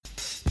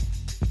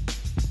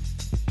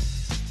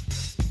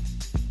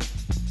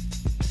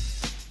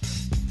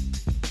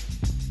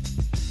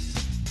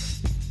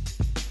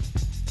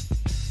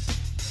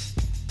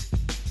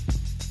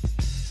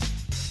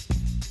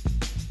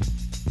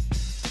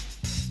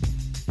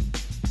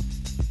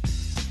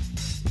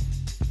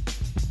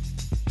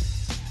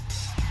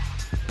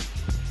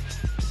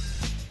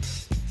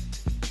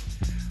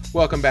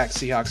Welcome back,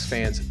 Seahawks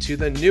fans, to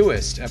the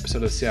newest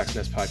episode of the Seahawks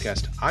Nest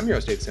podcast. I'm your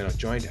host, Dave Sano,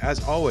 joined,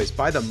 as always,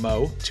 by the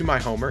Mo to my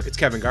Homer. It's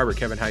Kevin Garber.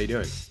 Kevin, how you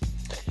doing?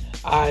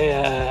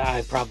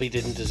 I probably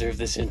didn't deserve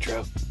this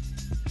intro.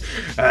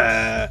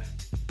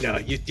 No,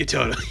 you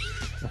totally.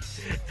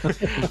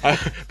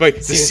 But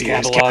the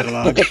Sears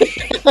catalog.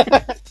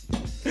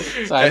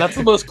 Sorry, that's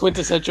the most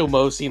quintessential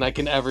Mo scene I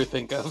can ever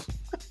think of.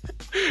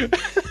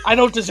 I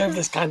don't deserve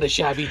this kind of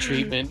shabby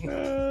treatment.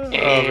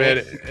 Oh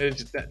man,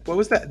 what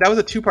was that? That was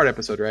a two-part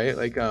episode, right?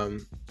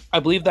 I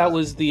believe that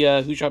was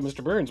the Who Shot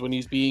Mr. Burns when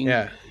he's being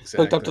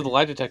hooked up to the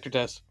lie detector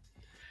test.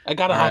 I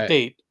got a hot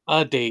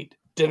date,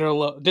 dinner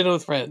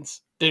with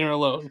friends, dinner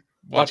alone,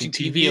 watching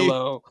TV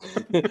alone.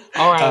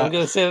 All right, I'm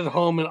gonna sit at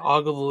home and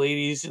ogle the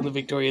ladies in the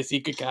Victoria's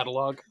Secret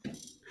catalog,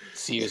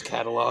 Sears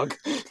catalog.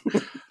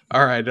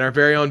 All right, and our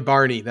very own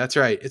Barney. That's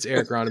right. It's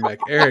Eric Ronnebeck.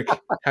 Eric,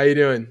 how you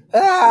doing?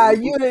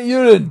 You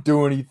didn't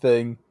do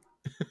anything.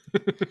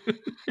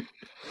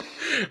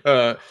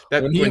 When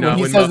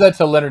he says that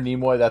to Leonard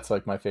Nimoy, that's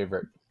like my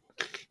favorite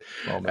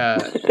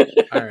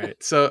moment. All right,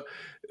 so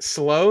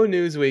slow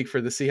news week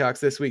for the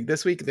Seahawks this week.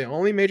 This week, the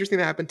only major thing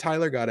that happened,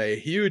 Tyler got a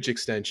huge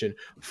extension,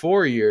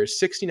 4 years,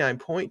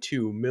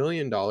 $69.2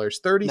 million,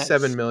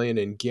 $37 million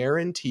in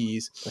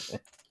guarantees.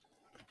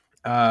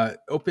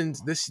 Opened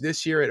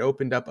this year, it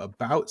opened up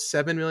about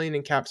 $7 million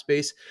in cap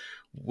space,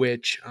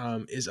 which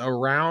is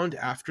around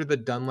after the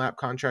Dunlap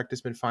contract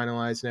has been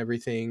finalized and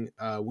everything.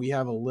 We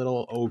have a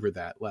little over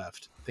that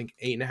left. I think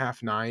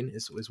 8.5, 9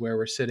 is where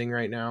we're sitting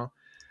right now.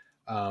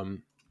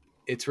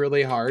 It's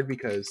really hard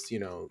because,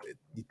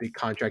 the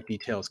contract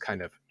details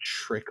kind of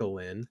trickle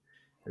in.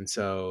 And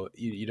so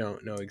you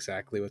don't know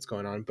exactly what's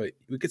going on, but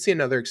we could see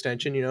another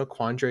extension.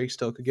 Quandre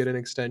still could get an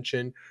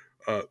extension.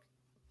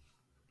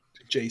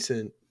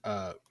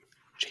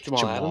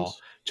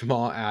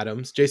 Jamal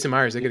Adams, Jason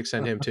Myers, they could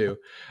extend him too.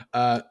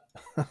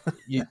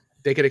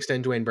 They could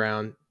extend Dwayne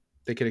Brown.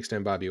 They could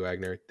extend Bobby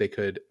Wagner. They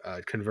could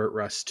convert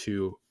Russ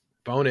to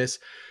bonus.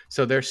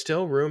 So there's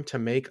still room to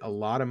make a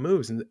lot of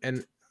moves.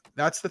 And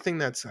that's the thing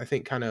that's, I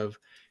think, kind of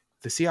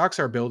the Seahawks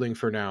are building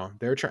for now.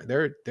 They're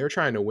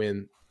trying to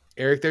win.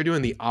 Eric, they're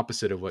doing the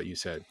opposite of what you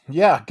said.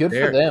 Yeah, for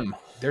them.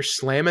 They're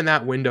slamming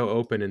that window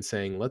open and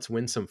saying, let's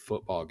win some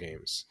football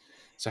games.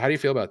 So how do you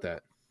feel about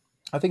that?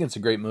 I think it's a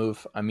great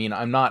move. I mean,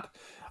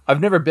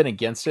 I've never been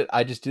against it.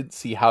 I just didn't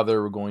see how they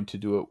were going to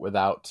do it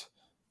without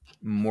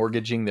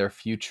mortgaging their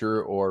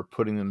future or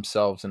putting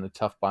themselves in a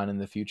tough bind in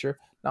the future.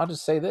 And I'll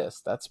just say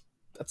this, that's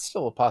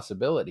still a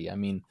possibility. I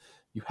mean,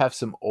 you have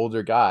some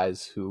older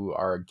guys who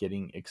are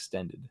getting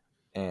extended,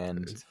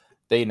 and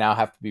they now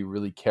have to be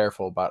really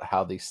careful about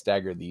how they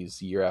stagger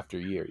these year after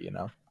year,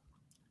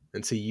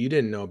 And so you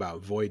didn't know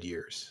about void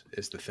years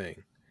is the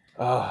thing.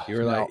 I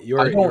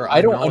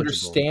don't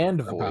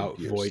understand void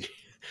years.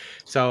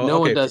 So no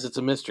one does. It's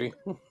a mystery.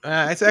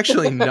 It's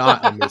actually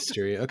not a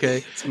mystery.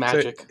 Okay, it's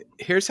magic. So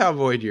here's how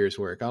void years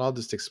work. I'll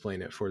just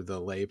explain it for the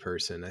lay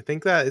person. I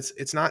think that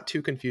it's not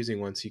too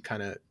confusing once you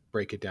kind of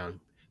break it down.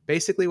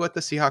 Basically, what the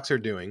Seahawks are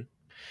doing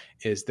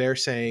is they're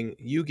saying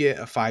you get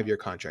a 5-year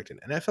contract,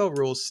 and NFL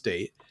rules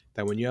state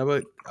that when you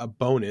have a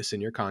bonus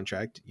in your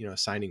contract, a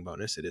signing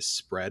bonus, it is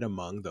spread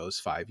among those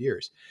 5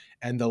 years,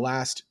 and the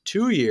last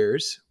 2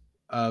 years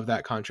of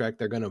that contract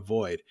they're going to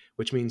void,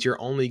 which means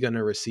you're only going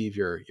to receive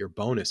your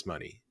bonus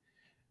money,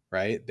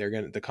 right?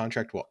 The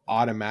contract will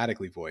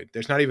automatically void.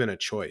 There's not even a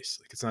choice.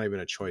 It's not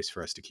even a choice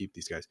for us to keep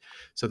these guys.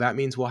 So that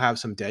means we'll have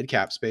some dead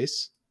cap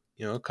space,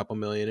 a couple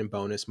million in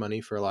bonus money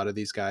for a lot of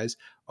these guys,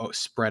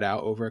 spread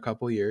out over a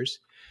couple years.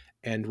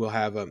 And we'll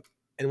have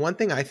and one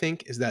thing I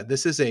think is that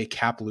this is a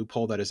cap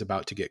loophole that is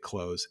about to get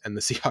closed, and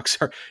the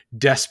Seahawks are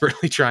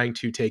desperately trying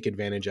to take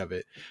advantage of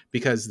it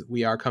because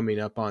we are coming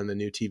up on the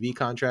new TV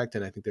contract,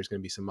 and I think there's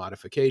going to be some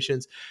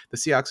modifications. The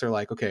Seahawks are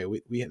like, okay,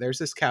 we there's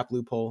this cap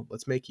loophole.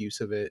 Let's make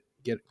use of it,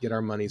 get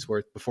our money's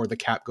worth before the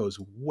cap goes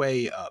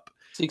way up.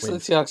 The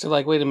Seahawks are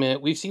like, wait a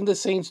minute, we've seen the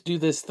Saints do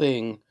this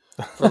thing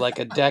for like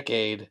a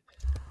decade.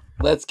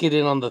 Let's get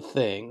in on the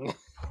thing.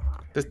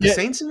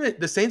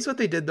 The Saints, what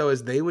they did though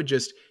is they would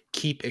just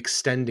keep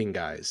extending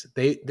guys.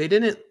 They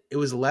didn't. It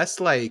was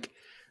less like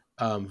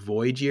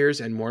void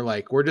years and more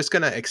like we're just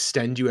gonna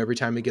extend you every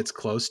time it gets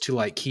close to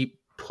like keep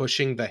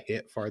pushing the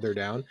hit farther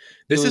down.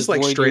 This is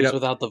like straight up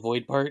without the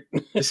void part.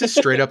 This is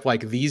straight up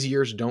like these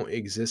years don't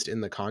exist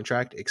in the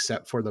contract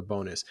except for the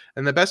bonus.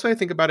 And the best way to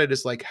think about it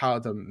is like how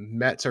the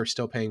Mets are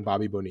still paying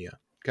Bobby Bonilla.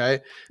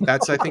 Okay,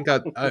 that's I think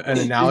an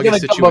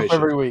analogous situation. Come up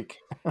every week.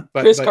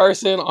 Chris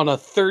Carson on a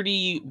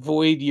 30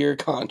 void year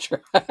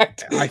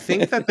contract. I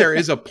think that there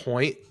is a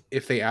point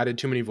if they added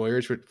too many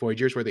void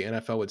years where the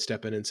NFL would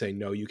step in and say,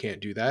 no, you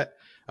can't do that.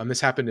 This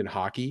happened in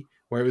hockey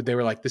where they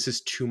were like, this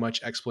is too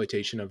much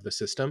exploitation of the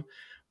system.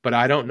 But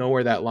I don't know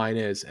where that line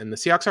is. And the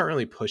Seahawks aren't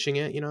really pushing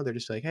it. They're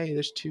just like, hey,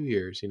 there's 2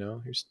 years,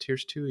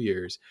 here's 2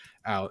 years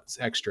out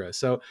extra.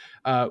 So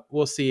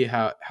we'll see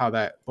how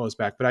that goes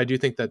back. But I do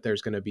think that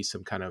there's going to be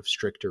some kind of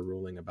stricter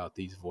ruling about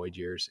these void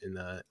years in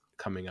the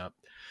coming up.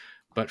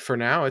 But for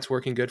now, it's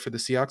working good for the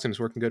Seahawks and it's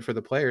working good for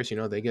the players.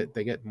 They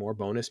get more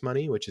bonus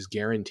money, which is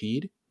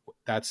guaranteed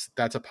that's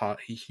a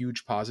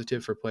huge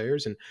positive for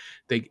players. And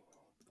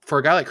for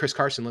a guy like Chris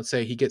Carson, let's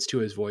say he gets to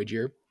his void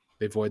year,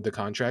 they void the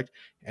contract,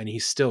 and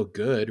he's still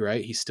good,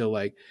 right? He's still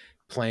like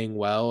playing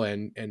well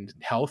and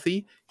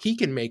healthy. He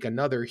can make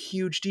another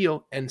huge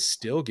deal and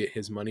still get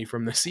his money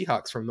from the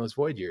Seahawks from those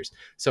void years.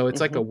 So it's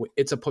like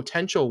it's a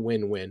potential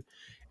win-win.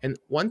 And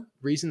one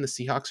reason the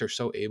Seahawks are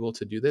so able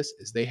to do this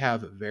is they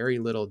have very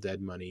little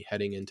dead money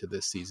heading into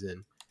this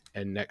season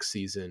and next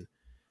season.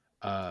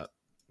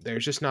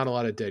 There's just not a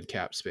lot of dead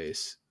cap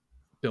space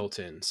built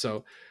in.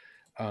 So,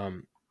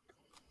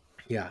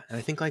 yeah, and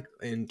I think like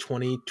in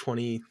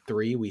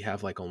 2023 we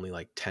have like only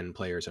like 10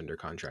 players under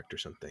contract or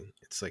something.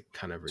 It's like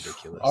kind of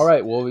ridiculous. All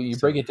right, well, you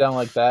break it down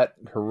like that.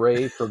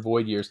 Hooray for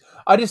void years.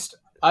 I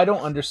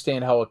don't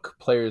understand how a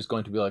player is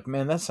going to be like,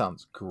 man, that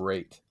sounds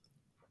great.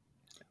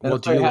 And well,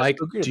 do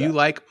you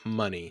like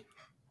money?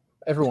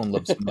 Everyone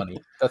loves money.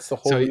 That's the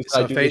whole reason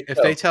I do this show. If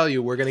they tell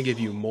you we're going to give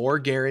you more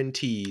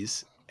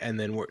guarantees, and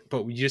then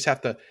but you just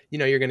have to,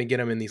 you're going to get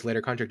them in these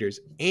later contract years,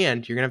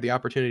 and you're going to have the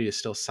opportunity to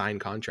still sign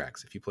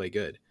contracts if you play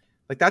good.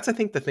 Like that's, I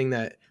think, the thing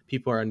that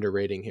people are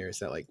underrating here is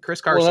that like Chris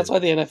Carson. Well, that's why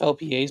the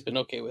NFLPA has been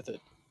okay with it.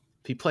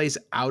 If he plays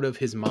out of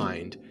his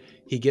mind,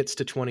 he gets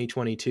to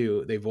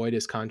 2022. They void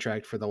his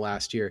contract for the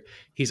last year.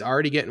 He's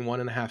already getting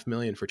 $1.5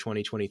 million for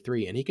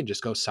 2023, and he can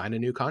just go sign a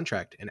new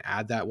contract and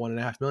add that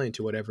 $1.5 million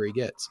to whatever he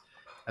gets.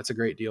 That's a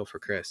great deal for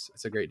Chris.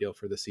 It's a great deal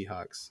for the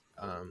Seahawks.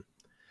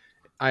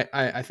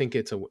 I think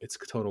it's a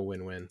total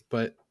win-win.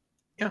 But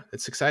yeah,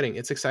 it's exciting.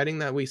 It's exciting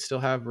that we still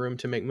have room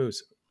to make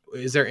moves.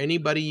 Is there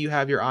anybody you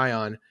have your eye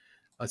on?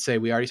 Let's say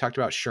we already talked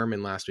about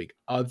Sherman last week,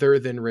 other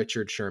than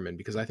Richard Sherman,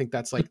 because I think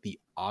that's like the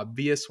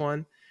obvious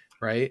one,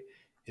 right?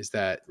 Is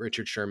that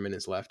Richard Sherman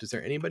is left. Is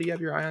there anybody you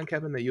have your eye on,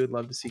 Kevin, that you would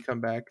love to see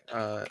come back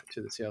to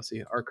the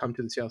CLC or come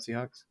to the Seattle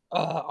Seahawks?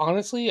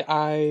 Honestly,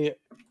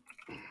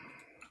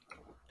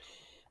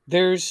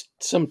 there's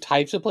some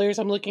types of players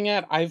I'm looking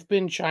at. I've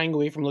been shying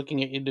away from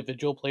looking at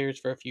individual players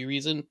for a few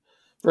reasons.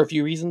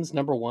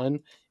 Number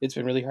one, it's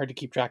been really hard to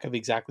keep track of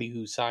exactly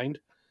who signed.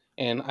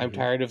 And I'm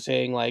tired of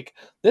saying, like,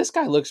 this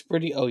guy looks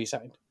pretty. Oh, he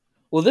signed.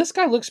 Well, this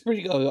guy looks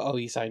pretty. Oh,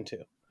 he signed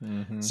too.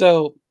 Mm-hmm.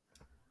 So,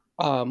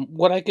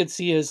 what I could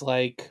see is,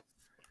 like,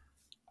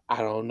 I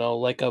don't know,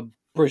 like a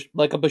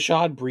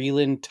Bashad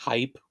Breeland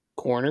type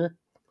corner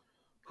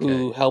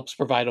who helps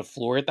provide a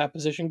floor at that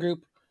position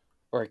group,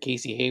 or a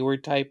Casey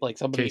Hayward type, like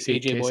somebody. Casey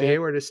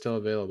Hayward is still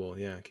available.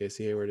 Yeah,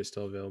 Casey Hayward is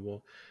still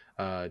available.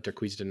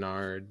 Darqueze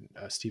Dennard,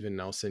 Steven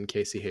Nelson,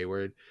 Casey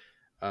Hayward,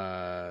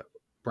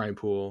 Brian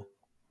Poole,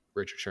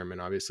 Richard Sherman.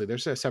 Obviously,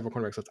 there's several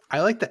cornerbacks left. I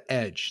like the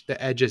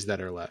edges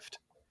that are left.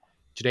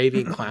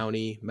 Jadeveon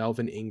Clowney,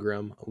 Melvin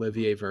Ingram,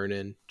 Olivier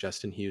Vernon,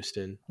 Justin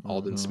Houston,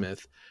 Aldon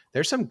Smith.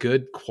 There's some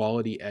good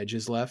quality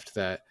edges left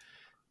that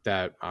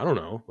I don't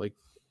know. Like,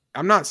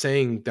 I'm not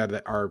saying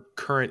that our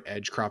current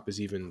edge crop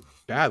is even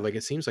bad. Like,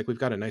 it seems like we've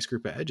got a nice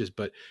group of edges,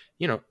 but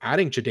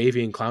adding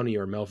Jadeveon Clowney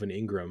or Melvin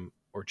Ingram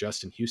or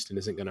Justin Houston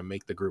isn't going to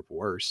make the group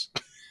worse.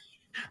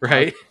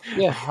 Right?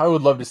 I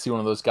would love to see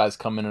one of those guys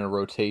come in a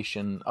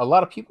rotation. A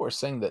lot of people are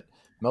saying that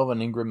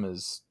Melvin Ingram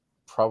is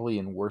probably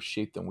in worse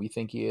shape than we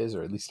think he is,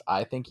 or at least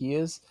I think he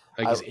is.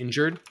 Like he's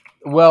injured?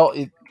 Well,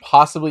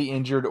 possibly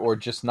injured or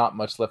just not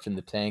much left in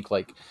the tank.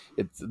 Like,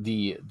 it's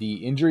the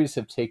injuries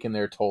have taken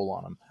their toll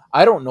on him.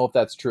 I don't know if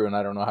that's true, and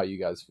I don't know how you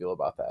guys feel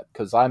about that,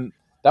 because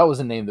that was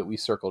a name that we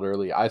circled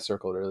early. I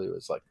circled early. It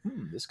was like,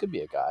 this could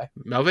be a guy.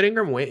 Melvin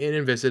Ingram went in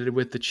and visited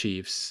with the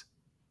Chiefs,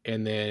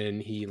 and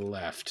then he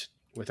left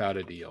without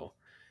a deal.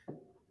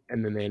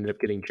 And then they ended up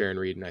getting Jaron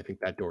Reed, and I think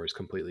that door is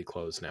completely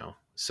closed now.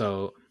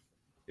 So,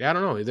 yeah, I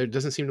don't know. There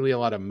doesn't seem to be a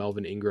lot of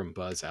Melvin Ingram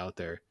buzz out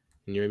there.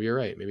 And you're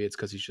right. Maybe it's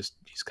because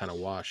he's kind of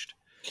washed.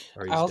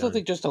 I also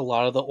think just a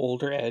lot of the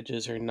older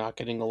edges are not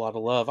getting a lot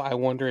of love.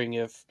 I'm wondering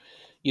if,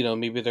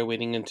 maybe they're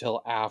waiting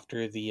until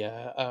after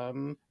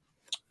the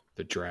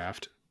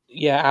draft.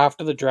 Yeah,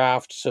 after the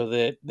draft, so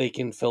that they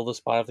can fill the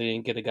spot if they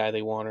didn't get a guy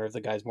they want, or if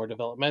the guy's more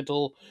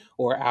developmental,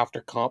 or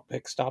after comp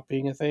picks stop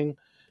being a thing.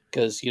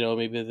 Because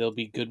maybe they'll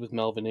be good with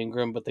Melvin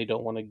Ingram, but they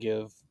don't want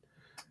to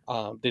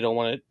they don't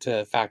want it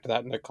to factor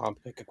that in their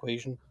comp pick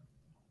equation.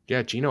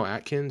 Yeah, Geno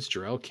Atkins,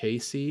 Jarrell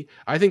Casey.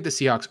 I think the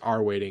Seahawks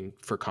are waiting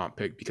for comp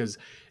pick because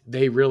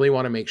they really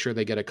want to make sure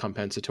they get a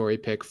compensatory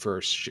pick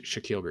for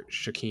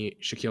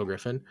Shaquille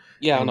Griffin.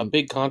 Yeah, on a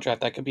big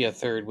contract, that could be a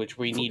third, which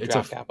we need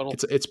draft capital.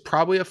 It's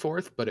probably a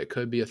fourth, but it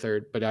could be a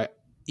third. But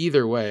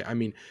either way, I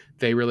mean,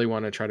 they really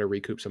want to try to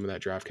recoup some of that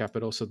draft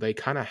capital, so they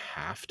kind of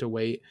have to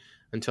wait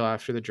until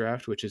after the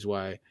draft, which is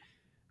why,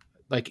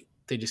 like,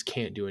 they just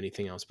can't do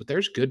anything else. But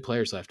there's good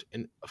players left,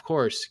 and of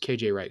course,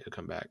 KJ Wright could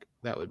come back.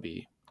 That would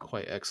be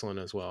quite excellent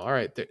as well. All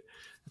right, that's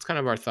kind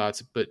of our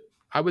thoughts. But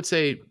I would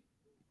say,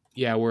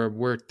 yeah,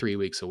 we're 3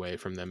 weeks away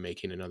from them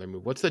making another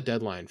move. What's the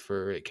deadline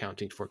for it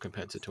counting for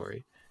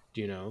compensatory?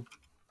 Do you know?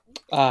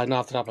 Not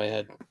off the top of my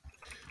head.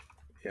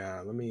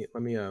 Yeah, let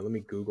me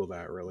Google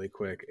that really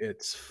quick.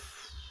 It's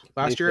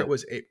last year it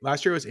was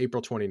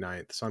April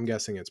 29th, so I'm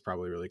guessing it's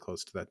probably really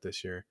close to that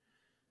this year.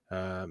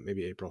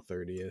 maybe April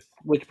 30th.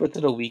 Which puts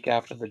it a week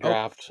after the Oh,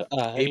 draft.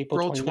 April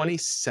April 29th?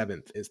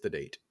 27th is the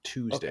date. Okay.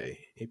 Tuesday,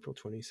 April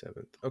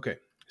 27th. Okay.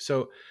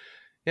 So,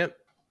 yep.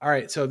 All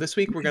right. So this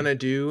week we're gonna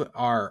do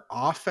our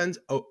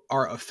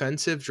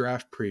offensive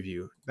draft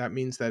preview. That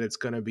means that it's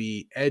gonna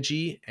be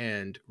edgy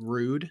and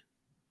rude.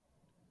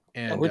 Oh,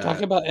 And we're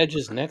talking about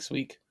edges next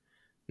week.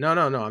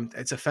 no,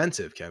 it's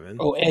offensive, Kevin.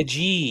 Oh,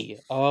 edgy.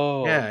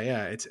 Oh,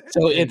 Yeah. It's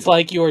so it's and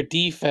like your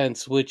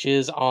defense, which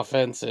is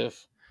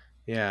offensive.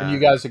 And you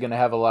yeah, guys are going to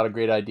have a lot of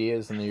great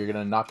ideas, and then you're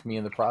going to knock me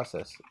in the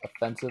process.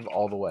 Offensive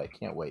all the way.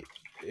 Can't wait.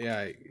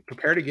 yeah.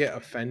 Prepare to get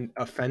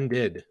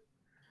offended.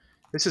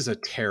 This is a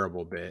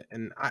terrible bit,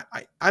 and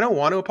I don't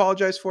want to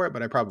apologize for it,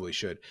 but I probably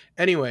should.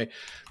 Anyway,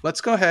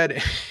 let's go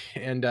ahead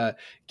and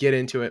get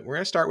into it. We're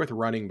going to start with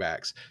running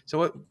backs. So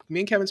what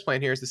me and Kevin's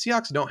plan here is the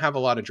Seahawks don't have a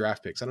lot of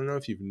draft picks. I don't know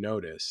if you've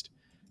noticed.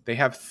 They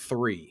have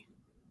 3: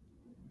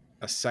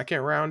 a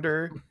second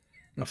rounder,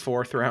 a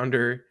fourth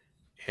rounder,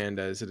 and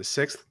is it a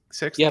sixth?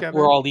 Sixth, Yep, we're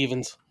Kevin? all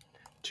evens.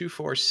 2,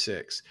 4,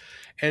 6.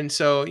 And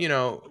so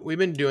we've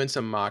been doing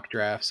some mock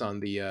drafts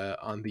uh,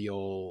 on the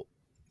old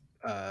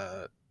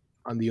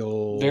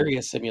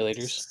Various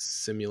simulators.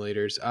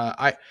 simulators.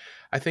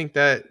 I think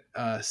that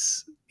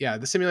yeah,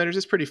 the simulators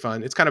is pretty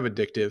fun. It's kind of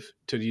addictive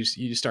to you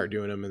just start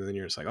doing them and then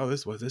you're just like, oh,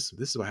 this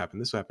is what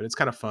happened. This is what happened. It's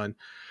kind of fun.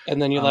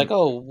 And then you're like, Um,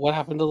 oh, what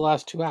happened to the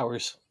last 2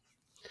 hours?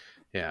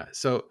 yeah.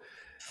 So,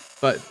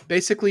 but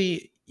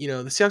basically, the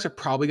Seahawks are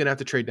probably going to have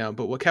to trade down.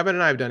 But what Kevin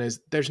and I have done is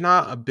there's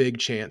not a big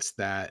chance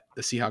that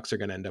the Seahawks are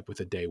going to end up with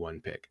a day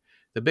one pick.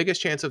 The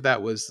biggest chance of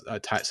that was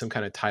some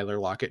kind of Tyler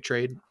Lockett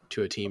trade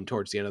to a team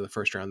towards the end of the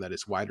first round that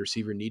is wide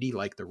receiver needy,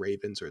 like the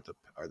Ravens or the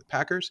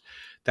Packers.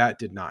 That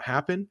did not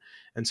happen,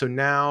 and so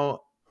now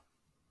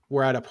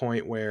we're at a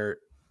point where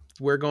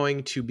we're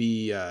going to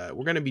be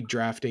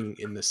drafting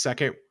in the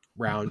second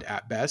round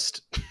at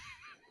best,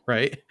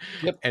 right?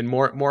 Yep. And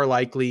more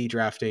likely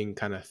drafting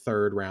kind of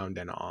third round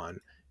and on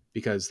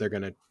because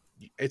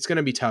it's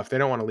gonna be tough. They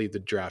don't want to leave the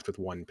draft with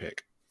one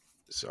pick.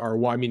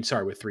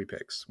 With 3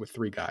 picks, with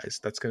 3 guys.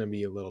 That's going to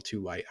be a little too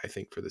light, I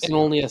think, for the And Seahawks.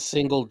 only a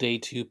single day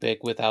 2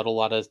 pick without a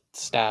lot of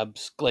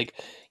stabs. Like,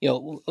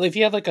 if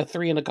you have like a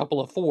 3 and a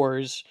couple of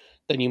 4s,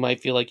 then you might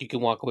feel like you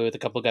can walk away with a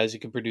couple of guys you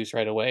can produce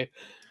right away.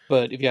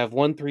 But if you have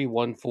 1 3,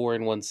 1 4,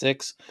 and 1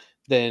 6,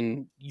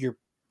 then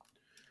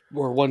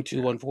or 1 2,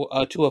 Yeah. 1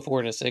 4, 2 a 4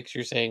 and a 6,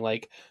 you're saying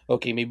like,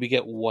 okay, maybe we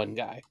get one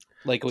guy,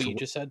 like what you So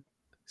just said.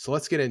 so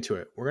let's get into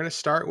it. We're going to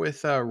start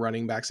with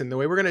running backs, and the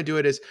way we're going to do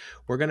it is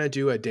we're going to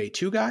do a day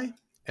 2 guy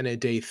and a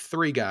day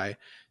 3 guy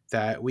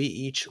that we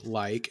each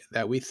like,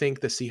 that we think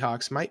the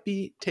Seahawks might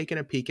be taking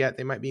a peek at.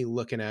 They might be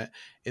looking at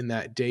in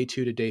that day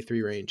 2 to day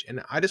 3 range.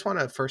 And I just want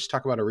to first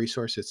talk about a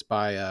resource. It's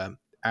by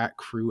at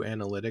Crew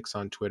Analytics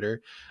on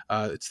Twitter.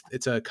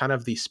 It's a kind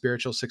of the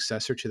spiritual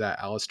successor to that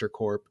Alistair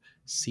Corp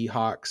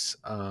Seahawks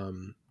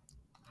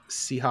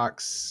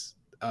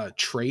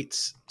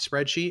traits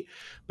spreadsheet,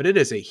 but it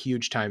is a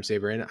huge time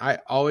saver. And I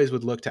always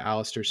would look to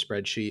Alistair's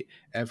spreadsheet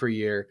every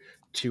year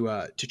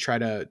to try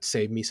to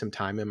save me some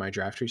time in my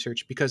draft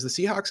research because the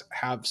Seahawks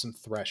have some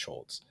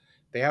thresholds.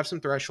 They have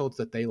some thresholds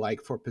that they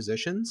like for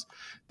positions.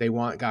 They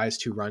want guys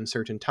to run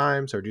certain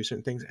times or do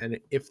certain things, and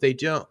if they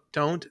don't,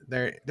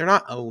 they're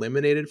not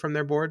eliminated from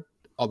their board.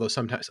 Although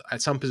sometimes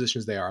at some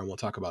positions they are, and we'll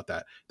talk about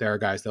that. There are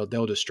guys they'll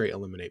just straight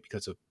eliminate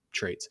because of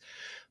traits,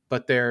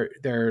 but they're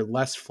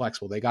less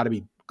flexible. They got to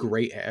be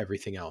great at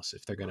everything else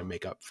if they're going to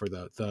make up for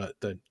the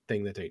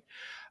thing that they.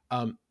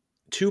 Um,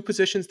 2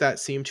 positions that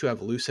seem to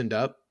have loosened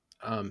up: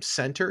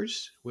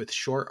 centers with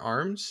short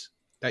arms.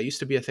 That used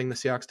to be a thing the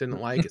Seahawks didn't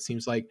like. It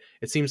seems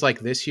like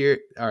this year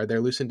they're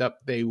loosened up.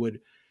 They would.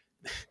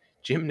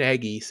 Jim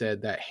Nagy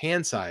said that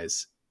hand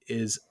size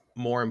is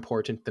more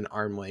important than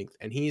arm length,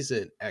 and he's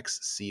an ex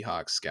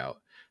Seahawks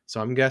scout.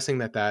 So I'm guessing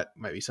that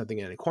might be something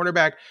in a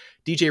cornerback.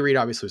 DJ Reed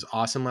obviously was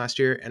awesome last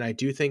year, and I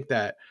do think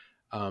that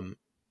um,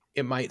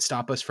 it might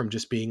stop us from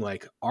just being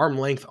like arm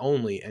length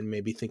only and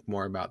maybe think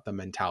more about the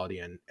mentality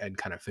and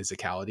kind of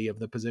physicality of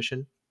the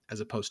position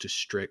as opposed to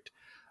strict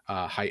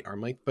height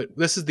arm length. But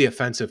this is the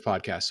offensive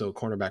podcast, so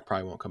cornerback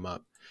probably won't come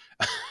up.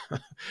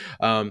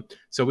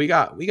 So we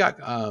got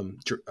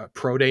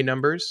pro day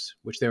numbers,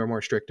 which they were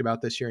more strict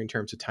about this year in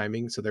terms of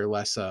timing. So they're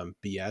less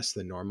BS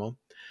than normal.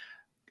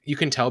 You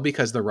can tell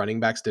because the running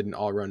backs didn't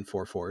all run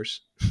 4.4s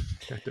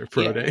at their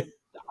pro Yeah. day.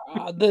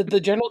 The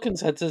general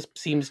consensus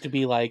seems to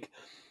be like,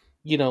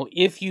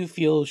 if you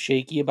feel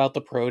shaky about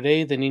the pro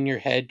day, then in your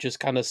head just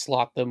kind of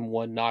slot them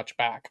one notch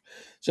back.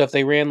 So if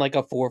they ran like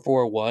a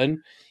 4.41,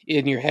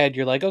 in your head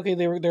you're like, okay,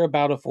 they're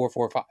about a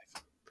 4.45.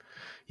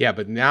 Yeah,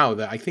 but now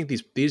that I think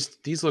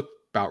these look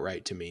about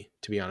right to me,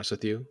 to be honest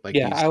with you. Like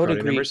Yeah, these I would pro day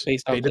agree numbers,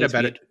 based on play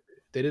speed.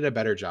 they did a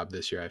better job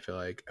this year. I feel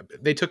like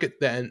they took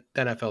the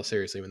NFL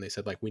seriously when they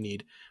said like we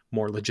need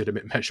more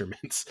legitimate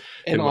measurements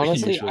And than what you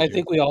honestly, usually I do.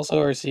 think we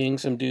also are seeing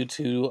some dudes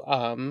who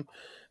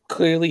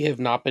clearly have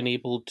not been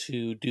able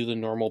to do the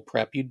normal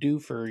prep you do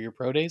for your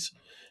pro days.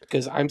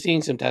 Because I'm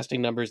seeing some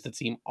testing numbers that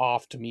seem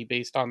off to me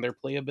based on their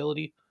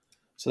playability.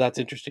 So that's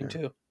interesting Yeah.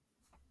 too.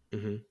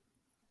 Mm-hmm.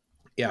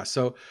 Yeah.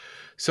 So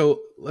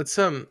let's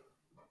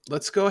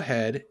go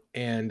ahead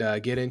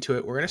and get into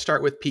it. We're going to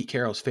start with Pete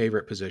Carroll's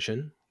favorite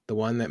position, the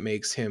one that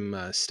makes him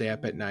stay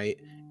up at night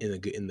in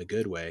the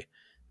good way.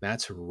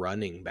 That's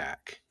running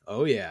back.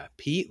 Oh yeah,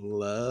 Pete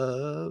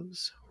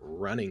loves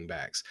running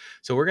backs.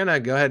 So we're gonna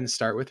go ahead and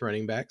start with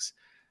running backs.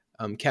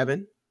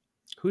 Kevin,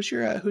 who's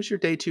your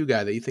day two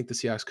guy that you think the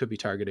Seahawks could be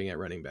targeting at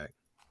running back?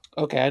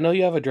 Okay, I know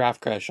you have a draft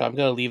crush, so I'm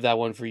going to leave that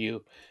one for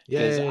you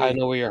because I Yay!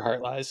 know where your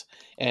heart lies.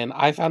 And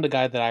I found a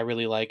guy that I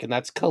really like, and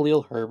that's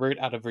Khalil Herbert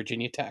out of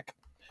Virginia Tech.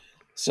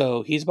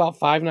 So he's about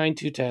 5'9",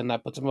 210.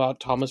 That puts him about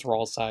Thomas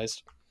Rawls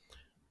sized.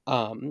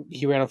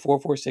 He ran a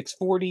 4.46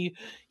 40.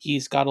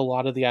 He's got a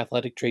lot of the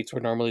athletic traits we're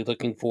normally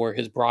looking for.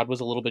 His broad was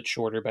a little bit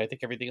shorter, but I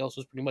think everything else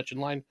was pretty much in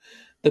line.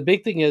 The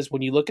big thing is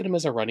when you look at him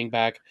as a running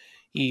back,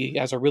 he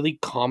has a really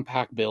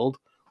compact build.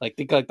 Like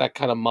think like that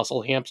kind of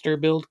muscle hamster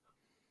build.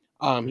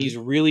 Mhm. He's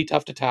really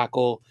tough to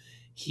tackle.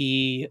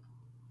 He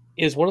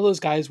is one of those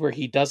guys where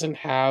he doesn't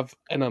have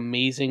an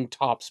amazing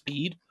top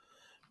speed,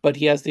 but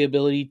he has the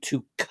ability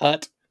to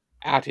cut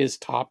at his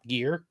top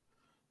gear,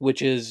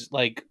 which is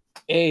like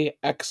A,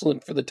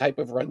 excellent for the type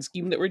of run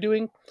scheme that we're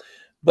doing,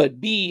 but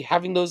B,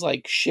 having those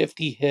like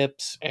shifty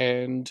hips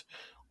and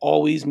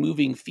always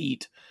moving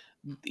feet.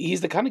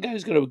 He's the kind of guy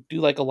who's going to do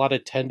like a lot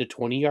of 10 to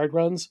 20 yard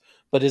runs,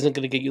 but isn't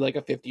going to get you like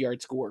a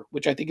 50-yard score,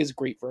 which I think is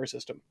great for our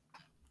system.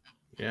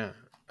 Yeah.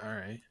 All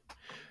right.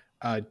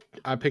 Uh,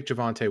 I picked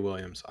Javonte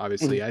Williams. Mhm.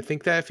 Obviously, I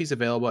think that if he's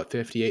available at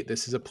 58,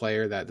 this is a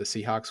player that the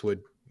Seahawks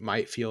would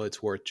might feel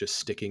it's worth just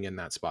sticking in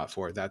that spot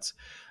for. That's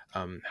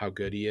how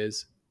good he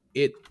is.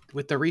 It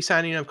with the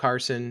re-signing of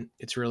Carson,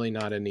 it's really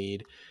not a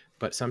need,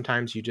 but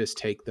sometimes you just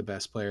take the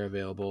best player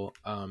available.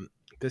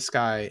 This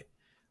guy,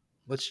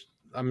 let's.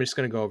 I'm just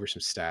going to go over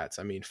some stats.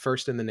 I mean,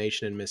 first in the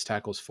nation in missed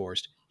tackles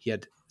forced. He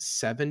had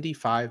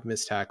 75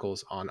 missed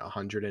tackles on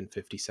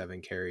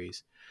 157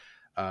 carries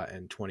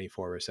and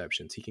 24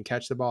 receptions. He can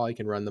catch the ball. He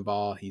can run the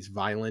ball. He's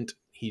violent.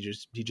 He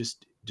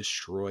just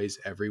destroys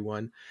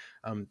everyone.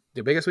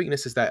 The biggest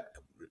weakness is that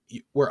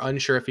we're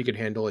unsure if he could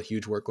handle a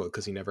huge workload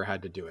because he never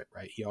had to do it.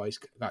 Right. He always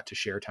got to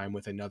share time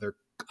with another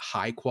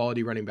high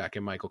quality running back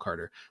in Michael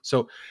Carter.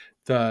 So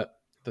the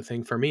the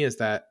thing for me is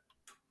that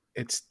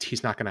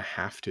he's not going to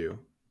have to.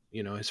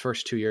 You know, his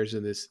first 2 years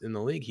in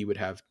the league, he would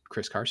have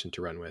Chris Carson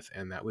to run with,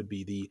 and that would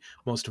be the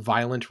most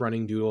violent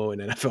running duo in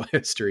NFL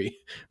history,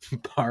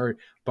 bar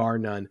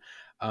none.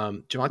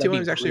 Javonte That'd be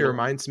Williams actually brutal.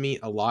 reminds me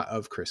a lot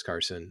of Chris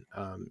Carson.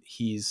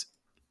 He's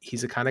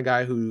the kind of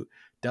guy who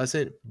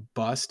doesn't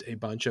bust a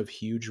bunch of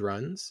huge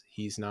runs.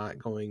 He's not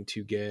going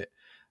to get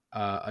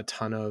a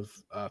ton of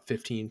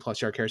 15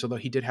 plus yard carries, although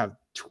he did have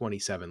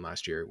 27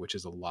 last year, which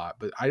is a lot.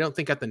 But I don't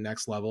think at the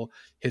next level,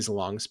 his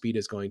long speed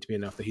is going to be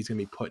enough that he's going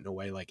to be putting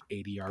away like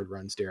 80-yard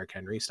runs, Derrick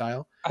Henry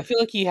style. I feel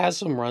like he has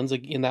some runs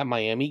like in that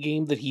Miami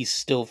game that he's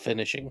still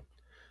finishing.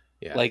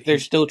 Yeah, Like they're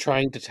still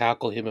trying to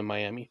tackle him in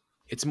Miami.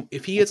 it's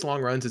if he hits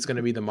long runs, it's going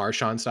to be the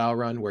Marshawn style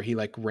run where he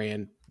like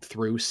ran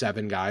through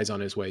 7 guys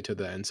on his way to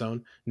the end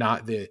zone,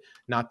 not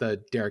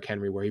the Derrick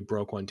Henry where he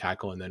broke one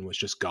tackle and then was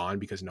just gone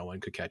because no one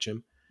could catch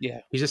him.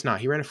 Yeah. He's just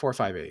not. He ran a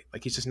 4.58.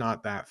 Like he's just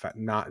not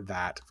not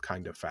that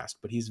kind of fast.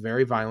 But he's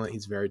very violent.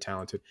 He's very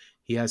talented.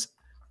 He has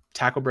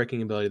tackle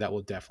breaking ability that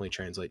will definitely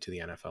translate to the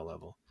NFL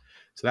level.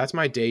 So that's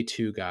my day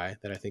two guy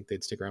that I think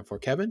they'd stick around for.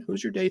 Kevin,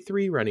 who's your day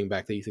three running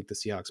back that you think the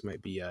Seahawks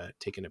might be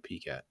taking a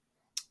peek at?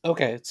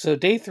 Okay, so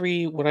day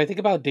three, when I think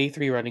about day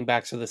three running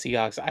backs for the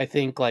Seahawks, I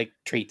think like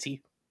traitsy.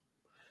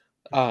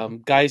 Okay.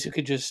 Guys who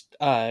could just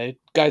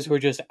guys who are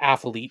just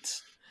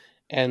athletes.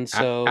 And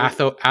so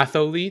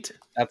Athlete.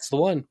 that's the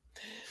one.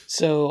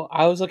 So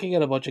I was looking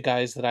at a bunch of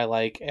guys that I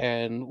like,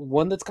 and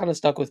one that's kind of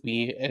stuck with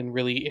me and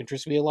really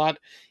interests me a lot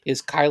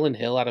is Kylan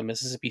Hill out of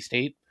Mississippi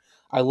State.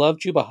 I love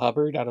Juba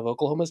Hubbard out of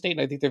Oklahoma State, and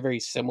I think they're very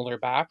similar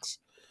backs.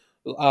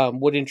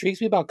 What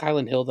intrigues me about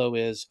Kylan Hill, though,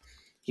 is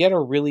he had a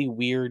really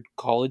weird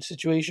college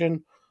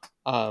situation.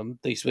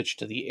 They switched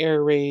to the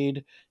air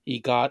raid. He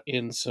got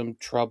in some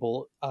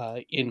trouble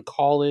in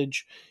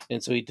college,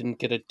 and so he didn't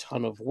get a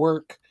ton of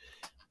work.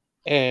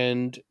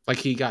 And Like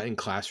he got in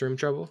classroom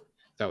trouble?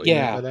 Is that what you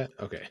meant by yeah,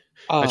 that? Okay.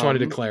 I just wanted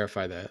to um,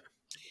 clarify that.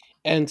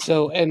 and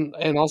so and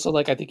also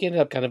like I think he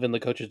ended up kind of in the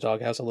coach's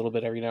doghouse a little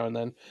bit every now and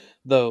then.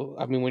 Though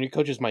I mean, when your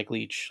coach is Mike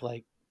Leach,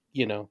 like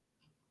you know,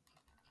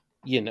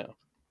 you know,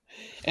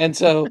 and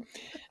so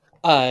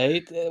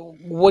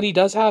what he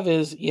does have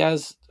is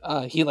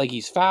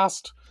he's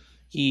fast,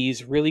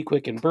 he's really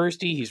quick and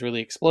bursty, he's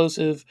really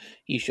explosive.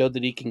 He showed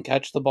that he can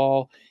catch the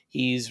ball.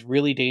 He's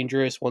really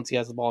dangerous once he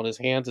has the ball in his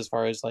hands, as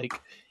far as like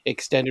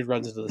extended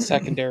runs into the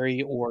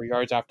secondary or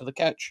yards after the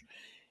catch.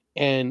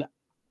 And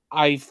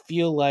I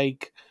feel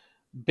like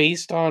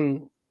based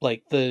on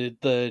like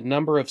the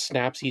number of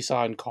snaps he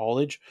saw in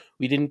college,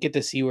 we didn't get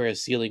to see where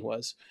his ceiling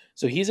was.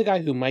 So he's a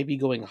guy who might be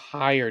going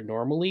higher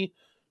normally,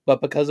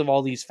 but because of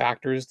all these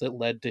factors that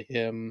led to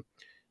him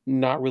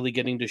not really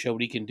getting to show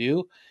what he can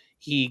do,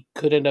 he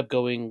could end up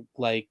going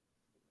like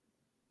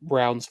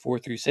rounds 4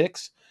 through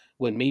 6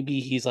 when maybe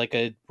he's like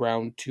a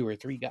round 2 or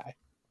 3 guy.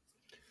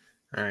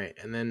 All right,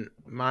 and then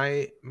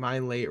my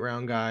late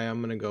round guy I'm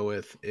gonna go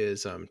with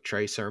is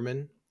Trey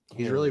Sermon.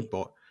 Really?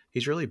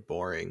 He's really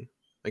boring.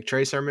 Like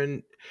Trey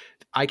Sermon,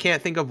 I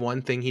can't think of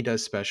one thing he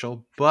does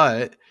special,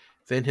 but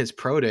then his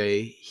pro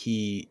day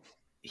he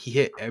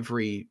hit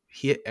every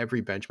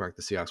benchmark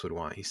the Seahawks would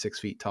want. He's 6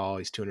 feet tall.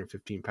 He's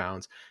 215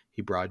 pounds.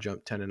 He broad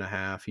jumped 10 and a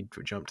half. He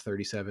jumped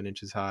 37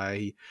 inches high.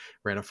 He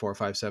ran a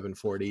 4.57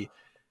 40.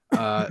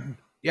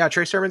 Yeah,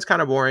 Trey Sermon's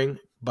kind of boring,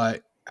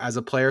 but as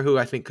a player who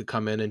I think could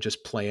come in and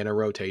just play in a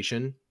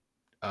rotation,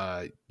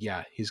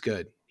 yeah, he's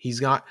good.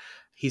 He's not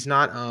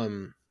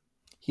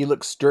he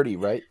looks sturdy,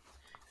 right?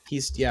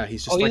 He's just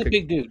he's a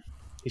big dude.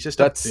 He's just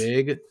a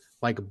big,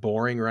 like,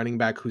 boring running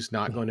back who's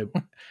not going to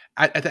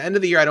at the end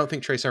of the year, I don't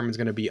think Trey Sermon's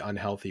going to be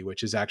unhealthy,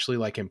 which is actually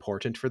like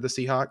important for the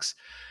Seahawks.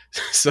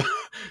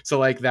 So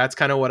like that's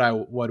kind of what I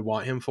would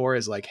want him for,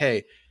 is like,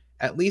 hey,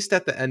 at least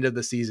at the end of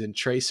the season,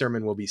 Trey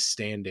Sermon will be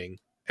standing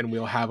and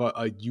we'll have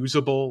a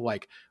usable,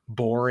 like,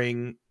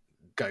 boring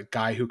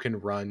guy who can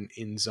run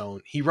in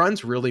zone. He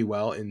runs really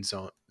well in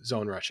zone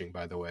rushing,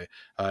 by the way.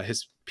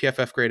 His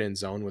PFF grade in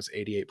zone was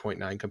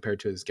 88.9 compared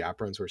to his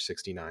gap runs were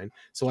 69.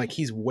 So like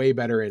he's way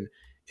better in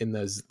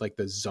the like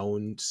the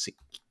zone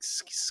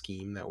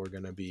scheme that we're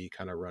going to be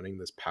kind of running,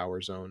 this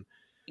power zone.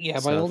 Yeah,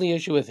 my only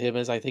issue with him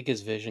is I think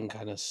his vision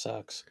kind of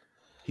sucks.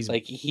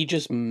 He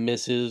just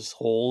misses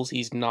holes.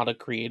 He's not a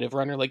creative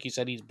runner. Like you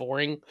said, he's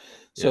boring.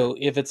 So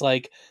if it's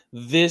like,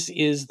 this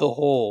is the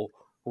hole,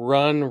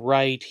 run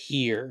right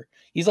here.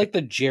 He's like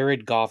the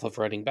Jared Goff of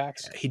running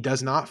backs. He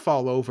does not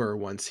fall over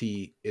once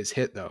he is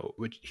hit, though,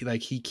 which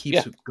he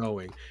keeps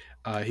going.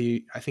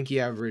 I think he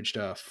averaged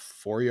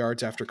 4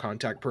 yards after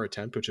contact per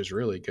attempt, which is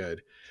really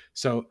good.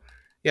 So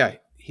yeah,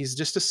 he's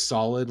just a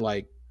solid,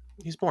 like,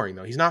 he's boring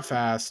though. He's not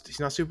fast. He's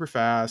not super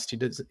fast.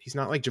 He's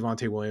not like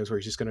Javonte Williams where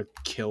he's just going to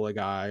kill a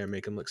guy and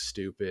make him look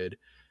stupid.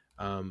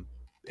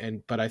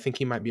 But I think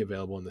he might be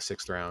available in the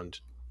 6th round,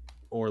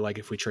 or like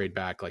if we trade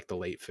back like the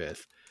late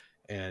 5th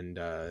and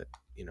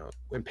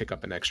and pick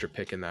up an extra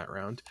pick in that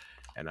round.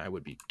 And I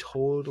would be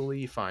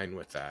totally fine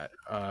with that.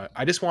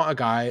 I just want a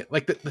guy,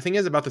 like, the thing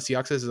is about the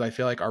Seahawks is I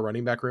feel like our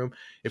running back room,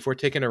 if we're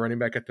taking a running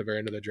back at the very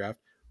end of the draft,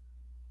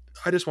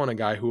 I just want a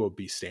guy who will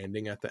be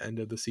standing at the end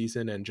of the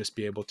season and just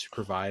be able to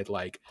provide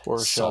like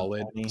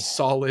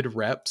solid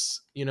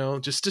reps,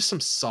 just some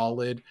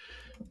solid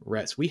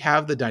reps. We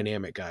have the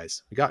dynamic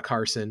guys. We got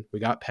Carson, we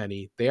got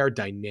Penny. They are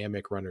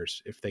dynamic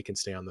runners if they can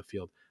stay on the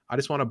field. I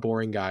just want a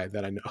boring guy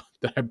that I know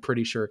that I'm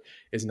pretty sure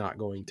is not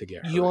going to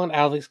get hurt. You want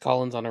Alex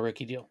Collins on a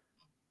rookie deal?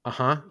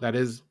 That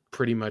is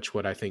pretty much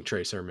what I think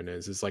Trey Sermon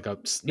is like.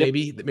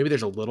 Maybe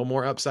there's a little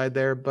more upside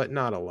there, but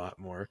not a lot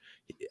more.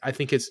 I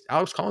think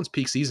Alex Collins'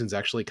 peak season is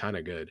actually kind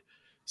of good.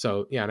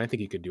 So yeah, and I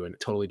think he could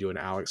totally do an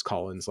Alex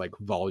Collins like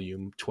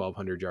volume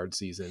 1,200 yard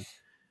season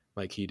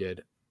like he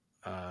did.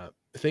 The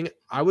thing,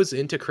 I was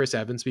into Chris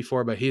Evans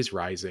before, but he's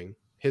rising.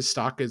 His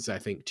stock is, I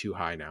think, too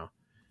high now.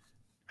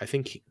 I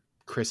think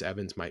Chris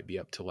Evans might be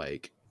up to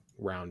like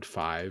round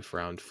 5,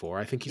 round 4.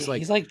 I think he's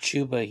like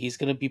Chuba. He's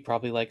gonna be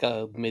probably like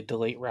a mid to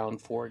late round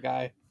 4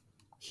 guy.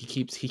 He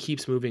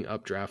keeps moving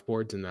up draft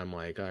boards, and I'm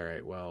like, all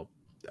right, well,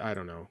 I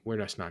don't know. We're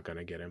just not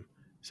gonna get him,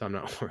 so I'm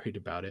not worried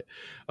about it.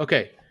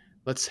 Okay,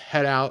 let's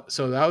head out.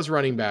 So that was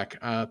running back.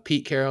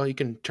 Pete Carroll, you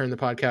can turn the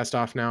podcast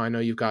off now. I know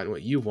you've gotten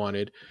what you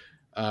wanted.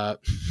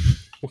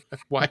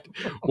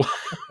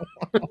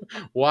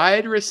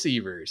 Wide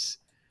receivers.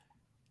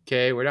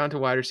 Okay, we're down to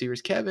wide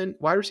receivers. Kevin,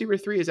 wide receiver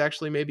 3 is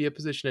actually maybe a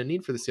position of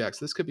need for the Seahawks.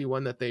 This could be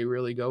one that they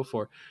really go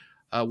for.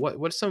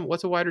 What's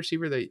a wide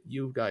receiver that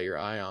you've got your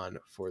eye on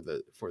for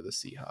the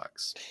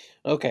Seahawks?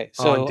 Okay,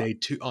 so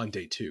on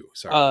day two.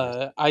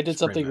 Sorry, I did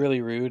something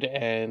really rude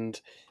and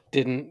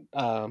didn't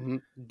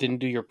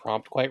do your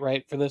prompt quite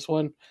right for this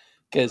one,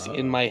 because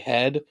in my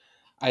head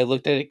I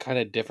looked at it kind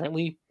of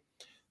differently.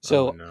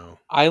 So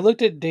I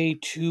looked at day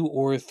 2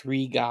 or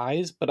 3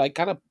 guys, but I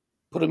kind of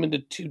put them into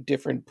 2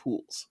 different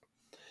pools,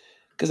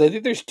 because I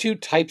think there's 2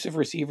 types of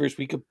receivers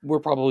we're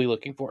probably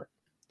looking for.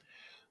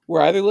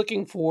 We're either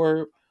looking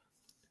for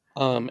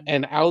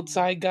an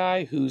outside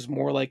guy who's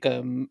more like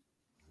a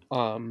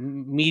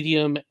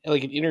medium,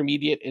 like an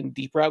intermediate and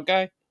deep route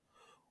guy,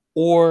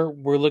 or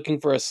we're looking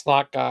for a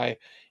slot guy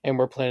and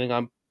we're planning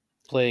on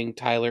playing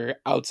Tyler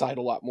outside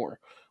a lot more,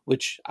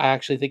 which I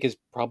actually think is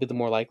probably the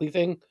more likely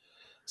thing.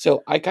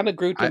 So I kind of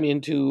grouped them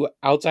into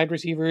outside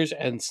receivers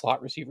and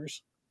slot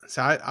receivers.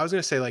 So I was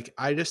going to say, like,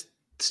 I just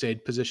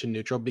stayed position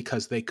neutral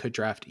because they could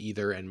draft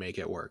either and make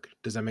it work.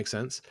 Does that make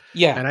sense?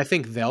 Yeah. And I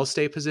think they'll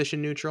stay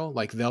position neutral.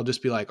 Like, they'll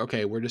just be like,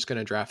 okay, we're just going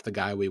to draft the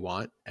guy we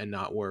want and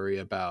not worry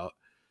about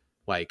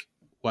like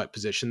what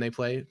position they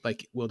play.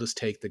 Like, we'll just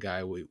take the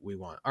guy we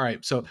want. All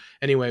right. So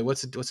anyway,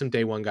 what's some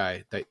day one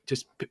guy that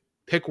just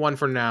pick one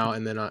for now,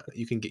 and then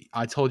you can get.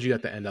 I told you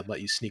at the end I'd let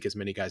you sneak as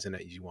many guys in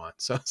as you want.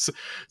 So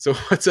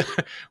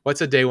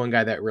what's a day one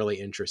guy that really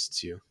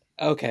interests you?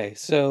 Okay,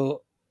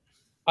 so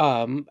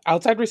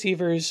outside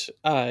receivers,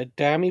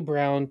 Dami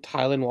Brown,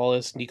 Tylan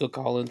Wallace, Nico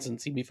Collins, and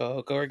CB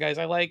Fehoko are guys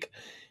I like,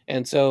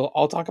 and so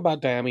I'll talk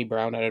about Dami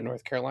Brown out of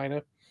North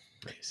Carolina.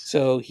 Nice.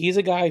 So he's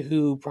a guy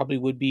who probably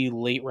would be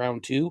late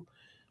round 2.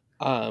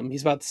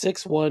 He's about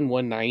 6'1",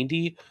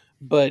 190,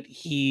 but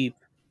he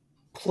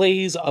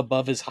plays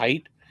above his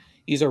height.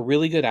 He's a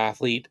really good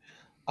athlete.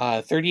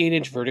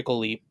 38-inch vertical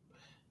leap.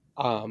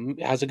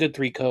 Has a good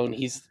 3-cone.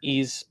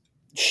 He's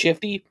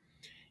shifty,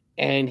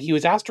 and he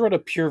was asked to run a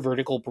pure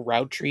vertical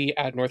route tree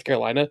at North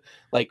Carolina.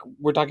 Like,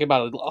 we're talking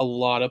about a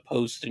lot of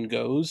post and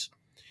goes.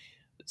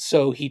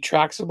 So he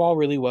tracks the ball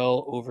really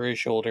well over his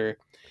shoulder.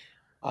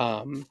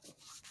 And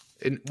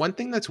one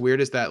thing that's weird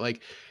is that,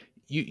 like,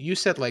 you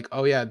said, like,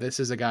 oh yeah, this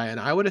is a guy, and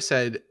I would have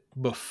said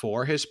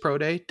before his pro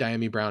day,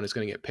 Diami Brown is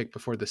going to get picked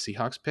before the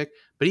Seahawks pick,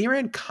 but he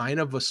ran kind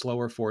of a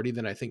slower 40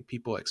 than I think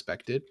people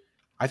expected.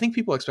 I think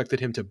people expected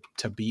him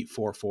to beat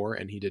 4.4,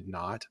 and he did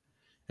not.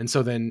 And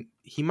so then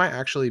he might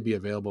actually be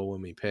available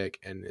when we pick,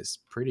 and is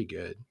pretty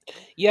good.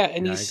 Yeah,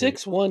 and he's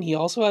 6'1". He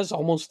also has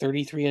almost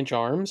 33-inch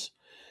arms.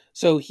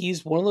 So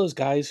he's one of those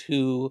guys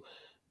who,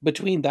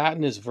 between that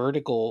and his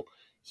vertical,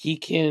 he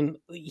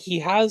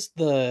has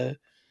the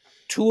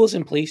tools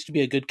in place to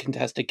be a good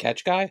contested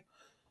catch guy,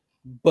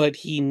 but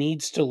he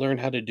needs to learn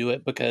how to do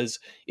it because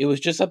it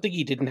was just something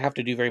he didn't have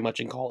to do very much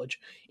in college.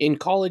 In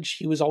college,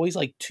 he was always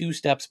like 2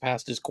 steps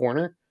past his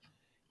corner,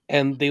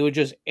 and they would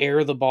just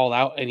air the ball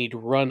out and he'd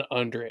run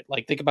under it.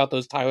 Like, think about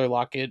those Tyler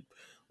Lockett,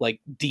 like,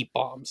 deep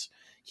bombs.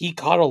 He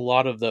caught a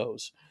lot of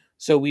those.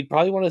 So we'd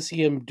probably want to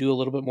see him do a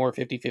little bit more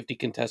 50-50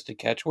 contested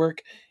catch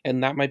work,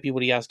 and that might be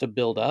what he has to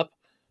build up.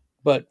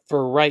 But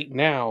for right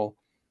now,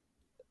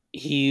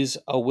 he's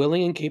a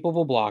willing and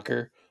capable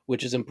blocker,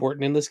 which is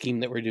important in the scheme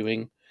that we're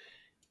doing.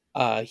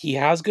 He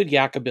has good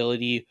yak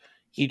ability.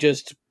 He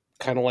just,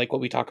 kind of like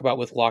what we talk about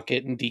with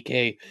Lockett and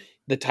DK,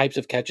 the types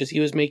of catches he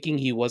was making,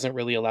 he wasn't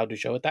really allowed to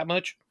show it that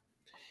much.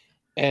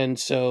 And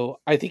so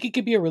I think it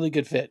could be a really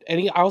good fit.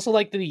 And I also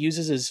like that he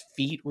uses his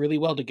feet really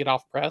well to get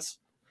off press.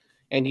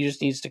 And he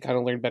just needs to kind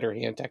of learn better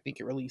hand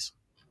technique at release.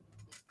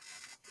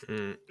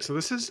 So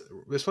this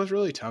was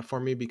really tough for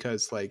me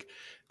because, like,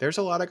 there's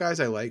a lot of guys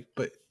I like,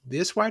 but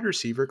this wide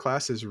receiver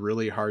class is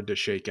really hard to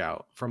shake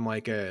out from,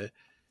 like, a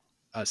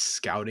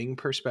scouting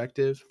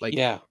perspective. Like,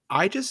 yeah,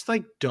 I just,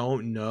 like,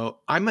 don't know.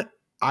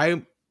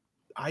 I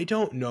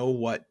don't know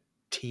what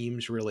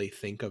teams really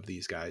think of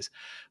these guys.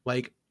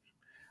 Like,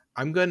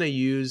 I'm gonna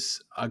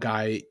use a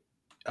guy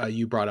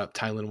you brought up,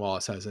 Tylan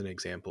Wallace, as an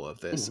example of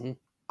this. mm-hmm.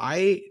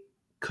 I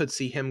could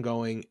see him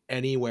going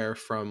anywhere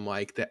from,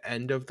 like, the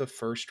end of the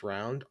first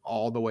round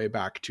all the way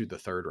back to the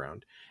third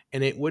round,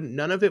 and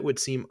none of it would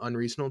seem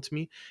unreasonable to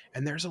me.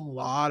 And there's a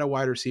lot of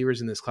wide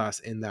receivers in this class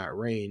in that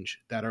range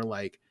that are,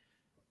 like,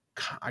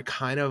 I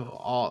kind of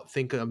all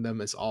think of them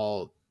as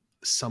all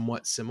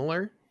somewhat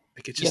similar.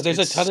 Like, it's just, there's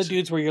a ton of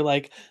dudes where you're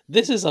like,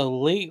 this is a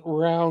late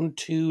round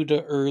 2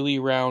 to early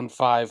round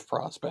 5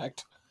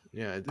 prospect.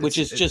 Yeah, which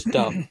is just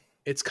dumb.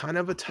 It's kind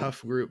of a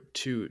tough group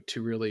to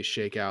really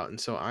shake out,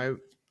 and so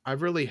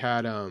I've really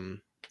had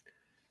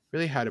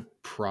a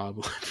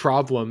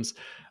problems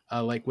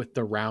like with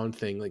the round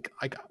thing. Like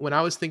when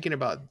I was thinking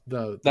about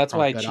the that's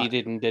why I prompt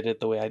cheated and did it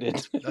the way I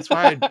did. That's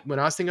why when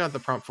I was thinking about the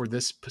prompt for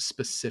this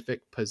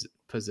specific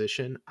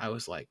position, I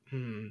was like,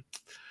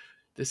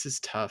 this is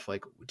tough.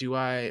 Like, do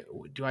I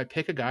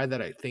pick a guy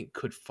that I think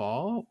could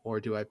fall, or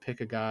do I pick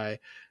a guy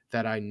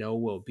that I know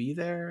will be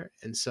there?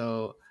 And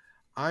so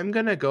I'm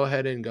gonna go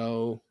ahead and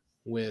go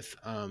with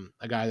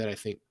a guy that I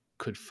think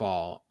could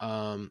fall.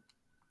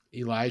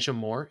 Elijah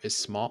Moore is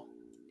small.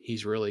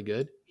 He's really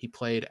good. He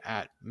played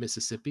at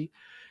Mississippi.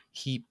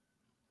 He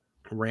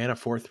ran a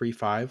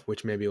 4.35,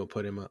 which maybe will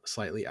put him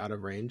slightly out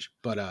of range.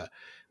 But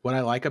what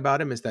I like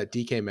about him is that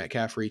DK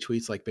Metcalf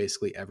retweets, like,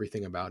 basically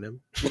everything about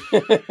him.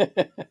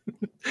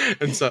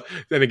 And so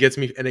then it gets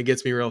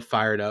me real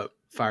fired up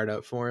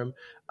for him.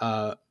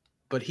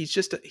 But he's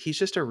just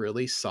a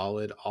really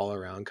solid all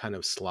around kind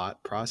of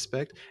slot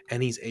prospect,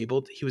 and he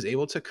was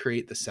able to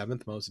create the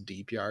 7th most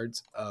deep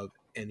yards of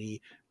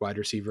any wide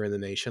receiver in the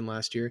nation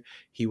last year.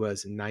 He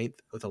was 9th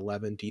with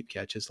 11 deep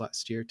catches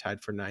last year,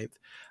 tied for 9th.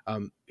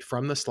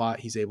 From the slot,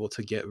 he's able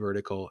to get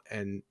vertical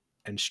and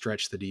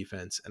stretch the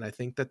defense, and I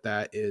think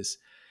that is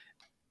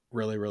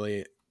really,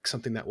 really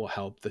something that will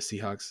help the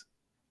Seahawks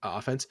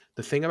offense.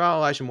 The thing about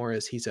Elijah Moore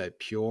is he's a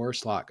pure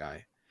slot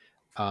guy.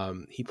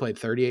 He played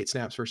 38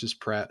 snaps versus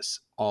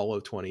press all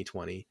of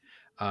 2020.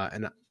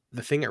 And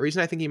the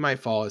reason I think he might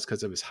fall is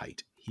because of his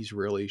height. He's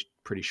really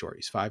pretty short.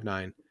 He's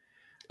 5'9".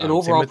 And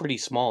overall pretty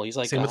small. He's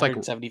like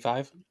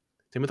 175.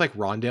 Same with like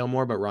Rondale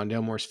Moore, but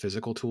Rondale Moore's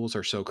physical tools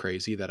are so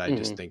crazy that I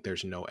just think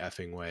there's no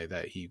effing way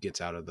that he gets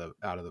out of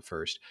the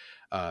first.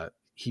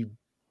 He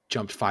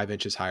jumped 5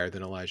 inches higher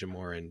than Elijah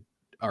Moore, and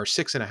or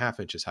 6.5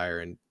 inches higher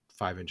and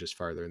 5 inches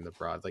farther in the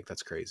broad. Like,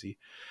 that's crazy.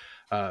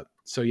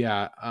 So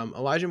yeah,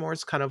 Elijah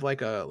Moore's kind of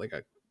like a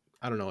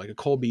I don't know, like a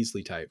Cole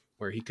Beasley type,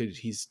 where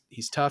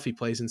he's tough, he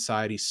plays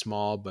inside, he's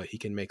small, but he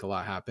can make a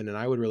lot happen. And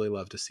I would really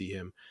love to see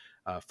him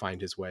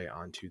find his way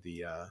onto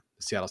the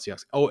Seattle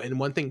Seahawks. Oh, and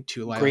one thing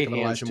too, like about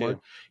Elijah Moore,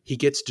 he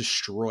gets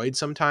destroyed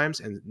sometimes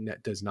and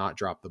does not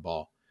drop the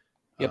ball.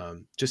 Yep.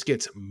 Just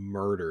gets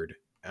murdered.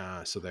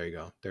 So there you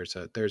go.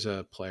 There's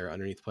a player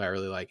underneath play I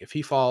really like. If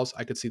he falls,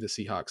 I could see the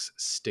Seahawks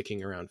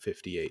sticking around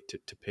 58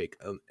 to pick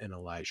an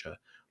Elijah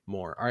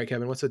Moore. All right,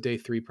 Kevin, what's a day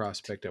 3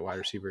 prospect at wide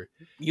receiver?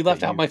 You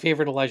left out my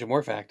favorite Elijah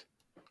Moore fact.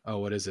 Oh,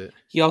 what is it?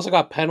 He also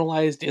got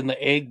penalized in the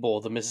Egg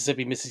Bowl, the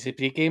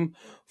Mississippi game,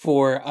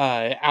 for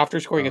after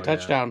scoring a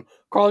touchdown,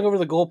 crawling over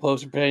the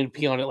goalpost and pretending to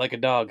pee on it like a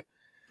dog.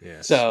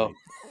 Yeah. So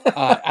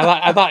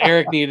I thought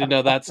Eric needed to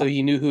know that so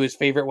he knew who his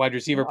favorite wide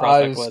receiver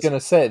prospect was. I was going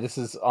to say, this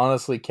is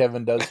honestly,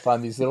 Kevin does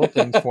find these little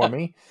things for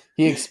me.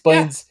 He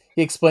explains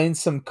he explains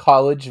some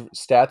college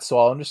stats so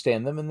I'll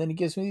understand them, and then he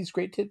gives me these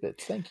great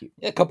tidbits. Thank you.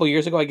 A couple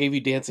years ago, I gave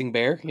you Dancing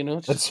Bear.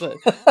 Just,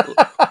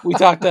 we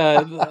talked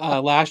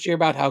last year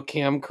about how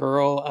Cam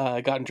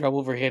Curl got in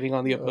trouble for hitting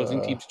on the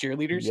opposing team's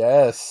cheerleaders.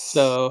 Yes.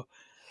 So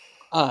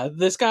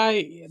this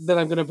guy that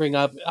I'm going to bring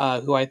up,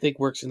 who I think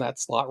works in that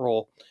slot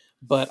role,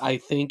 but I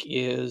think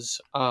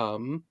is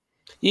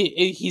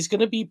he's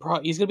going to be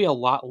a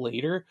lot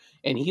later,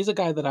 and he's a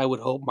guy that I would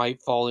hope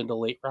might fall into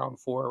late round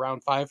 4,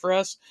 round 5 for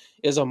us.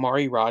 Is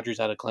Amari Rodgers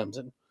out of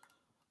Clemson?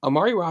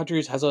 Amari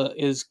Rodgers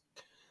is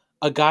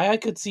a guy I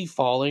could see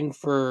falling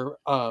for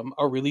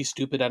a really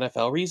stupid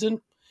NFL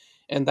reason,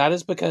 and that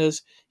is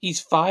because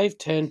he's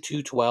 5'10",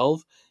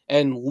 212,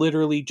 and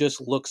literally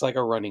just looks like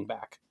a running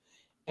back.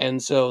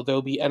 And so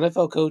there'll be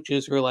NFL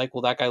coaches who are like,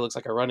 well, that guy looks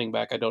like a running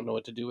back. I don't know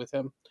what to do with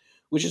him,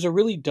 which is a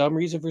really dumb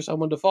reason for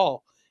someone to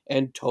fall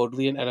and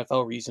totally an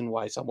NFL reason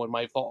why someone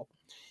might fall.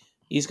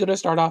 He's going to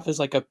start off as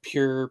like a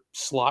pure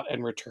slot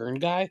and return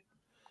guy.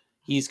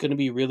 He's going to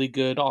be really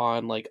good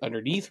on like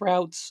underneath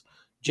routes,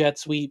 jet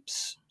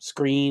sweeps,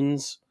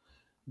 screens.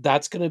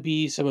 That's going to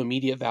be some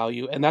immediate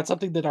value. And that's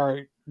something that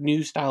our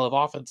new style of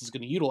offense is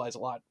going to utilize a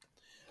lot.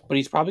 But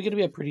he's probably going to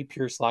be a pretty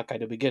pure slot guy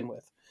to begin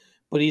with.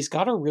 But he's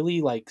got a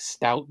really like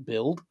stout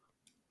build.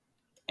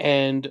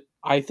 And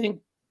I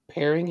think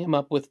pairing him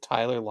up with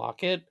Tyler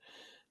Lockett,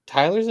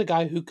 Tyler's a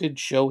guy who could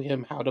show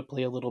him how to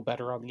play a little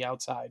better on the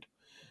outside.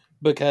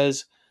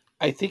 Because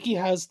I think he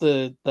has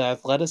the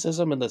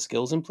athleticism and the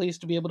skills in place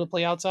to be able to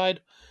play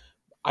outside.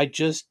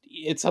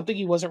 It's something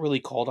he wasn't really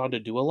called on to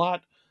do a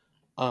lot.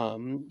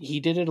 He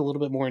did it a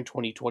little bit more in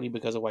 2020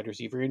 because of wide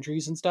receiver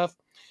injuries and stuff,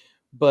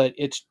 but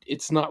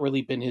it's not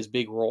really been his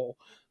big role.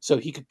 So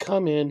he could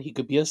come in, he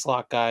could be a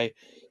slot guy,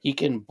 he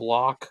can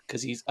block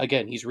because he's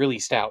really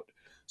stout,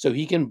 so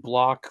he can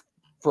block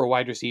for a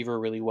wide receiver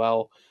really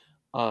well.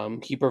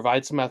 He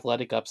provides some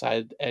athletic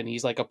upside, and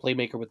he's like a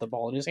playmaker with the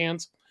ball in his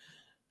hands.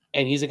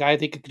 And he's a guy I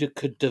think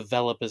could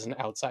develop as an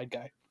outside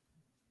guy.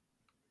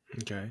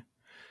 Okay.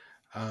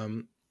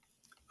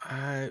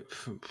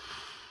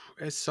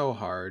 It's so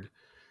hard.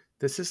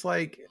 This is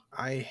like,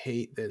 I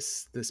hate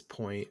this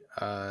point.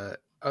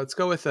 Let's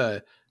go with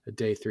a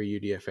day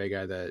 3 UDFA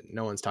guy that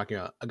no one's talking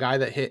about. A guy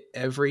that hit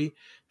every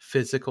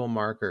physical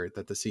marker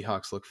that the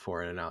Seahawks look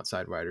for in an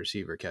outside wide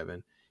receiver,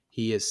 Kevin.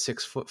 He is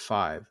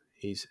 6'5".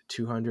 He's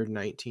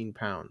 219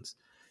 pounds.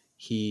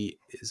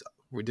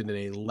 We did an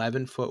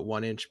 11-foot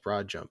 1-inch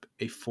broad jump,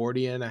 a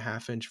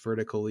 40.5-inch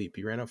vertical leap.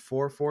 He ran a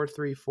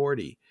 4.43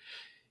 40.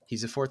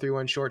 He's a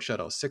 4.31 short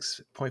shuttle,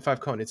 6.5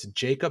 cone. It's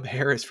Jacob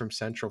Harris from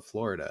Central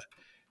Florida.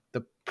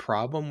 The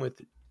problem with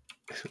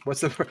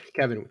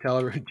Kevin? Tell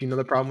everyone. Do you know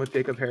the problem with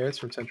Jacob Harris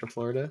from Central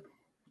Florida?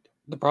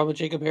 The problem with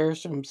Jacob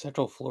Harris from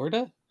Central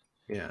Florida?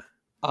 Yeah.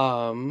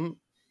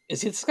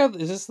 Is this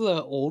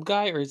the old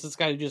guy, or is this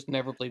guy who just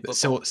never played football?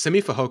 So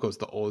Simi Fajoko's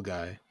the old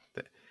guy.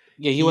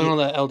 He went on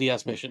the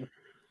LDS mission.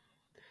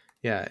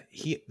 Yeah,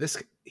 he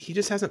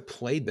just hasn't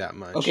played that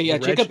much. Okay, yeah,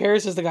 Jacob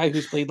Harris is the guy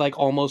who's played like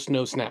almost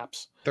no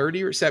snaps.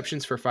 30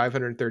 receptions for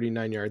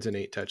 539 yards and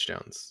 8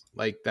 touchdowns.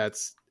 Like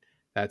that's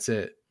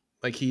it.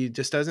 Like he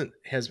just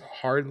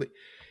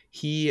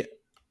he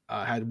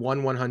had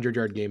one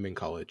 100-yard game in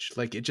college.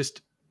 Like he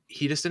just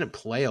didn't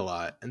play a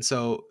lot. And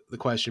so the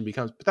question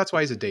becomes, but that's why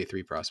he's a day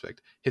 3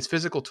 prospect. His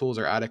physical tools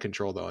are out of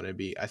control though. And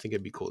I think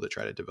it'd be cool to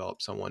try to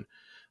develop someone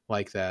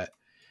like that.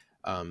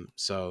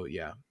 So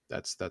yeah,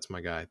 that's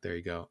my guy. There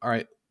you go. All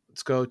right,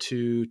 let's go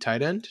to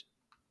tight end.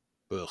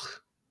 Ugh.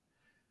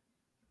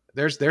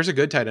 There's a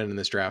good tight end in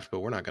this draft,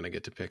 but we're not going to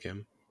get to pick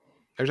him.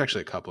 There's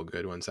actually a couple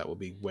good ones that will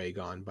be way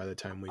gone by the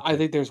time we pick. I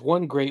think there's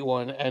one great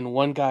one and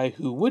one guy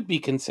who would be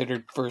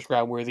considered first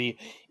round worthy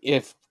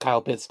if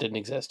Kyle Pitts didn't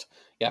exist.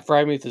 Yeah,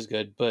 Freiermuth is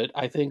good, but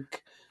I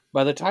think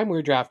by the time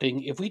we're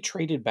drafting, if we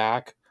traded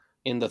back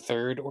in the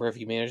 3rd or if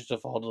he managed to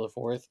fall to the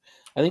 4th,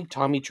 I think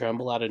Tommy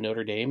Tremble out of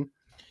Notre Dame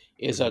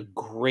is a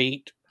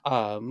great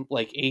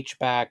like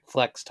H-back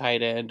flex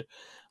tight end.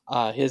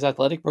 His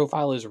athletic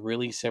profile is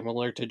really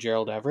similar to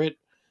Gerald Everett,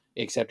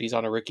 except he's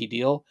on a rookie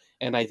deal,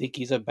 and I think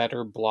he's a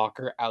better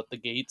blocker out the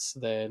gates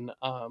than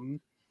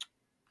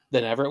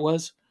Everett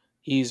was.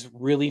 He's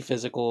really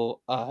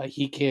physical.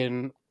 He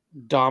can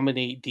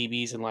dominate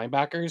DBs and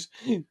linebackers.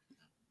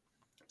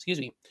 Excuse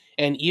me,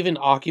 and even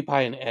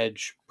occupy an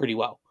edge pretty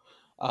well.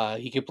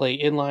 He could play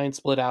inline,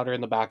 split out, or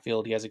in the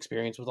backfield. He has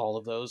experience with all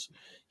of those.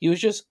 He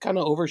was just kind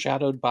of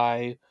overshadowed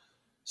by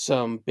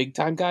some big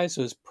time guys,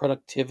 so his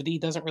productivity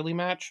doesn't really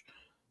match.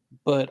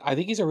 But I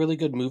think he's a really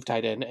good move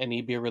tight end, and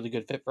he'd be a really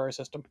good fit for our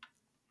system.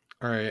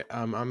 All right.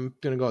 I'm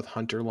gonna go with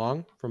Hunter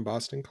Long from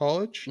Boston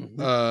College.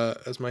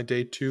 Mm-hmm. As my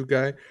day 2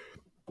 guy.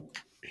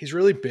 He's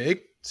really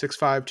big,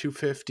 6'5",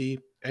 250,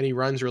 and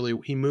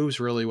he moves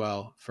really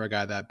well for a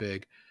guy that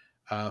big.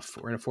 Ran a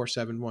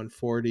 4.7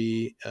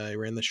 140. He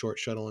ran the short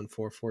shuttle in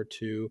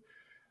 4.42.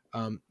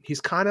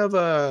 He's kind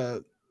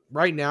of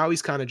right now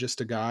he's kind of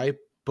just a guy,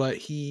 but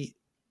he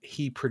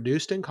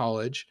produced in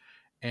college,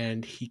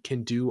 and he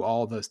can do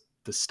all the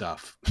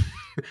stuff.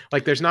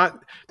 Like you're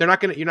not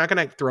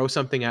gonna throw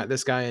something at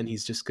this guy and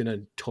he's just gonna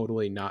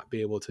totally not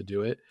be able to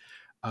do it.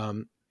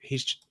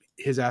 He's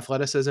his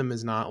athleticism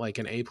is not like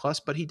an A plus,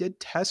 but he did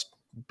test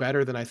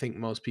better than I think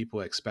most people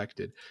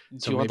expected. Do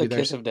So you want the maybe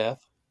kiss of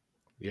death?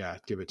 yeah,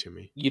 give it to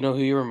me. You know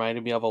who you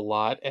reminded me of a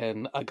lot,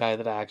 and a guy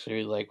that I actually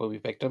really like when we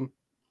picked him?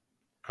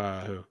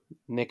 Who?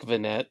 Nick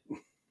Vanette.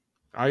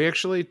 I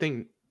actually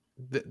think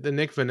the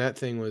Nick Vanette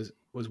thing was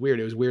weird.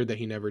 It was weird that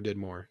he never did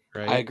more, I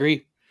right?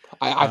 agree.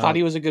 I thought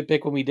he was a good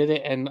pick when we did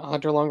it, and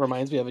Hunter Long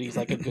reminds me of it. He's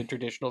like a good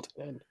traditional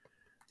tight end.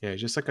 Yeah,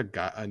 just like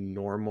a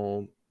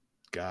normal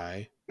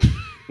guy.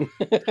 You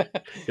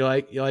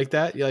like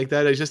that? You like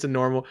that? He's just a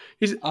normal.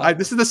 This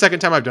is the second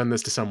time I've done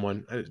this to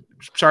someone.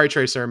 Sorry,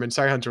 Trey Sermon.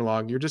 Sorry, Hunter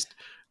Long. You're just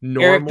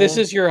normal. Eric, this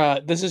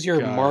is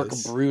your Mark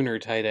Bruner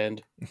tight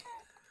end.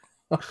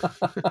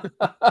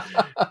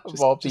 Of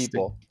all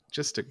people,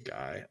 just a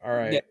guy. All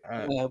right.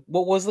 Yeah.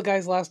 What was the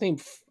guy's last name?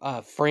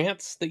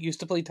 France, that used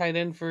to play tight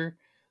end for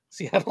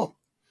Seattle.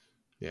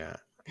 Yeah.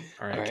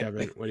 All right,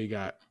 Kevin. What do you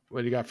got?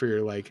 What do you got for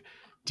your like?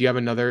 Do you have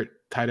another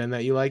tight end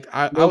that you liked?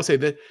 I will say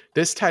that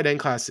this tight end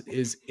class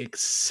is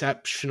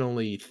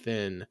exceptionally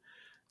thin.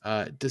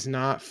 Does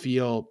not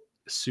feel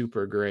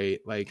super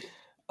great. Like,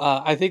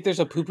 I think there's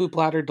a poo poo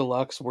platter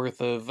deluxe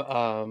worth of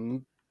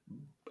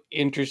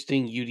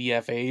interesting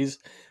UDFAs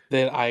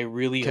that I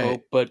really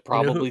hope, but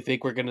probably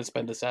think we're going to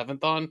spend a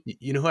 7th on.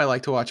 You know who I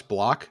like to watch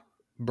block?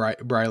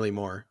 Briley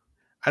Moore.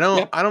 I don't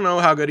Yep. know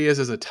how good he is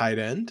as a tight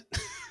end,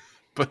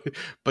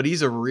 but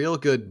he's a real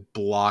good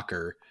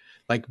blocker.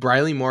 Like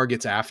Briley Moore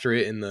gets after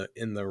it in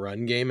the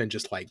run game and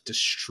just like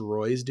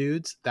destroys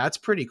dudes. That's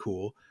pretty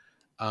cool.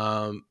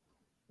 But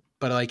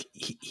like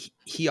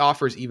he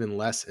offers even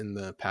less in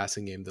the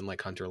passing game than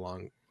like Hunter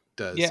Long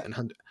does. Yeah.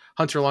 And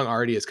Hunter Long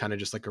already is kind of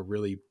just like a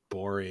really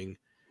boring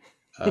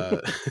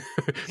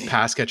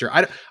pass catcher.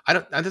 I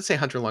don't say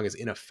Hunter Long is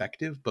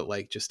ineffective, but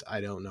like just I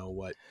don't know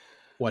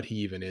what he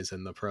even is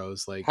in the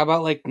pros. Like, how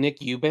about like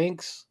Nick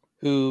Eubanks,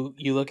 who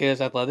you look at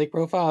his athletic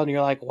profile and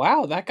you're like,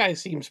 wow, that guy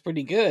seems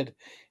pretty good,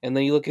 and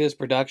then you look at his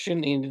production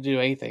and he didn't do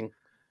anything.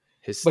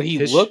 But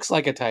he looks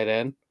like a tight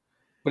end,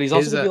 but he's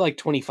also gonna be like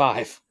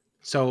 25.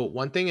 So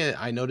one thing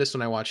I noticed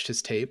when I watched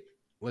his tape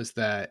was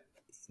that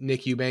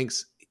Nick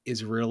Eubanks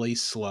is really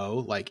slow,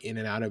 like in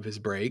and out of his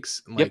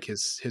breaks, and like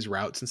his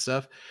routes and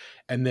stuff.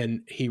 And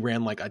then he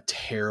ran like a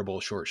terrible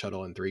short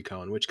shuttle and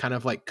 3-cone, which kind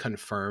of like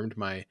confirmed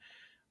my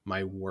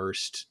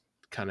worst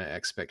kind of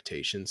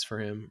expectations for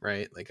him.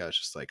 Right. Like I was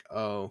just like,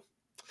 oh,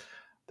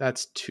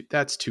 that's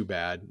too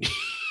bad.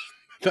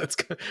 That's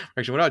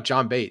actually, what about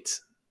John Bates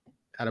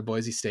out of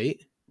Boise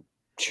State?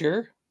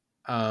 Sure.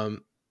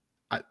 Kind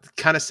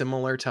of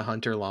similar to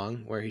Hunter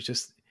Long, where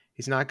he's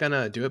not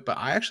gonna do it, but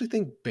I actually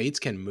think Bates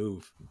can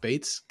move.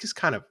 Bates just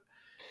kind of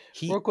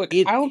real quick.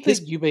 I don't think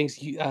Eubanks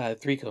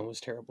 3-cone was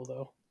terrible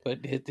though,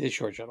 but his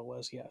short shuttle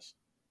was, yes.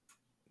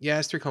 Yeah,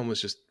 his 3-cone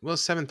was just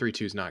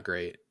 7.32 is not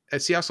great.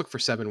 At Seahawks look for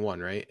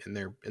 7.1, right?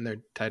 In their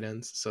tight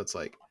ends, so it's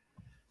like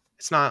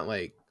it's not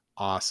like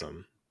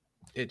awesome.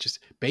 It just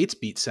Bates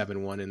beat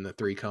 7.1 in the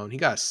 3-cone. He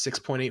got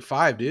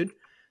 6.85, dude.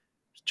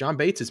 John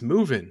Bates is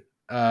moving.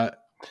 But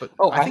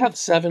I have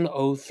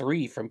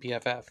 7.03 from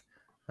PFF.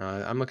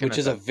 I'm looking, which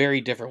is a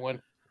very different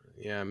one.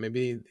 Yeah,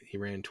 maybe he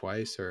ran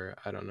twice, or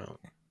I don't know.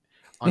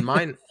 On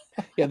mine,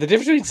 yeah, the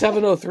difference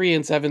between 7.03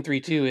 and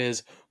 7.32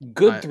 is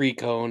good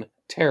 3-cone,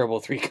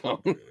 terrible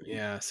 3-cone.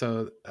 Yeah,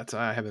 so that's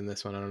what I have in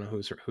this one. I don't know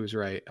who's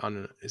right.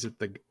 Is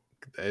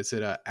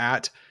it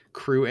at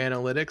Crew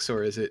Analytics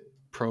or is it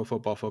Pro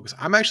Football Focus?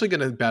 I'm actually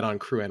going to bet on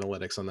Crew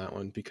Analytics on that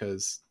one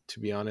because,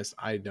 to be honest,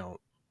 I don't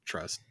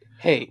trust.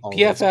 Hey,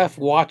 PFF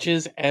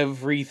watches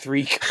every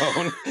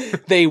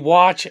 3-cone. They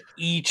watch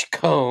each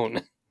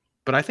cone.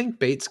 But I think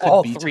Bates could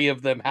all 3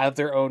 of them have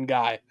their own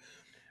guy.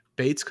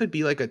 Bates could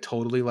be like a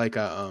totally like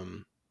a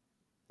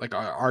like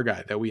our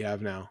guy that we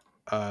have now.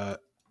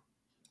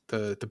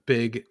 The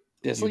big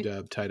Disley?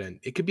 UW tight end.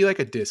 It could be like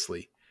a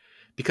Disley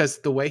because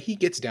the way he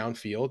gets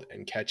downfield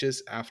and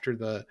catches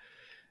after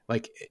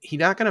he's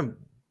not gonna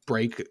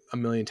break a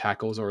million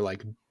tackles or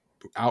like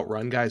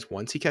outrun guys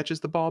once he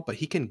catches the ball, but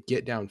he can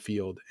get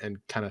downfield and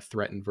kind of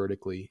threaten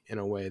vertically in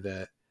a way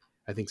that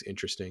I think is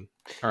interesting.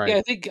 All right. Yeah,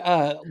 I think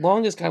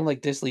Long is kind of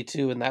like Disley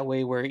too, in that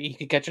way where he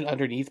could catch an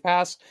underneath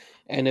pass,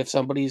 and if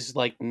somebody's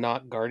like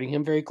not guarding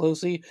him very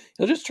closely,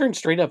 he'll just turn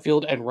straight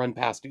upfield and run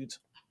past dudes.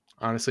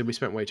 Honestly, we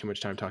spent way too much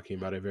time talking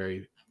about a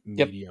very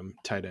medium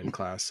tight end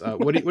class.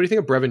 What do you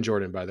think of Brevin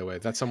Jordan, by the way?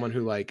 That's someone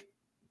who like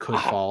could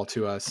fall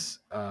to us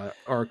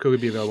or could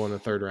be available in the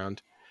 3rd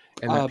round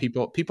and that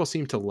people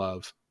seem to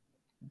love.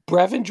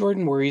 Brevin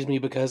Jordan worries me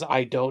because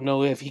I don't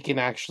know if he can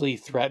actually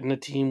threaten a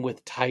team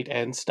with tight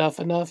end stuff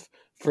enough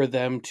for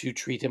them to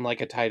treat him like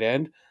a tight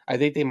end. I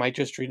think they might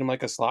just treat him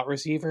like a slot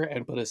receiver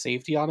and put a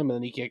safety on him, and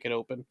then he can't get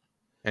open.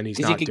 And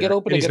Because he could get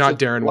open he's against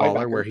not a Darren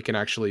Waller, where linebacker. he can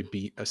actually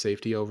beat a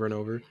safety over and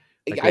over.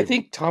 Like I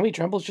think Tommy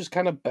Tremble's just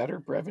kind of better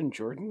Brevin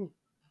Jordan.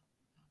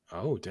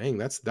 Oh dang,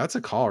 that's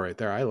a call right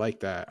there. I like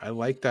that. I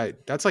like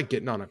that. That's like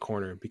getting on a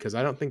corner, because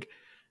I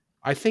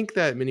think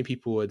that many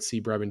people would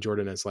see Brevin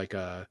Jordan as like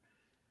a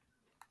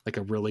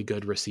really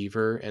good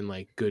receiver and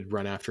like good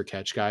run after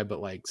catch guy,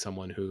 but like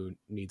someone who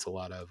needs a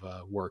lot of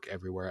work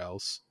everywhere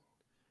else.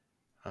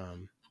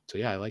 So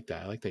yeah, I like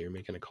that. I like that you're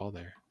making a call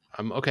there.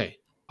 Okay.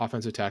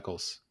 Offensive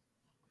tackles.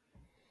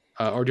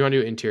 Or do you want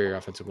to do interior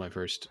offensive line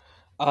first?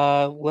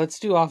 Let's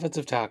do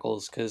offensive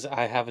tackles because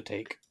I have a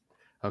take.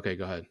 Okay,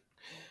 go ahead.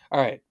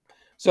 All right.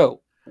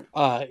 So,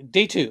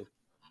 day 2.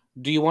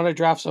 Do you want to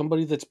draft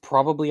somebody that's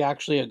probably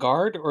actually a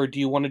guard, or do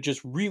you want to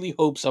just really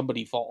hope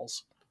somebody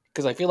falls?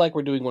 Because I feel like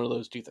we're doing one of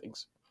those two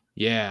things.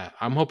 Yeah,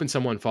 I'm hoping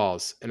someone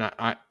falls. And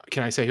I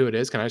can I say who it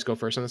is? Can I just go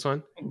first on this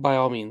one? By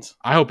all means.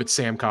 I hope it's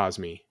Sam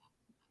Cosmi.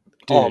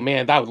 Oh Dude,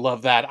 man, I would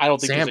love that. I don't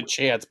think there's a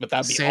chance, but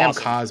that'd be Sam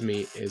awesome.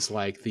 Cosmi is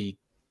like the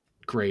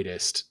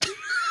greatest.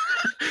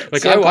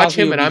 Like Sam I watch Cosmi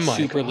him would and be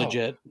super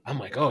legit. I'm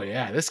like, oh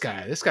yeah, this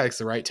guy's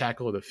the right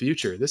tackle of the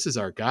future. This is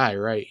our guy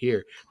right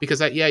here.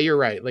 Because yeah, you're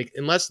right. Like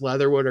unless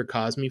Leatherwood or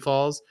Cosmi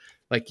falls,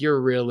 like you're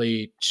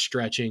really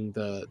stretching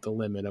the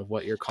limit of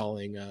what you're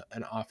calling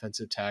an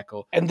offensive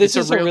tackle. And this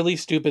is a really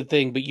stupid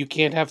thing, but you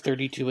can't have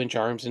 32-inch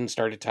arms and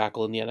start a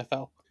tackle in the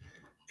NFL.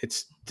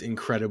 It's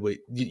incredibly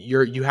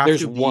you have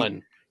There's to be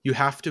one. You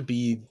have to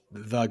be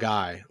the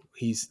guy.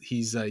 He's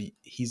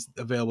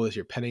available this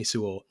year. Penei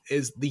Sewell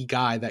is the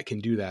guy that can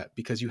do that,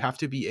 because you have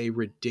to be a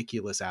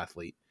ridiculous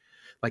athlete,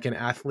 like an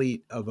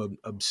athlete of an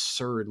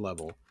absurd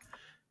level.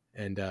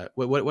 And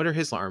what are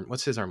his arm?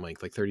 What's his arm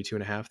length? Like 32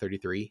 and a half,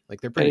 33?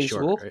 Like they're pretty Penei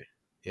short, Sewell? right?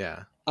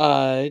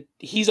 Yeah.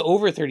 He's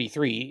over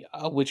 33,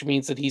 which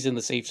means that he's in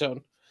the safe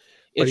zone.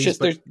 But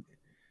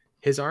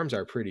his arms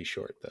are pretty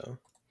short though.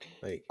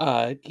 Like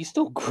he's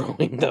still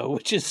growing though,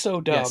 which is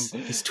so dumb. Yes,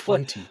 he's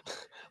 20.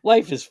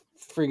 Life is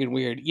friggin'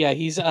 weird. Yeah,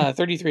 he's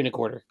 33 and a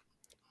quarter,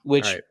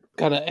 which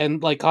kind of,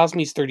 and like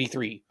Cosmi's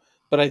 33,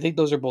 but I think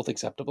those are both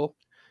acceptable.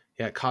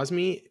 Yeah,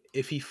 Cosmi,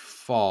 if he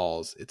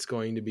falls, it's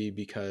going to be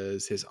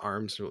because his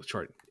arms are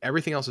short.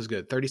 Everything else is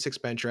good. 36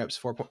 bench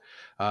reps,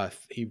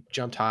 he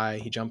jumped high,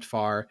 he jumped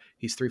far.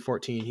 He's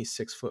 314, he's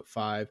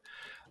 6'5".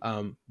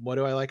 What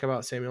do I like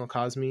about Samuel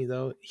Cosmi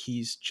though?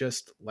 He's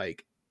just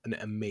like an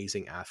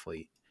amazing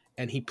athlete,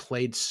 and he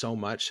played so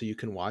much, so you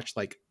can watch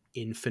like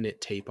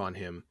infinite tape on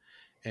him,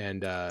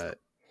 and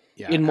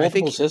in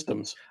multiple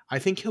systems. I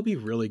think he'll be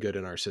really good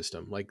in our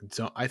system. Like,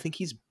 I think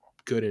he's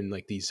good in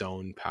like the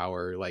zone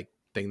power like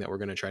thing that we're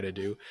going to try to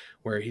do,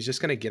 where he's just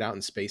going to get out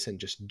in space and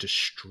just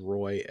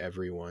destroy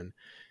everyone.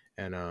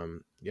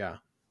 And yeah,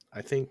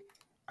 I think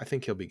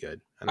he'll be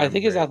good. And I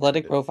think his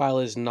athletic profile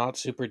is not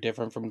super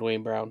different from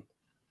Dwayne Brown.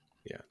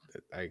 Yeah,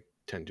 I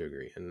tend to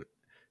agree. And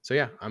so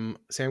yeah,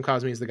 Sam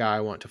Cosmi is the guy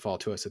I want to fall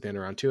to us at the end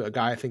of round 2. A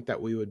guy I think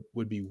that we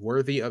would be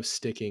worthy of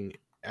sticking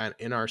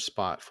in our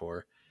spot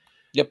for.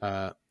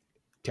 Yep.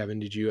 Kevin,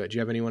 do you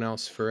have anyone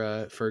else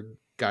for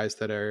guys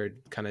that are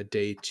kind of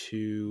day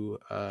 2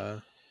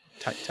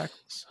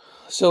 tackles?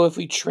 So if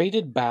we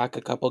traded back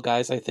a couple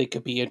guys, I think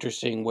could be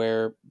interesting,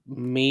 where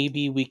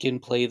maybe we can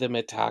play them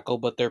at tackle,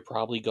 but they're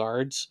probably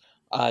guards.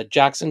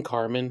 Jackson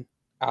Carman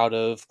out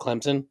of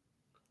Clemson.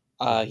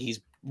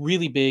 He's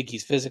really big.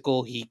 He's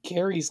physical. He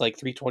carries like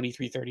 320,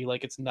 330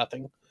 like it's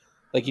nothing.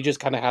 Like he just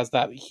kind of has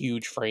that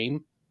huge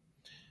frame.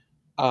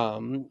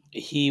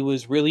 He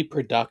was really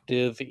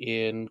productive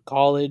in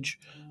college.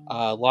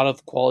 A lot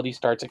of quality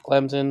starts at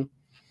Clemson.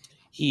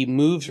 He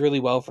moves really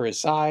well for his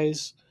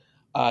size.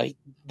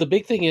 The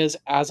big thing is,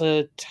 as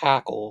a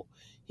tackle,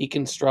 he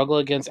can struggle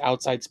against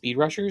outside speed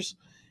rushers,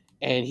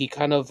 and he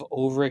kind of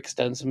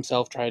overextends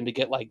himself trying to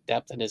get like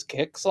depth in his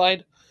kick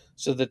slide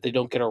so that they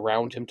don't get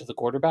around him to the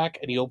quarterback,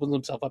 and he opens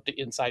himself up to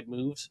inside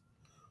moves.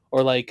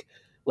 Or like,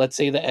 let's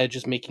say the edge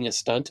is making a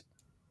stunt,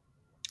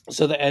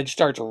 so the edge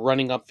starts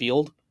running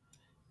upfield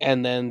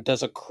and then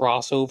does a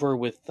crossover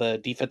with the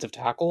defensive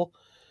tackle.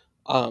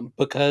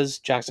 Because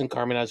Jackson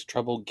Carman has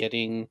trouble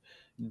getting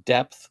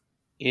depth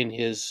in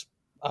his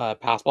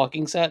pass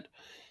blocking set,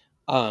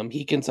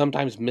 he can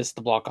sometimes miss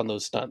the block on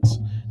those stunts.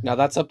 Now,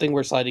 that's something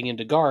where sliding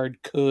into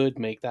guard could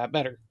make that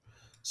better.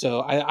 So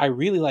I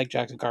really like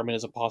Jackson Carman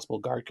as a possible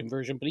guard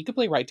conversion, but he could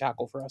play right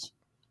tackle for us.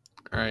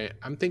 All right.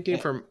 I'm thinking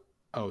from...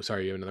 Oh,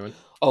 sorry. You have another one?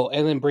 Oh,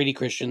 and then Brady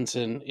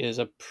Christensen is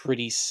a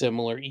pretty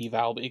similar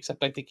eval,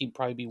 except I think he'd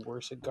probably be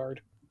worse at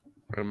guard.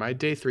 My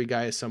day 3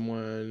 guy is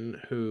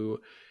someone who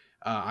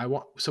I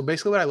want. So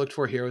basically what I looked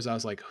for here was I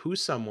was like,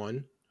 who's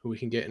someone who we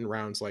can get in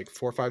rounds like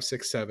 4, 5,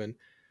 6, 7,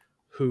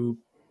 who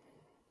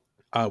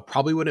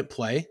probably wouldn't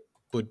play,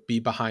 would be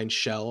behind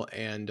Shell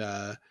and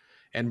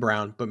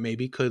Brown, but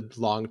maybe could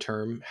long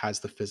term has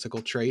the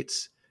physical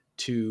traits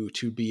to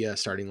be a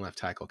starting left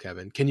tackle.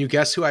 Kevin, can you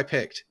guess who I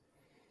picked?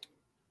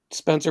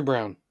 Spencer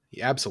Brown.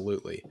 Yeah,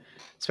 absolutely.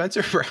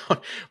 Spencer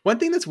Brown. One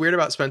thing that's weird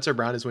about Spencer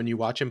Brown is when you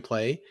watch him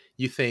play,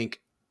 you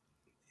think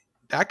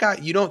that guy.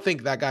 You don't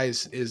think that guy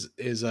is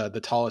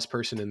the tallest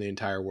person in the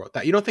entire world.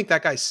 That you don't think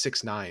that guy's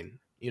 6'9".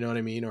 You know what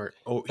I mean? Or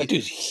That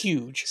dude's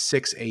huge.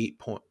 6'8"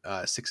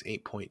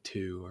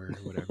 6'8.2" or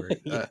whatever.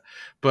 Yeah.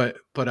 But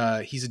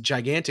he's a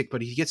gigantic,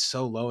 but he gets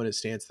so low in his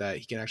stance that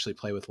he can actually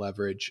play with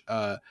leverage,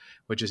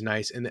 which is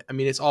nice. And I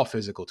mean, it's all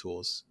physical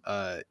tools.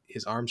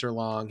 His arms are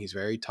long. He's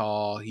very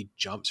tall. He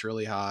jumps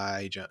really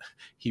high.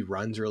 He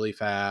runs really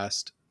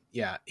fast.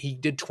 Yeah, he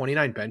did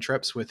 29 bench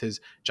reps with his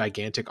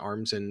gigantic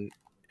arms and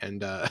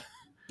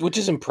which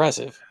is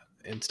impressive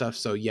and stuff.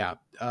 So yeah,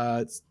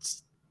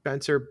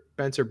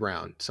 Spencer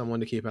Brown, someone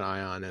to keep an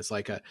eye on. As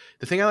like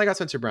the thing I like about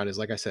Spencer Brown is,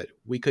 like I said,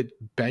 we could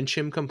bench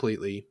him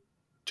completely,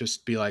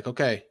 just be like,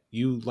 okay,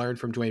 you learn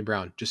from Dwayne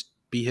Brown, just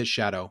be his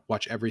shadow,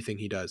 watch everything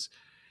he does,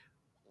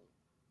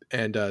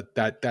 and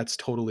that's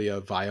totally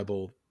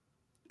viable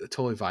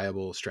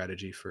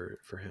strategy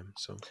for him.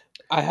 So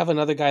I have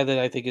another guy that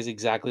I think is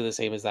exactly the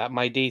same as that.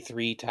 My day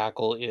 3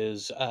 tackle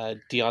is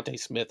Deontay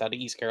Smith out of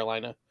East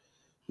Carolina,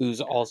 he's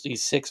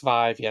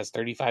 6'5", he has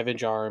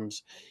 35-inch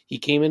arms. He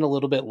came in a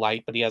little bit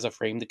light, but he has a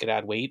frame that could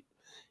add weight,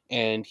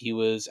 and he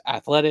was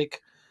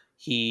athletic.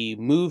 He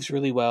moves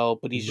really well,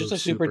 but he he's just a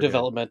moves super super good.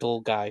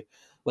 developmental guy.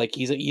 Like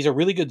he's a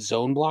really good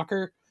zone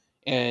blocker,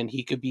 and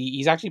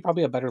he's actually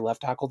probably a better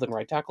left tackle than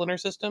right tackle in our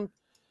system.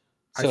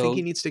 I think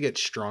he So needs to get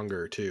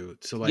stronger too.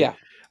 So like yeah,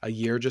 a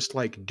year just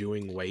like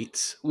doing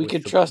weights we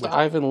could trust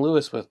Ivan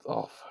Lewis with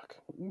fuck.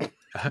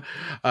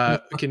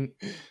 A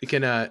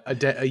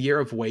year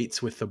of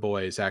weights with the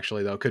boys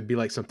actually though could be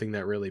like something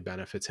that really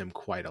benefits him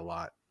quite a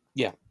lot.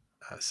 Yeah.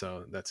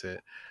 So that's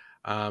it.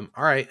 All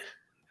right,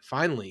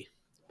 finally,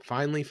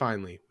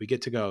 we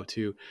get to go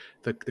to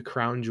the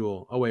crown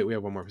jewel. Oh wait, we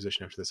have one more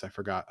position after this. I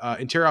forgot.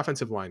 Interior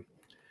offensive line.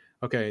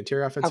 Okay,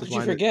 interior How offensive could you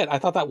line. forget? I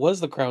thought that was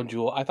the crown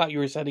jewel. I thought you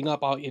were setting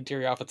up our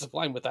interior offensive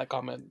line with that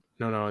comment.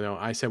 No.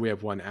 I said we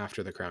have one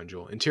after the crown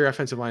jewel. Interior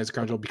offensive line is the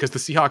crown jewel because the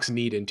Seahawks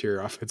need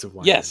interior offensive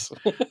linemen. Yes.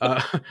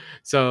 uh,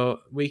 so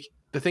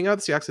the thing about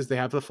the Seahawks is they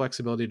have the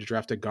flexibility to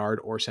draft a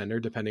guard or center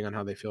depending on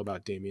how they feel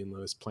about Damian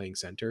Lewis playing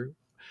center.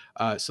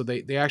 So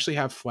they actually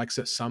have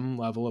some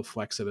level of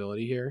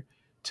flexibility here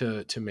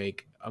to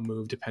make a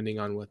move depending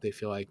on what they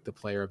feel like the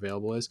player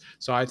available is.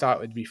 So I thought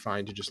it'd be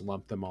fine to just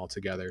lump them all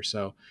together.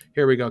 So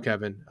here we go,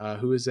 Kevin.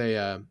 Who's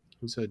a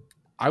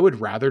I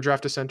would rather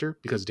draft a center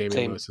because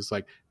Damian Lewis is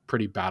like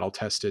pretty battle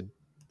tested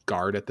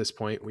guard at this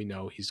point. We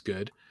know he's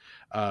good.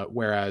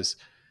 Whereas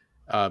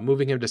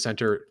moving him to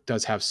center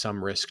does have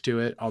some risk to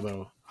it.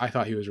 Although I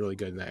thought he was really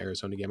good in that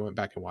Arizona game. I went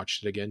back and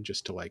watched it again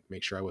just to like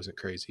make sure I wasn't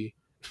crazy.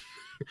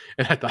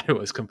 And I thought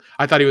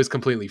he was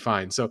completely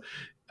fine. So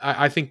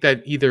I think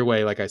that either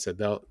way, like I said,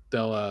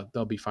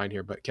 they'll be fine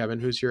here. But Kevin,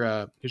 who's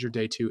your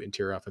day 2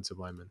 interior offensive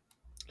lineman?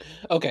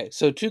 Okay,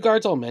 so 2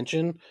 guards I'll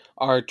mention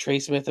are Trey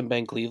Smith and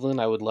Ben Cleveland.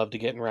 I would love to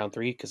get in round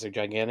 3 because they're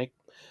gigantic.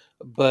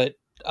 But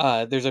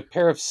there's a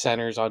pair of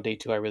centers on day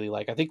 2 I really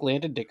like. I think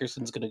Landon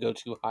Dickerson's going to go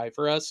too high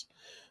for us,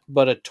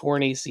 but a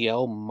torn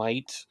ACL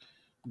might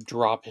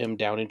drop him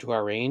down into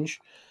our range.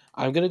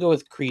 I'm going to go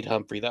with Creed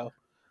Humphrey, though.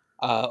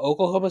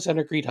 Oklahoma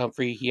center Creed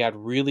Humphrey, he had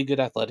really good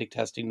athletic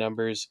testing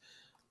numbers.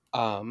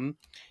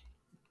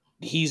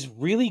 He's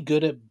really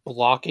good at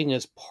blocking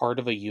as part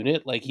of a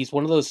unit. Like he's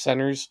one of those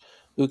centers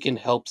who can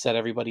help set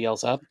everybody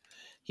else up.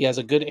 He has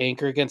a good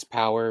anchor against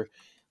power.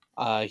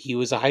 He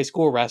was a high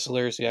school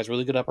wrestler, so he has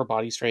really good upper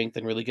body strength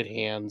and really good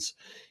hands.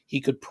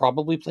 He could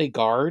probably play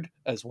guard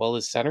as well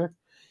as center.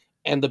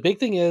 And the big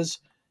thing is,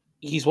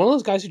 he's one of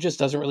those guys who just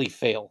doesn't really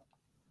fail.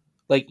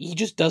 Like he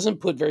just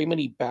doesn't put very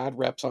many bad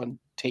reps on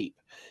tape.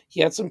 He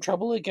had some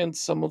trouble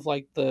against some of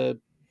like the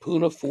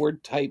Puna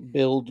Ford type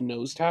build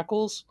nose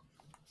tackles,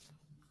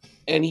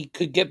 and he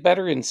could get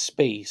better in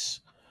space.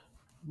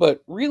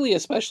 But really,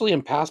 especially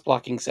in pass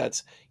blocking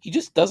sets, he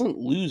just doesn't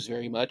lose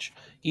very much.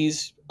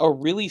 He's a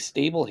really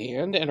stable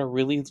hand and a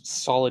really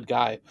solid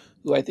guy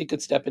who I think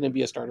could step in and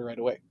be a starter right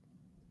away.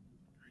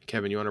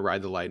 Kevin, you want to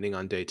ride the lightning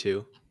on day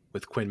 2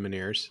 with Quinn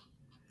Miniers?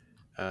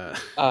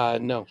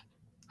 No.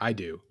 I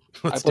do.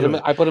 I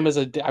put him as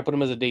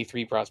a day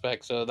 3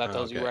 prospect, so that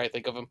tells you where I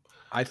think of him.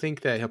 I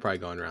think that he'll probably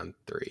go in round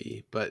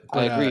 3, but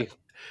I agree.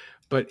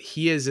 But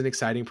he is an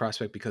exciting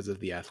prospect because of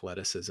the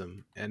athleticism.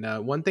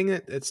 And one thing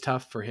that's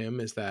tough for him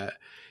is that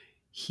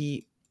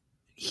he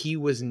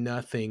was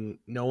nothing.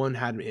 No one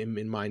had him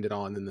in mind at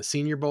all. And then the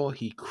Senior Bowl,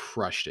 he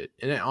crushed it.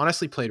 And it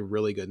honestly played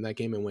really good in that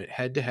game and went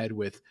head to head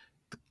with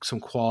some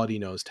quality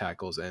nose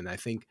tackles. And I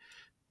think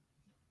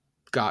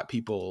got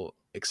people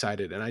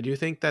excited. And I do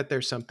think that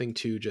there's something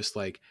to just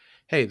like,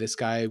 hey, this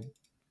guy,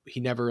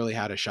 he never really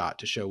had a shot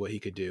to show what he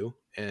could do.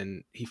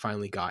 And he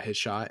finally got his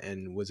shot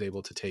and was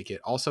able to take it.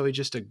 Also, he's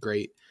just a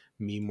great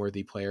meme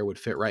worthy player, would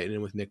fit right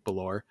in with Nick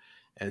Bellore.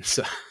 And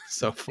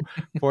so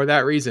for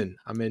that reason,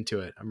 I'm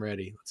into it. I'm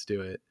ready. Let's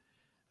do it.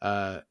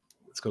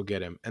 Let's go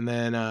get him. And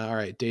then, all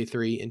right, day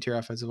 3, interior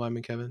offensive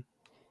lineman, Kevin.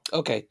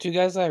 Okay, 2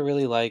 guys that I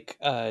really like.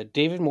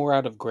 David Moore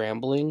out of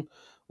Grambling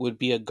would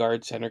be a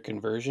guard center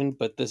conversion,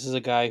 but this is a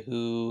guy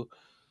who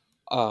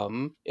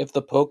If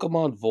the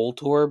Pokemon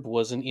Voltorb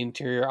was an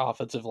interior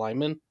offensive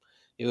lineman,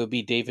 it would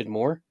be David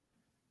Moore.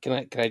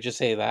 Can I just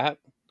say that?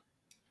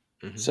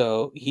 Mm-hmm.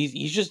 So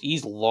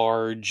he's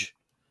large.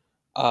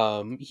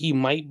 He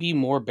might be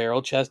more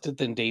barrel chested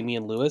than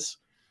Damian Lewis,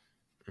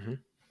 Mm-hmm.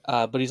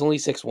 but he's only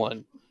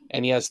 6'1",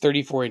 and he has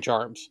 34-inch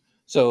arms.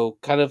 So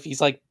kind of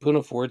he's like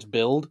Poona Ford's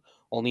build,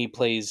 only he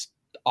plays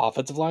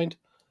offensive line.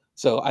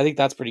 So I think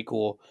that's pretty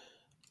cool.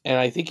 And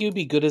I think he would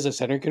be good as a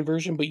center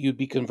conversion, but you'd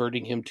be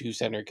converting him to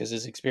center because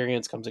his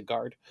experience comes at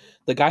guard.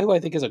 The guy who I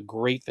think is a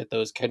great fit,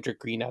 though, is Kendrick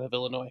Green out of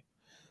Illinois.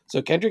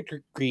 So Kendrick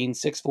Green,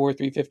 6'4",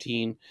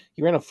 315.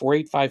 He ran a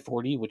 4.85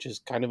 40, which is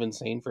kind of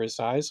insane for his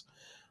size.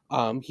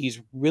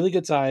 He's really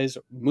good size,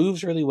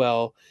 moves really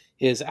well.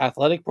 His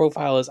athletic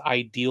profile is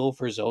ideal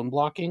for zone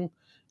blocking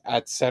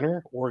at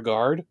center or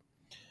guard.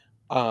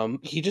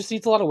 He just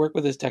needs a lot of work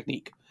with his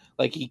technique.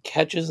 Like he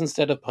catches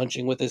instead of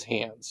punching with his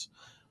hands.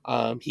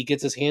 He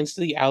gets his hands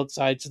to the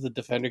outside so the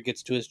defender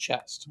gets to his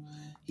chest.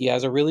 He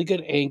has a really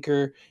good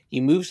anchor.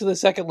 He moves to the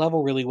second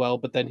level really well,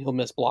 but then he'll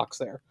miss blocks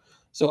there.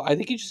 So I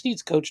think he just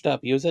needs coached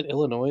up. He was at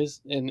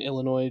Illinois, and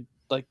Illinois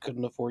like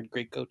couldn't afford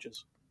great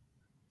coaches.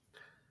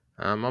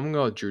 I'm gonna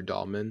go with Drew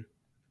Dahlman.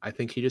 I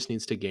think he just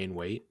needs to gain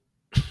weight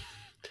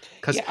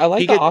because Yeah, I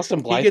like the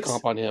Austin Blythe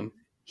comp on him.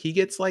 He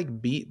gets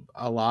like beat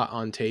a lot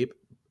on tape,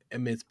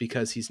 and it's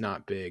because he's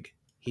not big.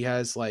 He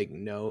has like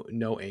no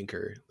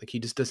anchor. Like he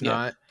just does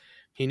not.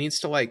 He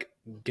needs to like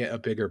get a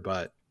bigger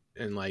butt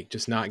and like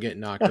just not get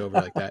knocked over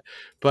like that.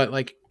 But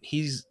like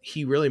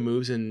he really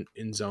moves in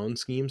zone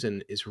schemes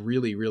and is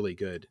really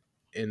good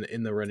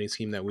in the running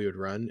scheme that we would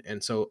run.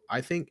 And so I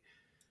think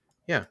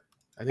And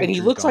he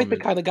Drew looks like the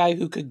Dahlman. kind of guy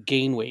who could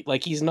gain weight.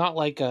 Like he's not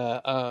like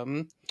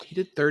a He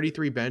did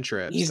 33 bench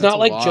reps. He's That's not a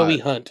like lot. Joey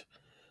Hunt.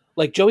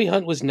 Like Joey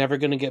Hunt was never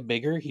going to get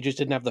bigger. He just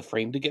didn't have the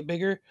frame to get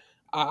bigger.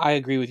 I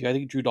agree with you. I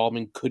think Drew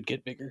Dahlman could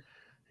get bigger.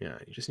 Yeah,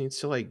 he just needs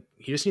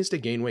to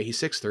gain weight. He's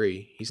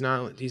 6'3". He's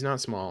not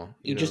small.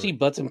 You just need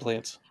butts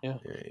implants. Yeah.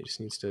 He just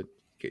needs to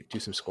do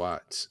some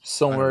squats.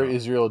 Somewhere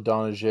Israel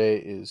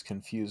Donajay is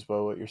confused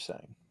by what you're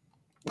saying.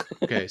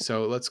 Okay,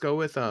 so let's go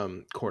with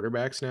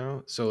quarterbacks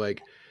now. So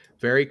like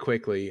very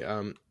quickly,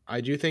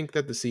 I do think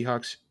that the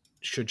Seahawks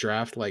should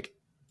draft like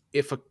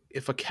if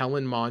a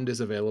Kellen Mond is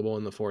available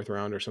in the 4th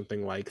round or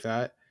something like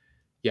that.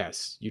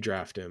 Yes, you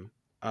draft him.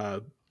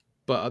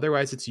 But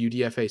otherwise it's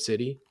UDFA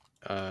City.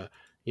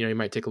 You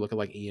might take a look at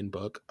like Ian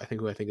Book.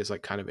 Who I think is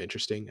like kind of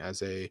interesting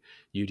as a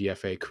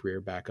UDFA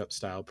career backup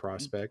style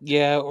prospect.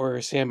 Yeah,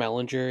 or Sam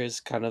Ellinger is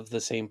kind of the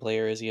same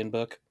player as Ian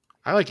Book.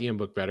 I like Ian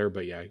Book better,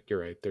 but yeah, you're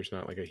right. There's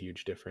not like a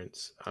huge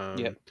difference.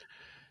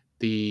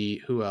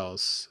 Who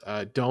else?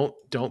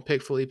 Don't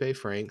pick Felipe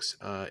Franks,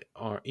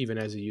 or even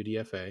as a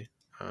UDFA.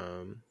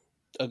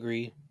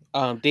 Agree.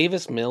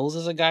 Davis Mills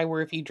is a guy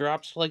where if he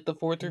drops like the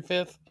 4th or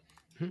 5th,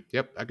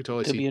 yep, I could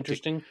totally could see be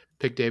interesting.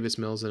 Pick Davis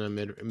Mills in a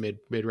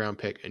mid round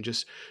pick, and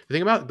just the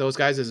thing about those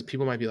guys is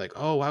people might be like,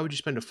 oh, why would you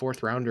spend a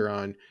 4th rounder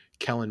on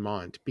Kellen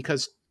Mond?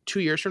 Because 2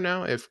 years from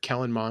now, if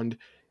Kellen Mond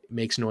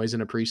makes noise in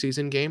a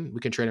preseason game,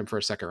 we can trade him for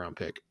a 2nd round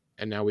pick.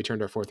 And now we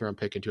turned our 4th round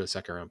pick into a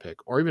 2nd round pick,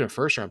 or even a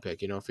 1st round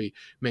pick. If he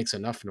makes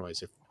enough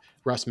noise, if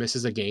Russ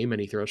misses a game and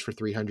he throws for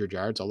 300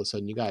 yards, all of a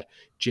sudden you got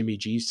Jimmy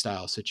G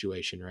style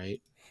situation, right?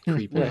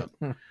 Creeping up.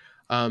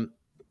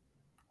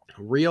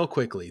 Real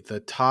quickly,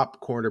 the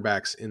top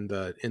quarterbacks in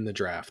the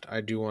draft.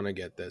 I do want to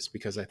get this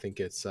because I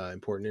think it's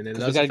important, and it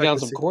does affect down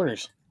some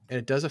corners. And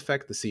it does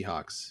affect the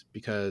Seahawks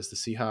because the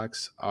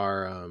Seahawks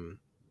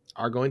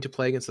are going to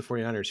play against the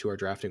 49ers, who are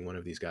drafting one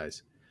of these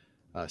guys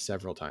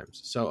several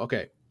times. So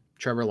okay,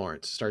 Trevor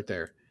Lawrence, start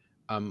there.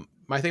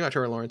 My thing about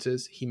Trevor Lawrence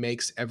is he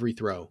makes every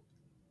throw.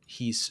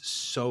 He's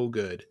so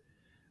good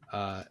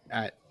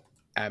at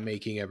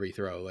making every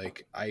throw.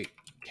 Like I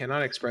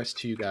cannot express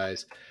to you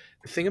guys.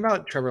 The thing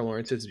about Trevor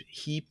Lawrence is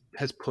he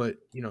has put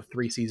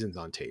 3 seasons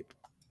on tape,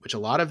 which a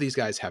lot of these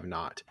guys have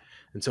not.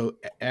 And so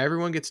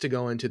everyone gets to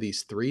go into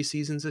these 3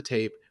 seasons of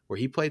tape where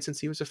he played since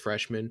he was a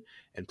freshman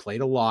and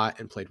played a lot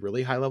and played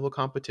really high level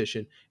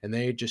competition. And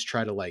they just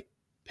try to like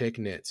pick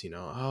nits,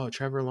 oh,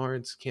 Trevor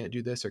Lawrence can't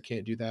do this or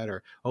can't do that.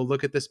 Or, oh,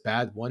 look at this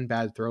one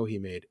bad throw he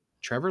made.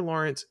 Trevor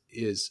Lawrence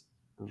is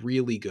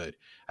really good.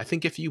 I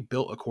think if you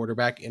built a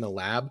quarterback in a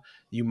lab,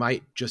 you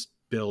might just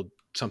build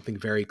something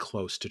very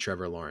close to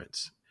Trevor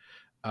Lawrence.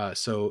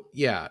 So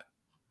yeah,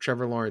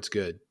 Trevor Lawrence,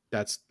 good.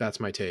 That's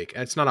my take.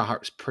 It's not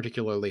a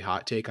particularly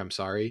hot take. I'm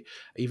sorry,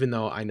 even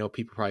though I know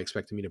people probably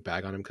expected me to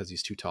bag on him because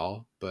he's too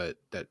tall, but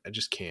that I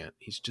just can't.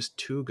 He's just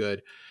too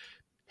good.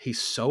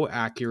 He's so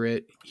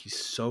accurate. He's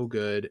so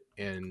good,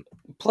 and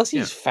plus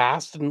he's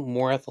fast and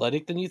more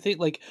athletic than you think.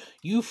 Like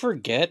you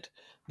forget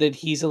that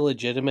he's a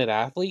legitimate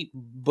athlete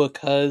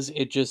because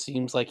it just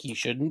seems like he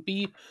shouldn't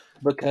be.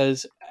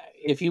 Because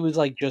if he was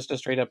like just a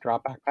straight up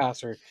drop back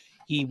passer,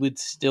 he would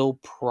still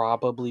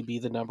probably be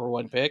the number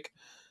 1 pick.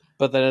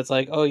 But then it's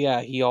like, oh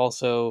yeah, he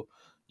also,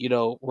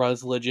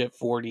 runs legit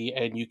 40,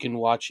 and you can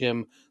watch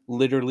him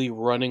literally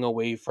running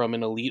away from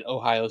an elite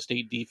Ohio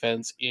State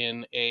defense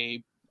in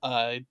a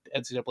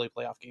NCAA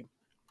playoff game.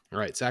 All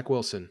right, Zach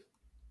Wilson.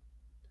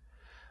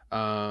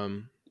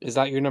 Is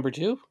that your number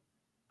 2?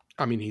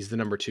 I mean, he's the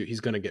number 2.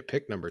 He's going to get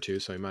picked number 2,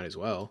 so he might as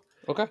well.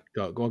 Okay.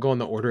 Go in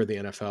the order of the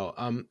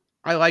NFL.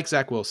 I like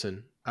Zach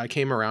Wilson. I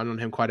came around on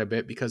him quite a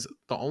bit because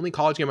the only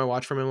college game I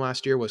watched from him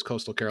last year was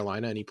Coastal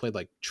Carolina, and he played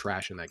like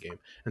trash in that game.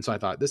 And so I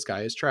thought, this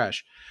guy is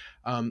trash.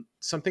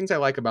 Some things I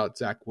like about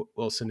Zach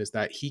Wilson is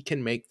that he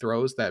can make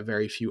throws that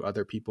very few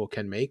other people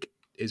can make.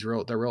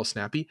 They're real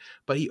snappy,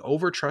 but he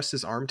overtrusts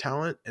his arm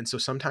talent, and so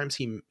sometimes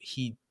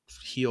he'll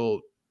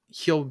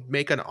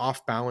make an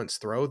off balance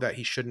throw that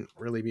he shouldn't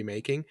really be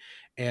making,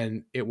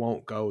 and it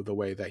won't go the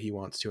way that he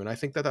wants to. And I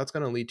think that that's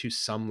going to lead to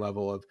some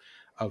level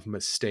of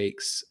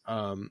mistakes,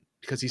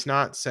 because he's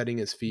not setting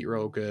his feet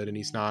real good, and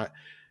he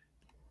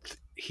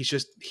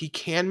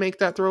can make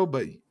that throw,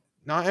 but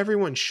not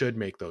everyone should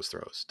make those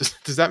throws.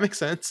 Does that make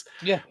sense?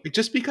 Yeah. Like,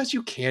 just because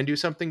you can do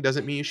something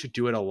doesn't mean you should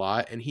do it a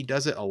lot, and he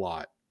does it a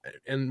lot,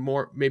 and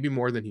maybe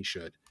more than he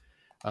should.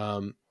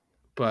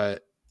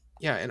 But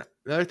yeah, and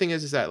the other thing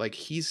is that like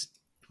he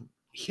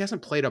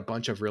hasn't played a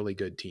bunch of really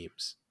good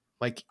teams.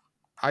 Like,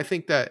 I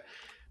think that,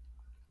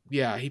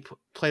 yeah, he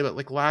played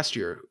like last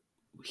year.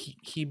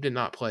 He did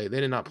not play. They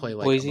did not play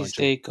like Boise a bunch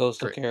State, of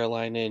Coastal great.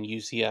 Carolina, and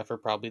UCF are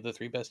probably the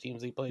 3 best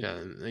teams he played. Yeah,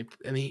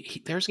 and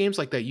there's games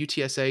like that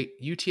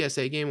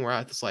UTSA game where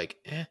I was like,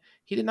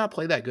 he did not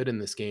play that good in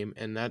this game,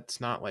 and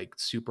that's not like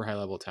super high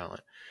level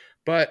talent.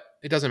 But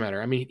it doesn't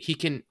matter. I mean,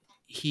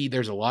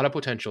 there's a lot of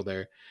potential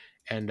there,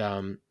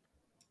 and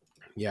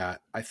yeah,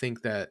 I think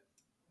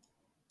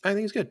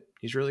he's good.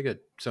 He's really good.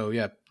 So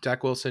yeah,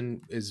 Zach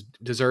Wilson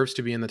deserves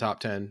to be in the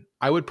top 10.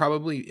 I would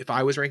probably, if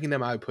I was ranking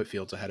them, I would put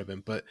Fields ahead of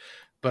him, but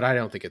I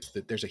don't think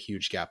there's a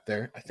huge gap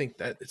there. I think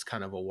that it's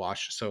kind of a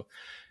wash. So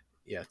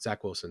yeah,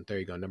 Zach Wilson. There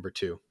you go, number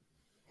 2.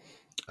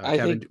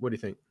 Kevin, what do you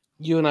think?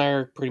 You and I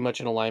are pretty much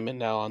in alignment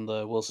now on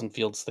the Wilson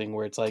Fields thing,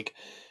 where it's like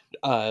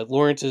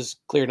Lawrence is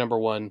clear number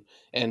 1,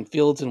 and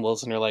Fields and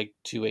Wilson are like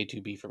 2A,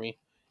 2B for me.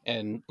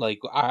 And like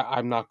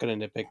I'm not going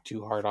to nitpick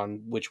too hard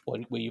on which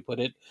one way you put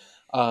it.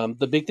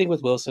 The big thing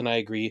with Wilson, I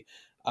agree.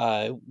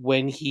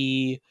 When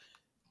he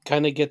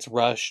kind of gets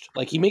rushed,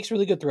 like he makes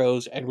really good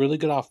throws and really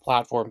good off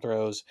platform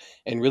throws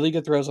and really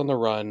good throws on the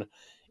run,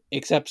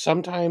 except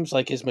sometimes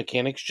like his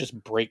mechanics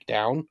just break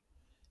down,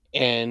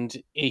 and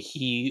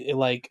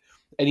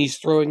he's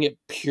throwing it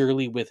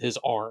purely with his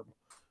arm,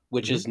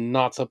 which Mm-hmm. is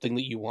not something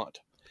that you want.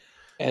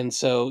 And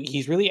so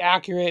he's really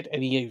accurate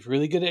and he's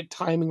really good at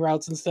timing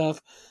routes and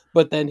stuff,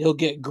 but then he'll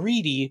get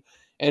greedy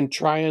and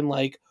try and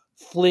like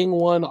fling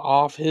one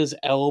off his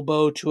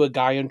elbow to a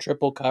guy in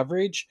triple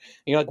coverage.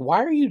 And you're like,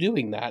 why are you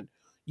doing that?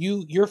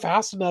 You're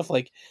fast enough.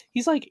 Like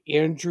he's like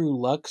Andrew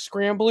Luck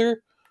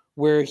scrambler,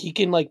 where he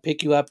can like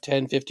pick you up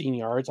 10, 15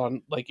 yards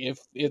on like if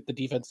the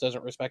defense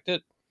doesn't respect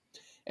it.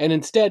 And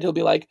instead he'll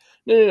be like,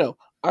 no.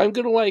 I'm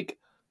gonna like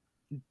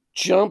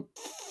jump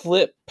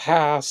flip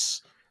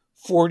pass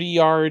 40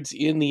 yards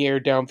in the air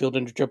downfield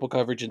into triple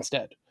coverage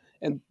instead.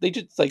 And they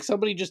just like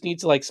somebody just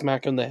needs to like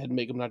smack him in the head and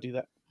make him not do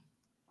that.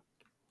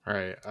 All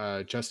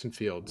right, Justin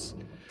Fields.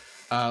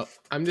 I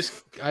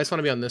just want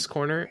to be on this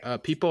corner.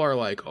 People are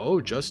like, "Oh,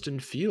 Justin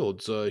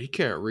Fields, he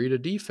can't read a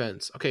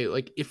defense." Okay,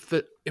 like if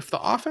the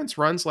offense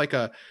runs like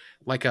a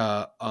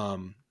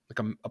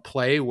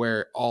play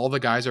where all the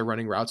guys are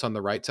running routes on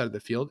the right side of the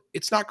field,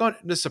 it's not going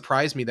to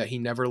surprise me that he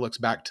never looks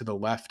back to the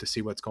left to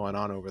see what's going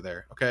on over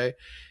there. Okay,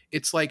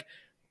 it's like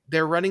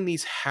they're running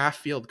these half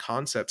field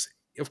concepts.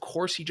 Of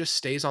course, he just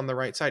stays on the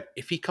right side.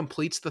 If he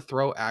completes the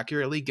throw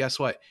accurately, guess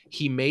what?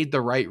 He made the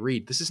right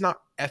read. This is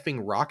not effing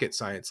rocket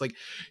science. Like,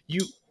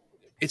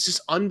 it's just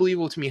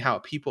unbelievable to me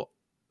how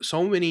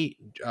so many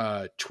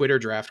Twitter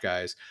draft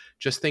guys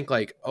just think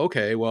like,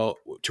 okay, well,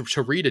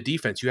 to read a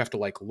defense, you have to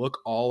like look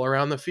all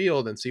around the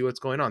field and see what's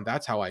going on.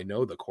 That's how I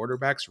know the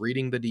quarterback's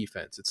reading the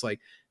defense. It's like,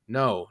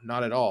 no,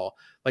 not at all.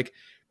 Like,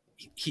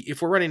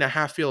 if we're running a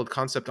half field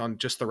concept on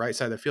just the right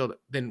side of the field,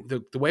 then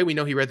the way we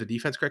know he read the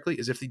defense correctly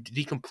is if did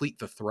he complete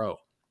the throw.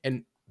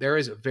 And there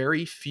is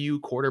very few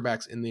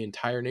quarterbacks in the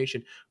entire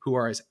nation who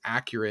are as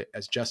accurate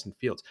as Justin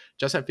Fields.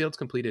 Justin Fields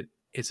completed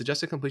his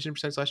adjusted completion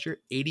percentage last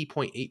year,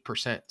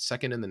 80.8%,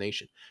 second in the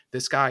nation.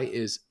 This guy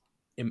is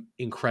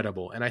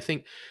incredible. And I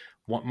think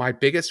my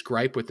biggest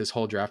gripe with this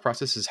whole draft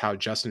process is how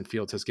Justin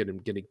Fields has been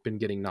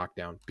getting knocked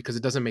down, because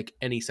it doesn't make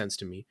any sense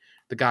to me.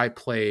 The guy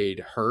played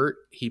hurt.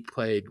 He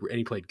played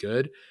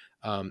good.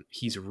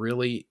 He's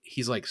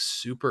like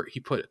super. He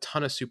put a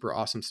ton of super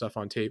awesome stuff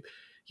on tape.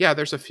 Yeah,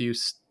 there's a few.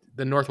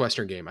 The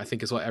Northwestern game, I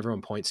think, is what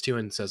everyone points to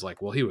and says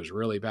like, well, he was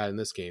really bad in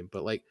this game.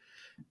 But like,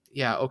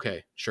 yeah,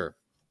 okay, sure,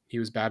 he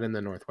was bad in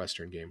the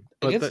Northwestern game,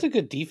 but against a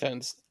good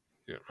defense.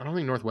 I don't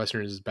think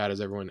Northwestern is as bad as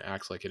everyone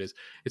acts like it is.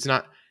 It's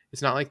not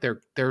like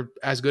they're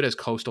as good as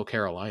Coastal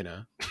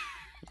Carolina.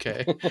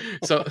 Okay.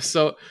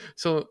 So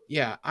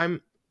yeah,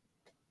 I'm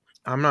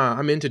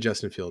into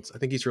Justin Fields. I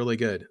think he's really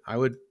good.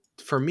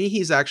 For me,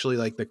 he's actually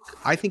like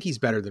I think he's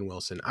better than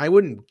Wilson. I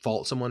wouldn't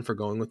fault someone for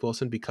going with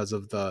Wilson because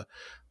of the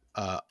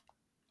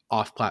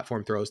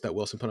off-platform throws that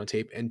Wilson put on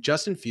tape. And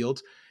Justin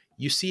Fields,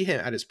 you see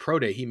him at his pro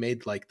day, he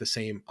made like the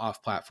same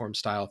off-platform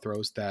style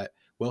throws that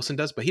Wilson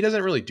does, but he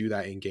doesn't really do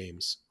that in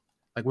games.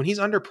 Like when he's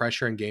under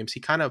pressure in games, he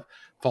kind of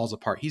falls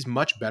apart. He's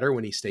much better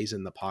when he stays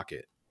in the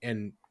pocket,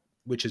 and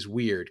which is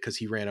weird because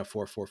he ran a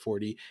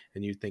 4.40,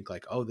 and you'd think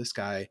like, oh, this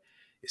guy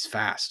is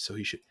fast, so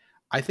he should.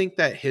 I think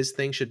that his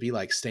thing should be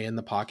like stay in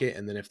the pocket,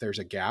 and then if there's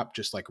a gap,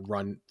 just like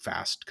run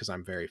fast because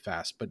I'm very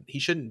fast. But he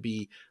shouldn't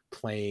be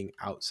playing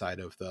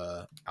outside of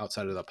the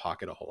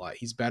pocket a whole lot.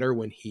 He's better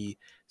when he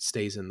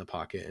stays in the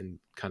pocket and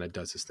kind of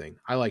does his thing.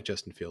 I like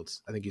Justin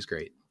Fields. I think he's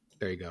great.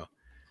 There you go.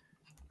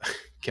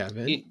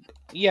 Kevin?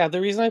 Yeah,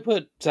 the reason I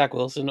put Zach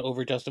Wilson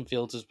over Justin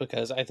Fields is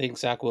because I think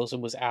Zach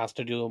Wilson was asked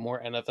to do a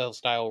more NFL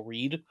style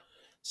read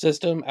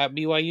system at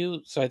BYU,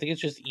 so I think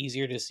it's just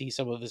easier to see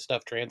some of his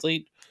stuff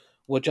translate.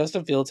 What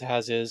Justin Fields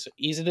has is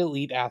he's an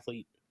elite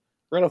athlete.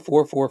 Ran a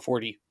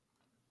 4.40.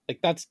 Like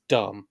that's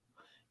dumb.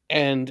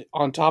 And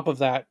on top of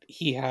that,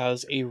 he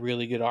has a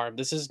really good arm.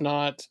 This is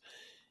not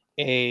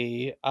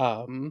a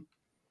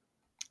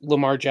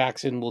Lamar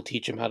Jackson will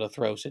teach him how to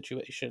throw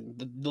situation.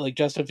 Like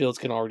Justin Fields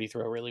can already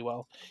throw really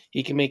well.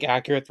 He can make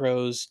accurate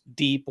throws,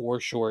 deep or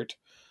short.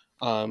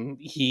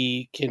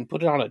 He can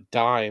put it on a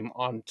dime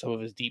on some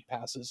of his deep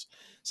passes.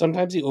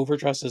 Sometimes he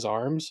overtrusts his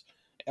arms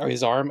or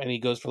his arm, and he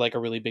goes for like a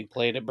really big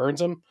play and it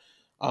burns him.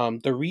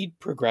 The read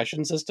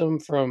progression system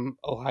from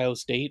Ohio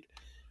State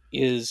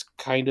is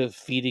kind of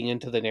feeding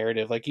into the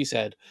narrative. Like you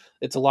said,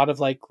 it's a lot of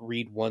like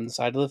read one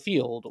side of the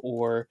field,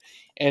 or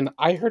and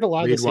I heard a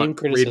lot of the same Read one,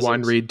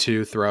 criticisms. read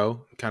two,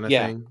 throw kind of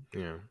Yeah, thing.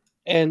 Yeah.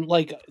 and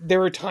like there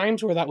were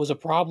times where that was a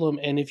problem,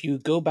 and if you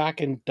go back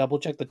and double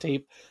check the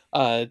tape,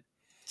 uh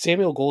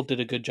Samuel Gold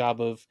did a good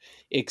job of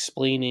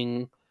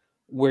explaining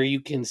where you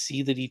can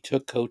see that he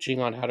took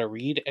coaching on how to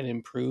read and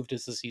improved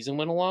as the season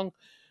went along,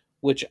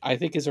 which I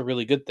think is a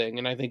really good thing,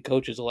 and I think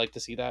coaches will like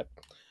to see that.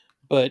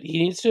 But he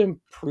needs to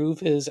improve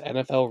his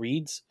NFL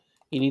reads.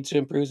 He needs to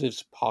improve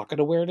his pocket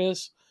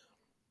awareness,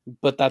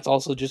 but that's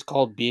also just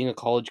called being a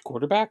college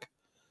quarterback.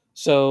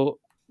 So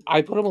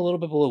I put him a little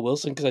bit below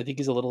Wilson because I think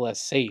he's a little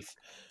less safe.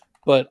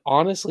 But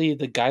honestly,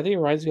 the guy that he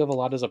reminds me of a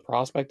lot as a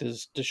prospect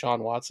is Deshaun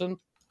Watson,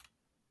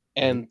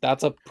 Mm-hmm. and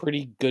that's a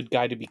pretty good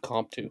guy to be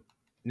comped to.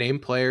 Name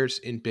players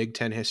in Big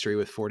Ten history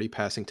with 40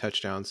 passing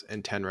touchdowns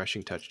and 10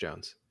 rushing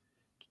touchdowns.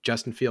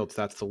 Justin Fields,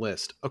 that's the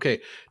list. Okay,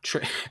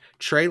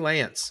 Trey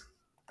Lance.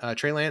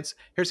 Trey Lance.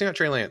 Here's the thing about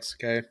Trey Lance.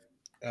 Okay,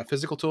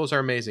 physical tools are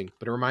amazing,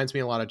 but it reminds me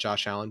a lot of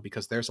Josh Allen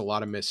because there's a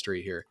lot of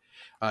mystery here.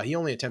 He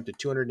only attempted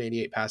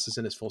 288 passes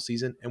in his full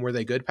season, and were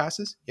they good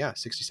passes? Yeah,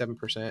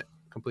 67%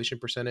 completion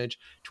percentage,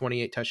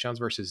 28 touchdowns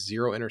versus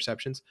 0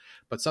 interceptions.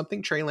 But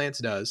something Trey Lance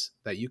does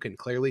that you can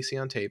clearly see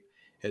on tape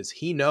is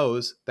he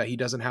knows that he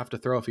doesn't have to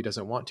throw if he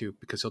doesn't want to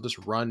because he'll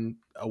just run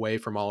away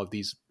from all of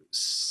these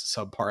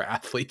subpar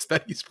athletes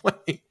that he's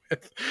playing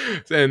with,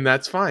 and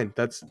that's fine.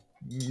 That's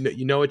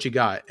you know what you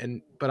got.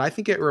 And but I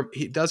think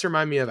it does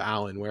remind me of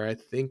Allen, where I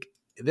think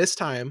this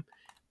time,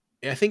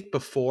 I think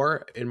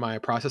before in my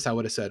process I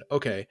would have said,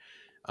 okay,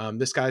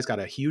 this guy's got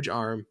a huge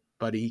arm,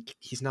 but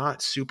he's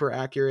not super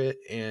accurate,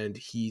 and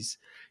he's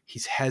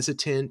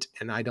hesitant,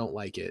 and I don't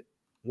like it.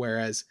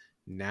 Whereas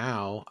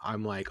now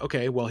I'm like,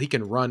 okay, well, he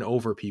can run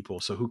over people,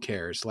 so who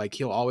cares? Like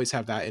he'll always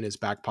have that in his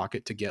back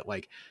pocket to get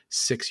like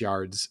 6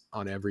 yards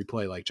on every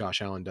play, like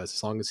Josh Allen does,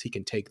 as long as he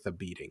can take the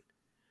beating.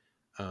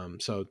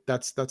 So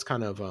that's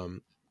kind of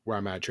where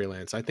I'm at, Trey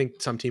Lance. I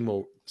think some team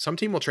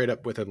will trade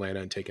up with Atlanta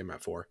and take him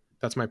at 4.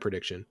 That's my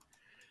prediction.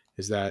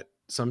 Is that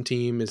some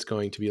team is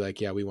going to be like,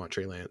 yeah, we want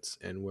Trey Lance,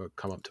 and we'll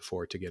come up to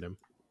 4 to get him.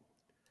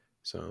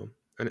 So,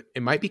 and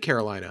it might be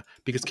Carolina,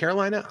 because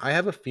Carolina, I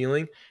have a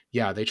feeling,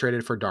 yeah, they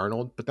traded for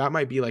Darnold, but that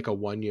might be like a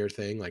 1-year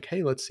thing. Like,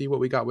 hey, let's see what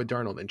we got with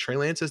Darnold. And Trey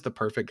Lance is the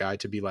perfect guy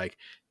to be like,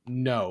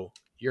 no,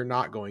 you're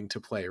not going to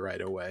play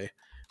right away.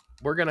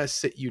 We're going to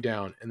sit you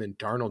down. And then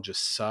Darnold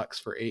just sucks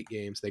for 8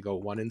 games. They go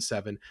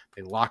 1-7.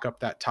 They lock up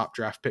that top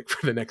draft pick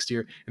for the next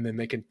year. And then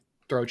they can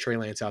throw Trey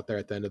Lance out there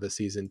at the end of the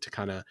season to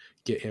kind of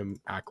get him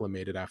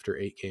acclimated after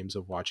 8 games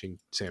of watching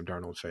Sam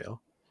Darnold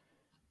fail.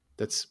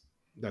 That's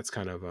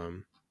kind of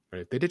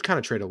right. They did kind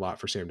of trade a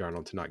lot for Sam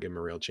Darnold to not give him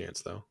a real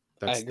chance, though.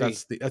 I agree.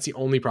 That's the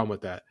only problem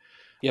with that.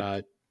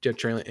 Yep. Do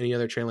you have any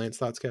other Trey Lance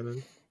thoughts,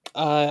 Kevin?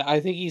 I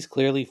think he's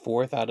clearly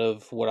 4th out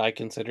of what I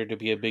consider to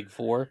be a big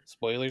 4.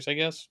 Spoilers, I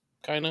guess,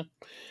 kind of.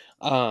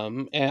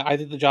 And I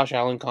think the Josh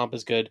Allen comp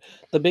is good.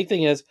 The big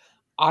thing is,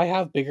 I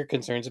have bigger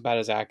concerns about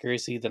his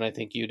accuracy than I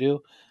think you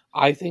do.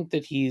 I think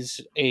that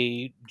he's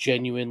a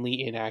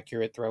genuinely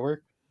inaccurate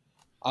thrower.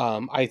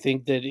 I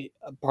think that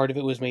part of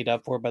it was made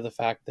up for by the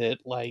fact that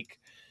like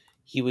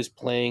he was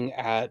playing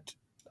at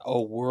a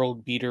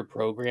world beater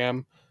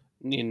program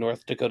in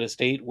North Dakota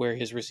State where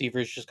his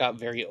receivers just got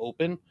very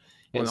open, Well,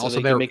 and and so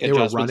also they can make they were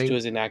adjustments to running.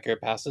 his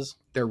inaccurate passes.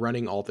 They're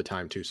running all the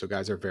time too, so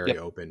guys are very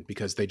Yep. open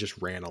because they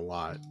just ran a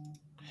lot.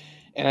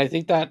 And I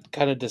think that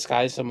kind of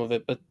disguised some of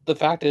it, but the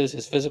fact is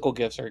his physical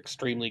gifts are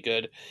extremely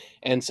good.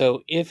 And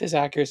so if his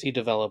accuracy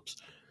develops,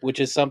 which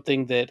is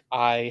something that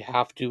I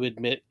have to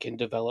admit can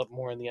develop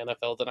more in the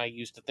NFL than I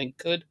used to think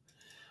could,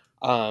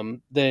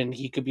 then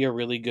he could be a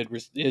really good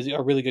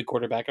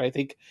quarterback. And I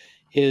think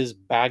his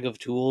bag of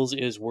tools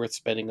is worth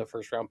spending a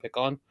first round pick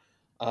on.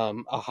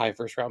 a high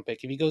first round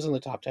pick. If he goes in the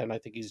top 10, I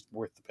think he's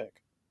worth the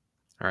pick.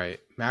 All right,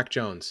 Mac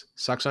Jones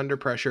sucks under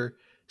pressure,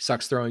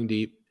 sucks throwing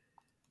deep.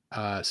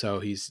 So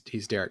he's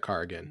Derek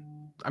Carr again.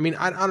 I mean,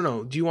 I don't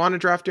know. Do you want to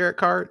draft Derek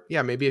Carr?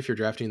 Yeah, maybe if you're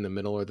drafting in the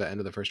middle or the end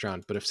of the first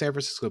round. But if San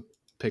Francisco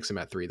picks him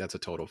at 3, that's a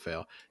total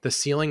fail. The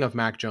ceiling of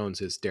Mac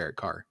Jones is Derek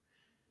Carr.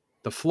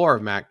 The floor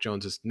of Mac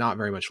Jones is not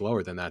very much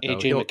lower than that, though.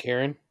 AJ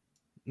McCarron?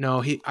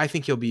 No, I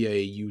think he'll be a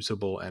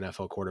usable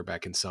NFL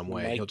quarterback in some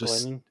way. He'll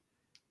just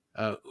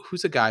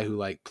who's a guy who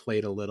like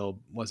played a little,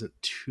 wasn't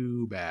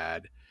too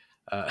bad.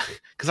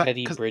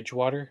 Teddy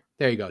Bridgewater.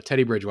 There you go.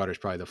 Teddy Bridgewater is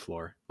probably the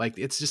floor. Like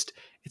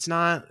it's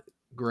not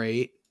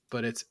great,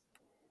 but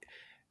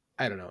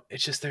I don't know.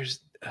 It's just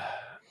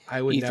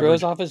He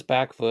throws off his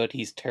back foot.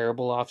 He's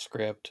terrible off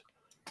script.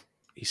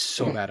 He's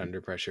so bad under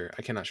pressure.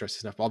 I cannot stress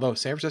this enough. Although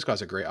San Francisco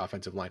has a great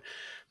offensive line.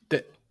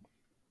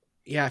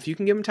 If you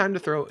can give him time to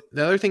throw.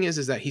 The other thing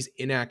is that he's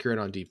inaccurate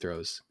on deep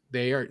throws.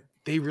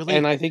 They really,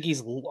 and I think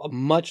he's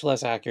much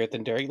less accurate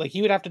than Derek. Like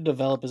he would have to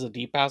develop as a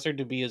deep passer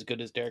to be as good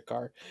as Derek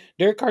Carr.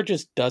 Derek Carr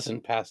just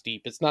doesn't pass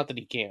deep. It's not that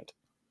he can't.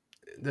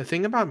 The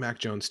thing about Mac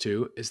Jones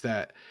too is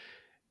that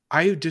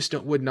I just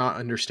would not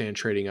understand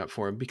trading up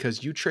for him,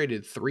 because you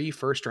traded 3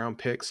 first-round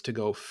picks to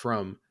go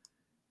from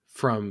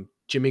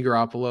Jimmy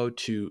Garoppolo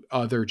to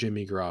other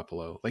Jimmy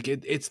Garoppolo. Like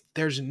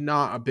there's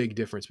not a big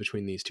difference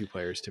between these two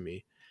players to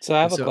me. So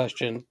I have a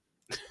question.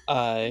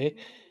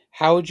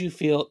 How would you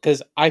feel?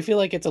 Because I feel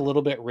like it's a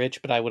little bit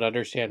rich, but I would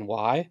understand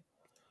why.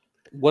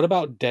 What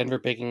about Denver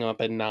picking up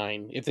at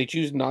 9 if they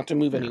choose not to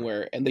move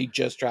anywhere and they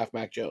just draft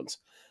Mac Jones?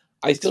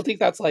 I still think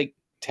that's like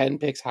 10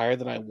 picks higher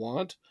than I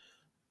want,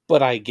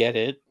 but I get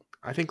it.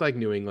 I think like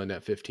New England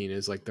at 15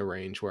 is like the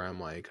range where I'm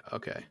like,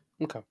 okay,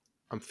 Okay,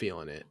 I'm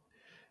feeling it.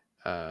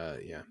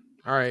 Yeah.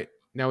 All right.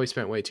 Now we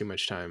spent way too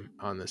much time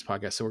on this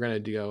podcast, so we're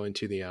going to go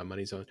into the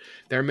money zone.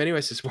 There are many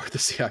ways to support the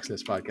Seahawks in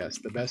this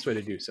podcast. The best way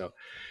to do so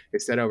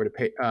is head over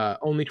to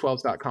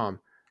only12s.com.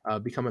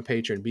 Become a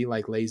patron. Be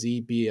like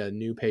lazy. Be a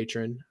new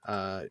patron.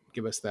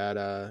 Give us that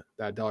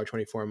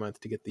 $1.24 a month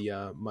to get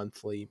the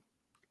monthly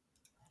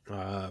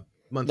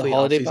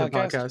off-season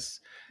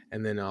podcasts,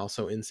 and then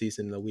also in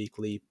season the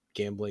weekly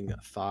gambling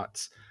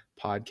thoughts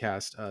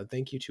podcast.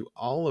 Thank you to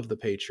all of the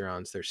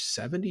Patreons. There's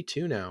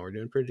 72 now. We're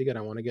doing pretty good.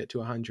 I want to get to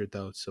 100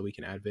 though, so we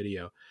can add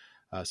video.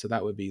 So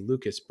that would be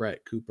Lucas,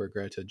 Brett, Cooper,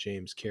 Greta,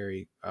 James,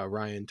 Carrie,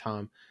 Ryan,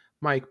 Tom,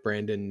 Mike,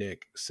 Brandon,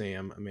 Nick,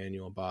 Sam,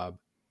 Emmanuel, Bob,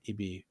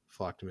 EB,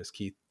 Flocktimus,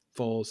 Keith,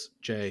 Foles,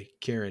 Jay,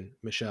 Kieran,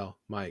 Michelle,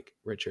 Mike,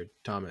 Richard,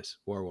 Thomas,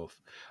 Warwolf.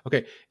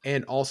 Okay,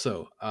 and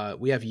also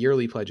we have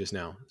yearly pledges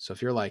now. So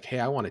if you're like, hey,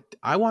 I want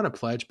to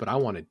pledge, but I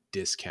want a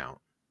discount,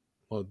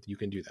 well, you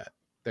can do that.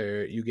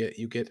 There, you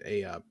get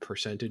a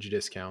percentage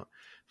discount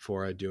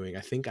for doing.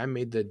 I think I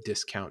made the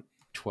discount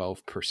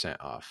 12%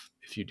 off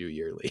if you do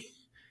yearly.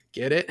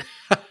 Get it?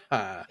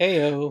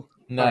 Heyo,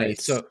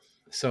 nice. Right,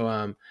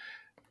 so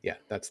yeah,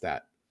 that's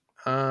that.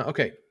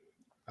 Okay.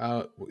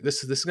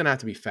 This is gonna have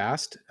to be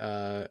fast.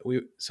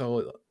 We're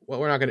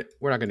not gonna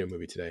do a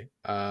movie today.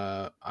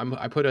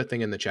 I put a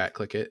thing in the chat.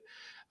 Click it.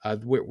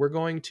 We're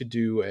going to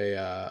do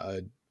a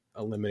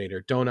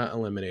eliminator, donut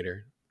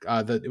eliminator.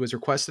 It was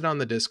requested on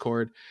the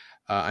Discord.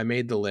 I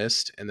made the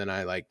list, and then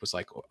I was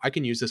like, I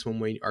can use this when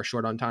we are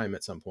short on time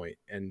at some point.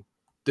 And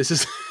this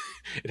is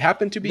it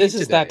happened to be this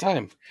today. Is that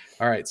time.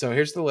 All right, so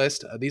here's the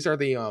list. These are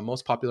the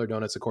most popular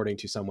donuts according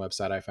to some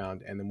website I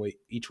found, and then we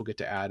each will get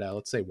to add,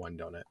 let's say, 1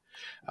 donut.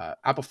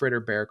 Apple fritter,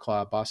 bear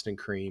claw, Boston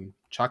cream,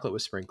 chocolate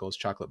with sprinkles,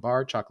 chocolate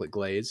bar, chocolate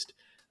glazed,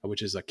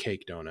 which is a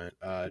cake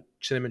donut,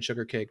 cinnamon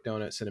sugar cake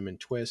donut, cinnamon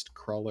twist,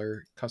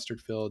 cruller,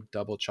 custard filled,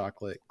 double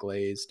chocolate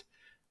glazed,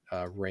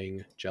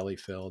 ring, jelly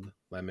filled,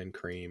 lemon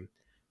cream,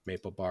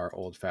 maple bar,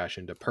 old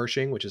fashioned, a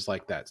Pershing, which is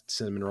like that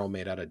cinnamon roll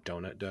made out of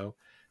donut dough,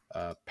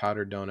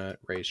 powdered donut,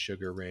 raised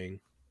sugar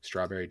ring,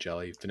 strawberry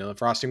jelly, vanilla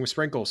frosting with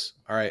sprinkles.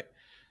 All right,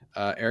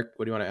 Eric,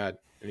 what do you want to add?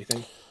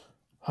 Anything?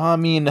 I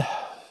mean,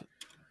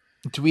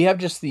 do we have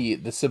just the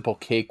simple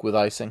cake with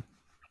icing?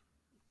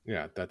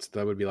 Yeah, that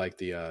would be like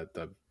the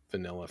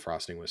vanilla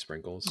frosting with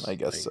sprinkles. I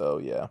guess so.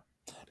 Yeah.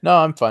 No,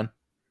 I'm fine.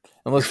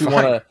 Unless we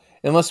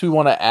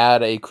want to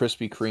add a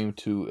Krispy Kreme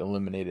to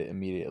eliminate it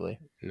immediately.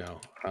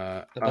 No.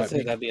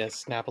 That'd be a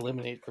snap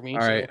eliminate for me.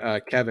 All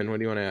right, Kevin, what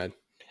do you want to add?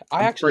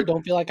 I actually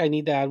don't feel like I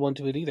need to add one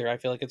to it either. I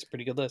feel like it's a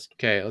pretty good list.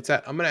 Okay,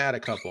 I'm going to add a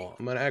couple.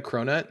 I'm going to add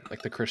cronut,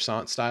 like the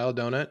croissant style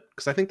donut,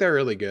 because I think they're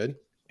really good,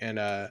 and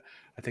I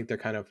think they're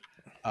kind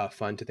of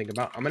fun to think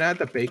about. I'm going to add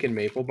the bacon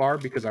maple bar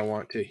because I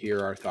want to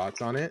hear our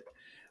thoughts on it,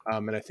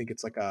 and I think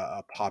it's like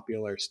a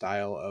popular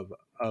style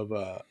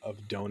of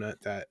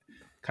donut that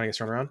kind of gets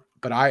thrown around.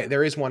 But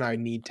there is one I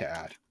need to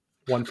add,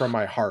 one from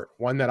my heart,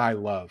 one that I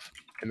love,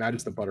 and that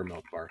is the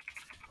buttermilk bar.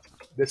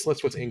 This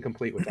list was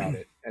incomplete without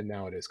it, and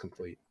now it is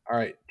complete. All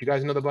right, do you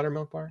guys know the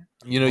buttermilk bar?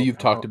 You've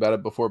talked about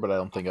it before, but I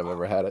don't think I've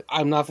ever had it.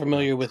 I'm not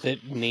familiar with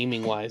it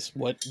naming wise.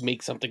 What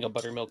makes something a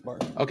buttermilk bar?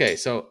 Okay,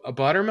 so a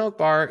buttermilk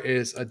bar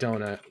is a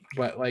donut,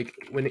 but like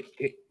when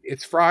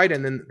it's fried,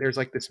 and then there's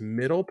like this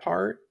middle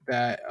part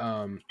that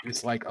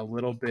is like a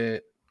little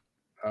bit,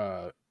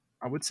 I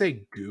would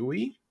say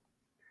gooey.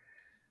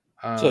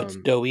 So it's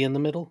doughy in the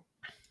middle?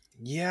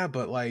 Yeah,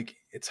 but like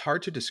it's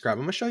hard to describe.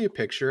 I'm gonna show you a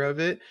picture of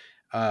it,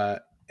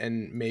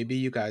 and maybe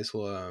you guys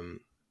will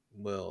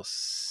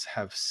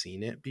have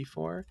seen it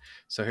before.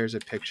 So here's a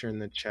picture in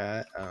the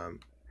chat.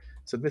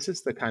 So this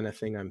is the kind of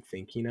thing I'm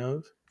thinking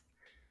of.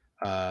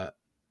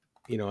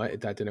 You know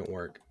what? That didn't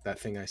work. That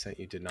thing I sent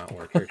you did not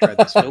work. Here, try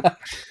this one.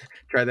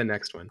 Try the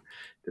next one.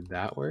 Did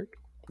that work?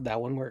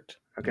 That one worked.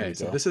 Okay,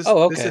 so go. this is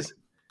okay. this is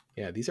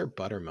yeah, these are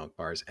buttermilk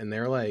bars and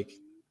they're like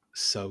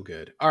so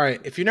good. All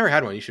right, if you never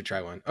had one, you should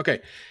try one.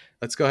 Okay.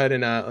 Let's go ahead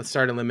and let's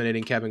start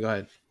eliminating. Kevin, go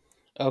ahead.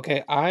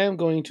 Okay, I am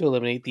going to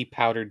eliminate the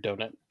powdered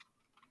donut.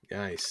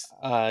 Nice.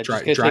 Just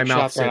gonna take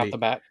shots right off the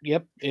bat.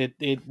 Yep. It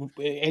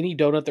any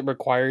donut that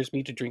requires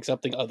me to drink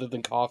something other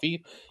than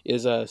coffee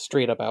is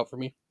straight up out for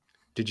me.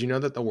 Did you know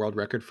that the world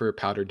record for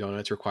powdered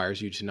donuts requires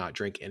you to not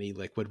drink any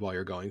liquid while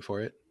you're going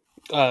for it?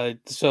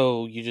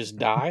 So you just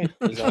die?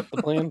 Is that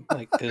the plan?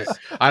 Like, because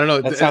I don't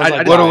know. That sounds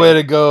like what a way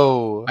to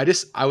go.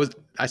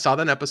 I saw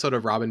that episode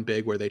of Robin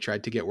Big where they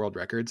tried to get world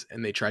records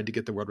and they tried to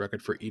get the world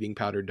record for eating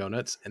powdered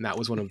donuts, and that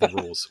was one of the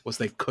rules was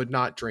they could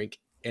not drink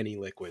any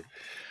liquid.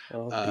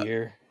 Oh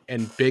dear.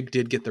 And Big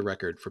did get the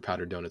record for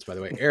powdered donuts, by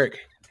the way. Eric,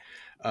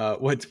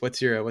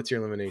 what's your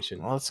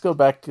elimination? Well, let's go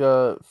back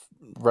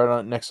right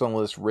on next on the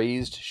list.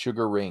 Raised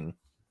sugar ring.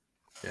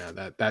 Yeah,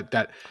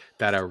 that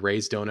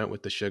raised donut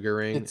with the sugar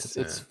ring.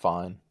 It's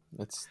fine.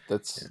 That's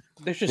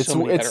there's just so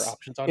many better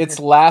options on It's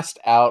here. last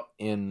out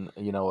in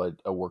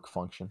a work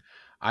function.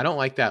 I don't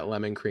like that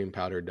lemon cream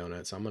powdered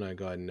donut, so I'm gonna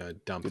go ahead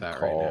and dump Good that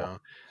call. Right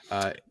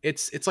now.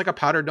 It's like a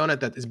powdered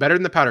donut that is better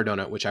than the powdered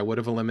donut, which I would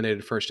have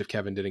eliminated first if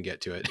Kevin didn't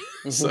get to it.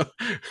 Mm-hmm. So,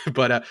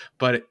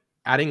 but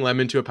adding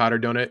lemon to a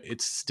powdered donut,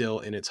 it's still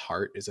in its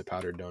heart is a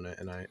powdered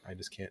donut, and I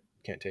just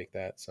can't take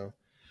that. So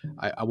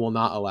I will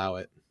not allow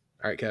it.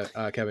 All right,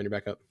 Kevin, you're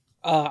back up.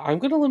 I'm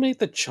gonna eliminate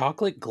the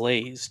chocolate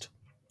glazed.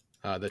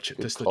 The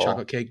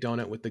chocolate cake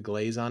donut with the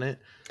glaze on it.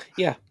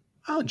 Yeah,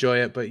 I'll enjoy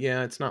it, but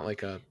yeah, it's not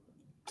like a.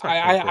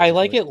 I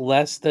like it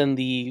less than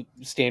the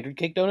standard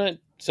cake donut.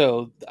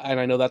 So, and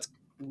I know that's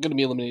going to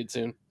be eliminated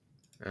soon.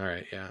 All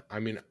right, yeah. I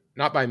mean,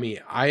 not by me.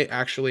 I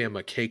actually am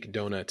a cake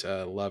donut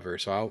lover,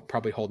 so I'll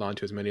probably hold on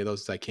to as many of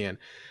those as I can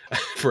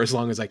for as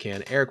long as I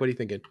can. Eric, what are you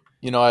thinking?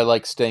 You know, I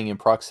like staying in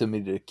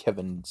proximity to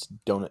Kevin's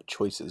donut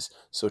choices.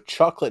 So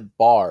chocolate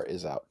bar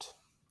is out.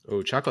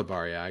 Oh, chocolate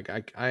bar, yeah.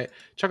 I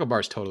chocolate bar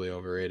is totally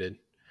overrated.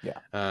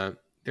 Yeah.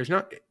 There's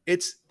not.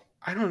 It's.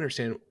 I don't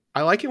understand.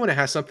 I like it when it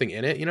has something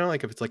in it, you know,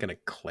 like if it's like an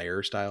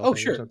eclair style thing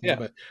sure, or something. Yeah,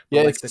 but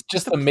yeah, like it's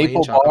just the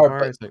maple bar,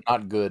 but like,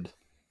 not good.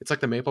 It's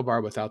like the maple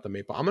bar without the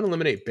maple. I'm gonna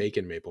eliminate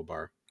bacon maple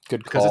bar.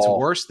 Good because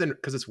call.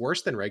 it's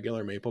worse than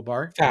regular maple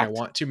bar. Fact. And I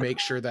want to make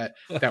sure that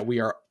we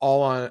are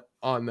all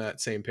on that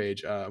same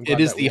page.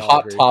 It is the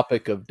hot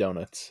topic of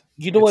donuts.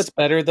 You know what's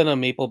better than a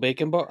maple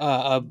bacon bar?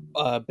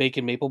 A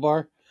bacon maple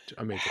bar.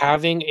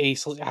 Having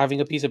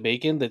a piece of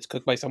bacon that's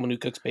cooked by someone who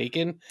cooks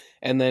bacon,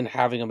 and then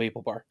having a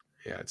maple bar.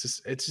 Yeah,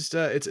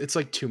 it's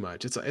like too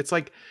much. It's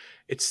like too.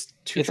 It's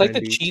trendy, like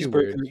the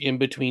cheeseburger in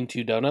between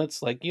two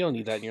donuts. Like you don't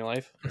need that in your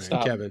life. Right,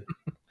 stop, Kevin.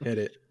 Hit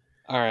it.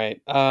 All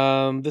right.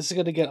 This is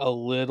gonna get a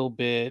little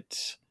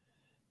bit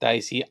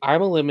dicey.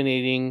 I'm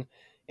eliminating,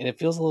 and it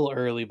feels a little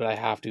early, but I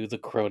have to. The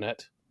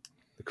cronut.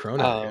 The cronut.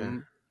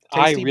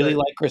 Yeah. Tasty, I really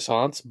like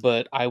croissants,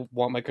 but I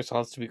want my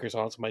croissants to be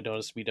croissants and my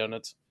donuts to be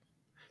donuts.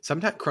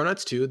 Sometimes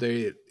cronuts too.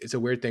 It's a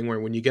weird thing where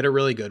when you get a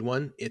really good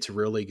one, it's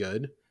really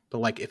good. But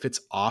like if it's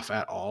off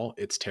at all,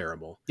 it's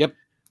terrible. Yep.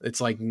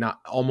 It's like not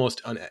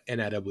almost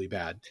inedibly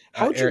bad.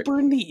 How'd you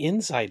burn the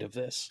inside of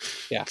this?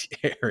 Yeah,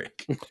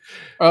 Eric.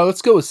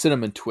 Let's go with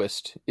cinnamon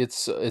twist.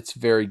 It's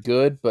very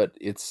good, but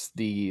it's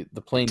the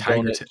plain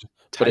tiger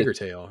donut,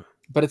 tail.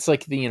 But it's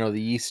like the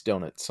yeast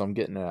donut, so I'm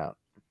getting it out.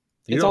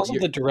 It's also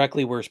the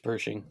directly worse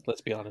Pershing.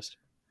 Let's be honest.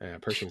 Yeah,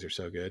 Pershings are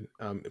so good.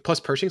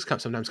 Plus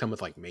Pershings sometimes come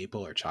with like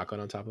maple or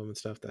chocolate on top of them and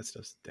stuff. That's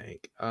just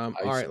dank. All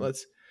right,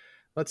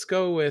 let's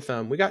go with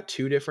we got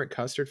two different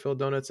custard filled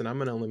donuts, and I'm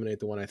gonna eliminate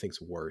the one I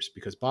think's worse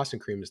because Boston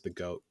cream is the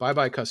GOAT.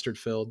 Bye custard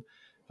filled.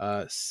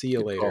 See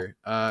you later.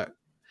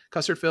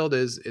 Custard filled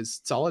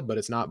is solid, but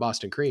it's not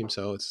Boston cream,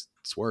 so it's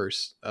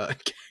worse.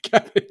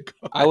 Kevin,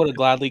 I would have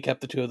gladly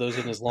kept the two of those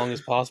in as long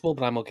as possible,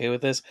 but I'm okay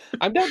with this.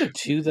 I'm down to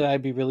two that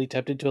I'd be really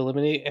tempted to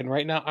eliminate, and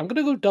right now I'm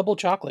gonna go double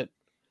chocolate.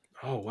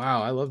 Oh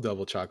wow, I love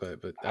double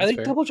chocolate, but I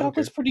think double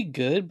chocolate's pretty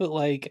good, but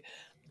like,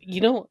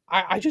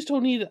 I just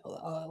don't need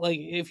like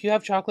if you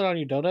have chocolate on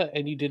your donut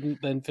and you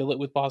didn't then fill it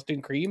with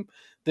Boston cream,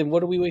 then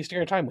what are we wasting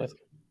our time with?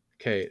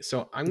 Okay,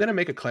 so I'm gonna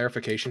make a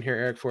clarification here,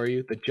 Eric, for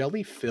you. The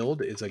jelly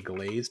filled is a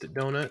glazed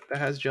donut that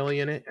has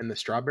jelly in it, and the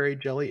strawberry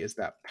jelly is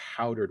that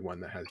powdered one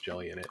that has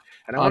jelly in it.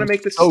 And I want to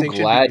make this distinction.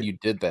 So glad you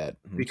did that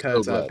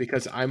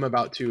because I'm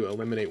about to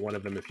eliminate one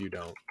of them if you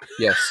don't.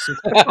 Yes.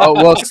 Oh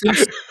well,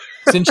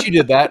 since you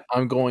did that,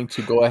 I'm going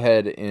to go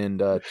ahead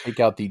and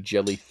take out the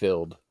jelly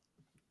filled.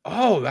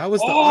 Oh, that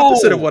was the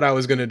opposite of what I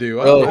was going to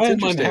do. Oh,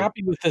 I'm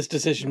unhappy with this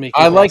decision making.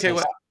 I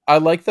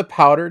like the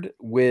powdered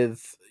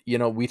with,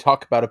 we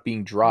talk about it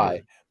being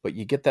dry, but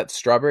you get that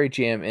strawberry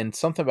jam and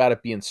something about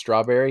it being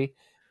strawberry,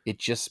 it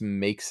just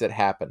makes it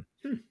happen.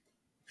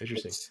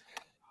 Interesting.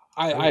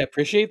 I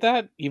appreciate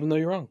that, even though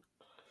you're wrong.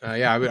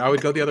 Yeah, I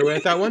would go the other way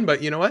with that one,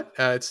 but you know what?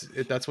 That's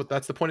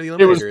the point of the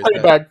eliminator. It was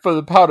payback for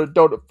the powdered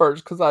donut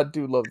first because I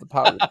do love the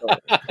powdered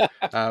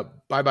donut.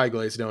 Bye,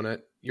 glazed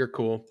donut. You're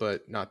cool,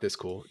 but not this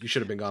cool. You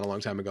should have been gone a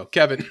long time ago,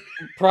 Kevin.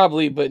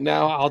 Probably, but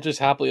now I'll just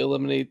happily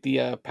eliminate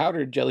the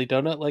powdered jelly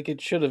donut like it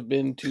should have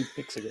been 2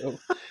 picks ago.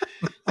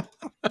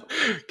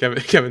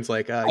 Kevin's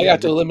like, I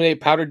got to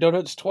eliminate powdered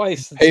donuts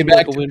twice. It seemed Payback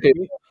like a to win for payback.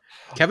 me.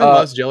 Kevin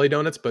loves jelly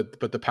donuts, but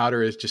the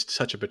powder is just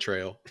such a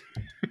betrayal.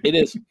 It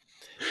is.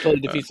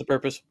 Totally defeats the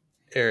purpose.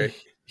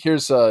 Eric.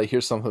 Here's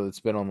something that's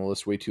been on the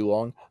list way too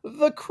long.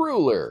 The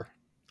Cruller.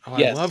 Oh,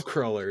 yes. I love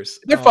crullers.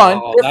 They're fine.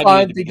 They're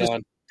fine.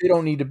 They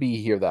don't need to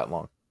be here that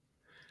long.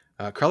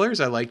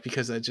 Crullers I like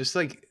because I just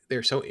like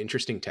they're so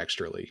interesting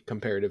texturally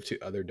comparative to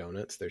other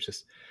donuts. There's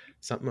just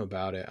something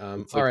about it.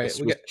 It's like all right,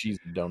 we get cheese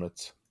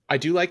donuts. I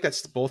do like that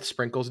both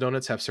Sprinkles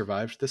donuts have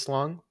survived this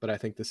long, but I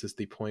think this is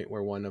the point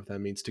where one of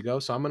them needs to go.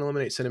 So I'm going to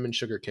eliminate Cinnamon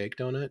Sugar Cake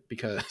Donut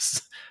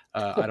because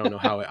I don't know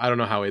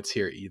how it's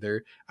here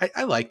either.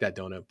 I like that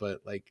donut,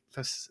 but like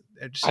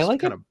I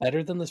like kind of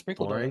better than the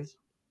Sprinkle donuts.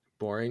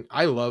 Boring.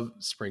 I love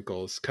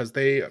Sprinkles because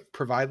they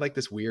provide like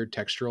this weird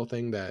textural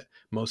thing that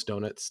most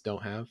donuts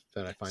don't have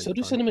that I find. So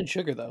do Cinnamon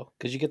Sugar though,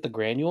 because you get the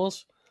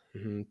granules.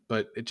 Mm-hmm,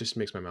 but it just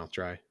makes my mouth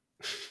dry.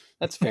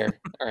 That's fair.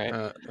 All right.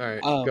 All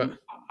right. Go.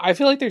 I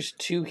feel like there's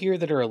 2 here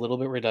that are a little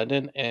bit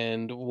redundant,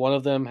 and one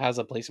of them has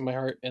a place in my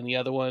heart, and the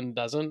other one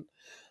doesn't.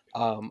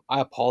 I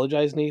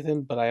apologize,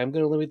 Nathan, but I am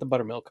going to eliminate the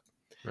buttermilk.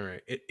 All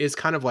right. It is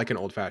kind of like an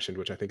old fashioned,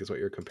 which I think is what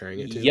you're comparing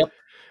it to. Yep.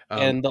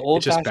 And the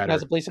old fashioned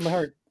has a place in my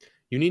heart.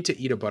 You need to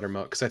eat a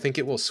buttermilk because I think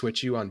it will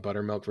switch you on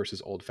buttermilk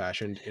versus old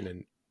fashioned in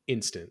an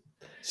instant.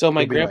 So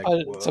my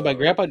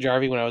grandpa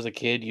Jarvie, when I was a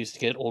kid, used to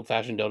get old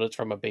fashioned donuts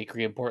from a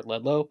bakery in Port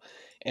Ludlow,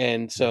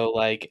 and so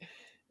like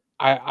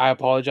I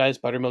apologize.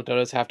 Buttermilk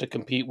donuts have to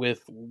compete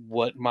with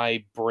what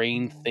my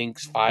brain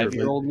thinks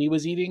 5-year-old me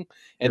was eating,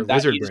 and that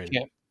lizard you just brain.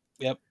 Can't.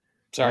 Yep.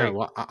 Sorry. Yeah,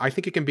 well, I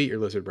think it can beat your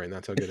lizard brain.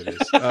 That's how good it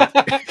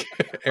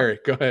is.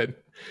 Eric, go ahead.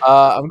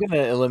 I'm going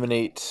to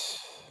eliminate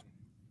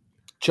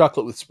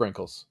chocolate with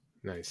sprinkles.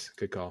 Nice,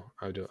 good call.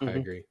 I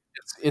agree.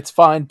 It's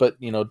fine, but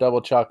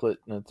double chocolate.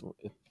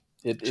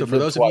 So for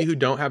those of you who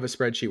don't have a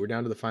spreadsheet, we're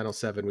down to the final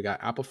 7. We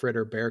got apple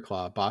fritter, bear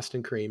claw,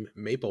 Boston cream,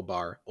 maple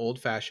bar, old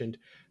fashioned,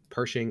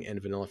 Pershing, and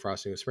vanilla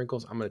frosting with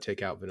sprinkles. I'm going to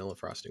take out vanilla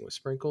frosting with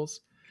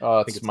sprinkles. Oh,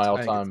 it's my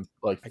all-time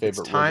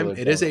favorite. Time.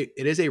 It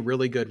is a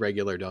really good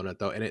regular donut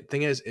though, and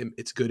thing is,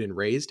 it's good in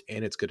raised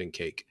and it's good in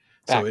cake.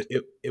 So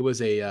it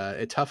was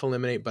a tough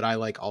eliminate, but I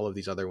like all of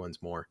these other ones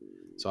more,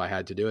 so I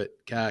had to do it.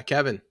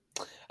 Kevin.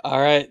 All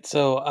right,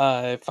 so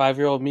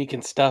 5-year-old me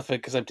can stuff it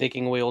because I'm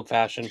taking away old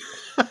fashioned.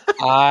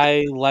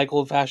 I like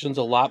old fashions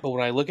a lot, but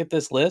when I look at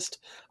this list,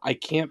 I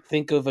can't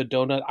think of a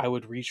donut I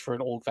would reach for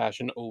an old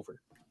fashioned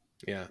over.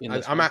 Yeah,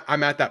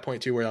 I'm at that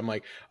point too where I'm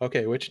like,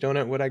 okay, which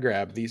donut would I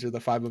grab? These are the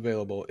 5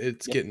 available.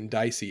 It's getting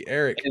dicey.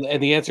 Eric.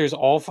 And the answer is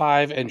all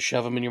 5 and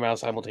shove them in your mouth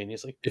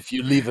simultaneously. If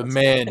you leave a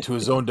man to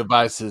his own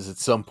devices, at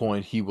some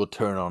point he will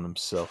turn on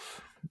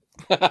himself.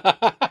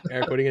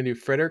 Eric, what are you gonna do?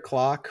 Fritter,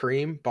 claw,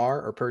 cream,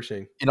 bar, or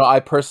Pershing? I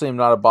personally am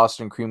not a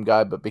Boston cream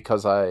guy, but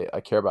because I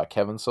care about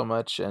Kevin so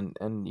much, and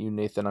you,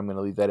 Nathan, I'm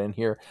gonna leave that in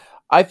here.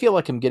 I feel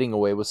like I'm getting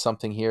away with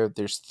something here.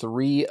 There's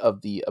 3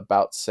 of the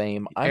about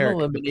same. Eric,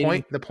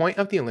 the point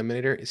of the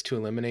eliminator is to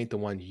eliminate the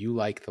one you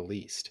like the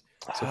least.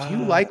 So if you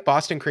like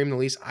Boston cream the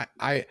least,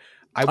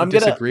 I would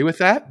disagree with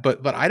that,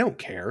 but I don't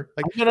care.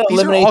 Like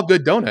these are all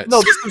good donuts.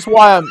 No, this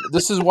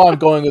is why I'm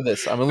going with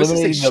this. I'm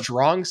eliminating this is a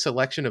strong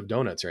selection of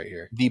donuts right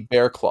here. The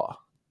bear claw.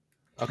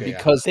 Okay,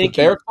 because the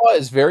bear claw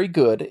is very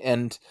good,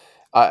 and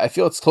I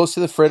feel it's close to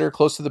the fritter,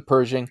 close to the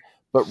Pershing,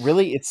 but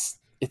really it's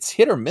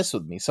hit or miss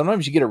with me.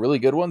 Sometimes you get a really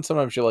good one.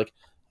 Sometimes you're like,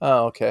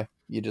 oh, okay,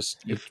 you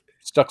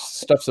stuff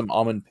some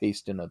almond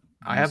paste in a.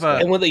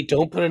 And when they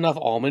don't put enough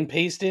almond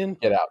paste in,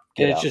 get out,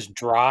 it's just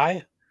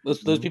dry.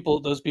 Those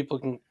people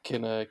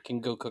can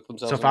go cook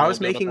themselves. So if I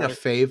was making a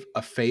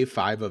fave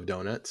 5 of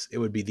donuts, it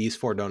would be these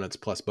 4 donuts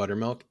plus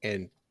buttermilk,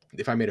 and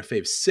if I made a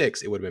fave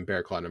 6, it would have been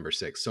bear claw number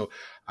 6. So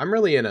I'm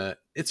really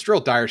it's real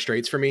dire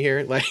straits for me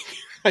here. Like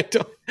I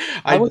don't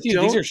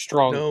these are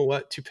strong. Know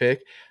what to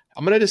pick.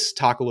 I'm gonna just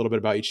talk a little bit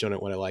about each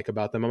donut, what I like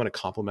about them. I'm gonna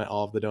compliment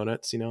all of the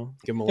donuts. Give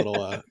them a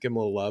little give them a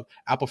little love.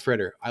 Apple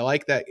fritter. I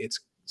like that.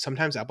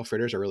 Sometimes apple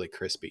fritters are really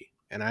crispy,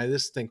 and I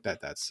just think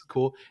that that's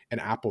cool. And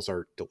apples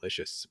are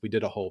delicious. We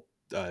did a whole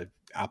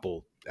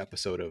apple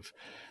episode of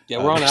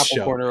we're on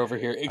Apple Corner over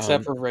here,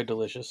 except for Red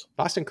Delicious.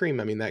 Boston cream.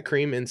 I mean, that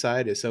cream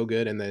inside is so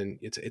good, and then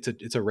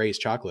it's a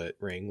raised chocolate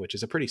ring, which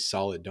is a pretty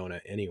solid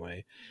donut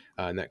anyway,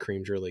 and that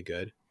cream's really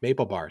good.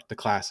 Maple bar, the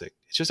classic.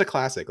 It's just a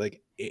classic.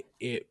 Like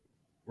it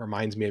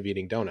reminds me of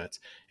eating donuts.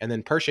 And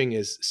then Pershing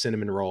is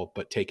cinnamon roll,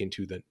 but taken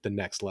to the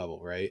next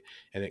level, right?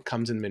 And it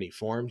comes in many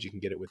forms. You can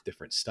get it with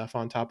different stuff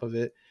on top of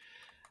it.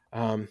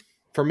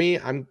 For me,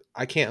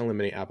 I can't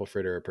eliminate apple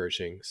fritter or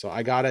Pershing, so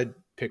I gotta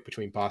pick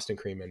between Boston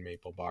cream and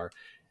maple bar.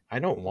 I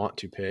don't want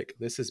to pick.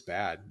 This is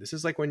bad. This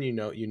is like when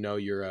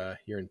you're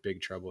in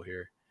big trouble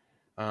here.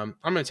 I'm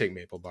gonna take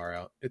maple bar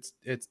out. It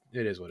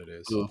is what it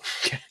is.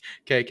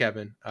 Okay,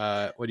 Kevin.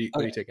 What are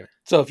you taking?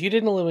 So if you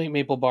didn't eliminate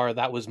maple bar,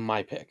 that was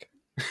my pick.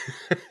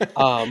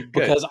 Good.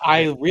 Because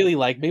I really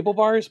like maple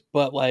bars,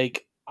 but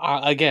like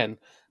again,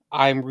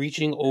 I'm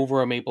reaching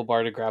over a maple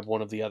bar to grab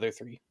one of the other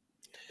three.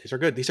 These are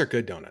good. These are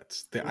good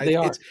donuts. They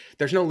are.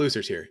 There's no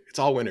losers here. It's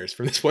all winners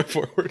from this point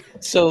forward.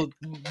 So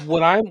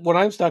what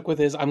I'm stuck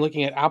with is I'm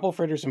looking at apple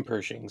fritters and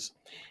Pershings,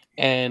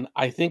 and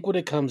I think what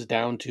it comes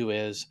down to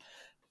is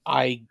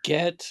I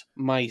get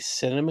my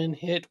cinnamon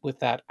hit with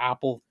that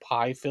apple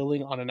pie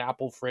filling on an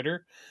apple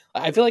fritter.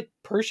 I feel like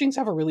Pershings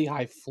have a really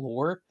high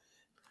floor,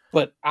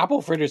 but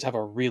apple fritters have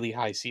a really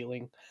high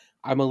ceiling.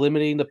 I'm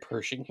eliminating the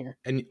Pershing here.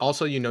 And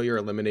also, you're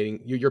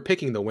eliminating, you're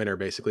picking the winner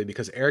basically,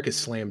 because Eric is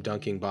slam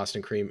dunking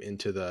Boston cream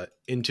into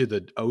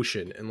the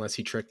ocean, unless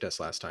he tricked us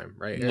last time,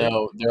 right, Eric?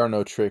 No, there are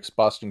no tricks.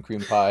 Boston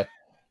cream pie.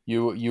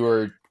 You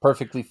are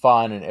perfectly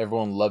fine, and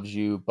everyone loves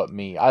you but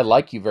me. I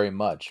like you very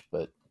much,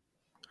 but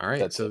all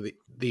right. So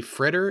the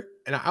fritter,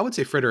 and I would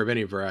say fritter of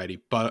any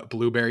variety, but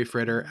blueberry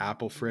fritter,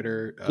 apple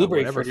fritter,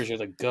 Blueberry whatever. fritters are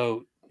the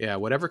goat. Yeah,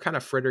 whatever kind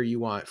of fritter you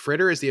want.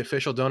 Fritter is the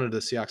official donut of the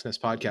Seahawks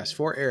Nest podcast.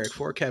 For Eric,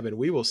 for Kevin,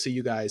 we will see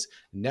you guys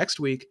next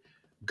week.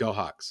 Go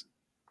Hawks.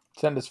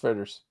 Send us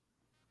fritters.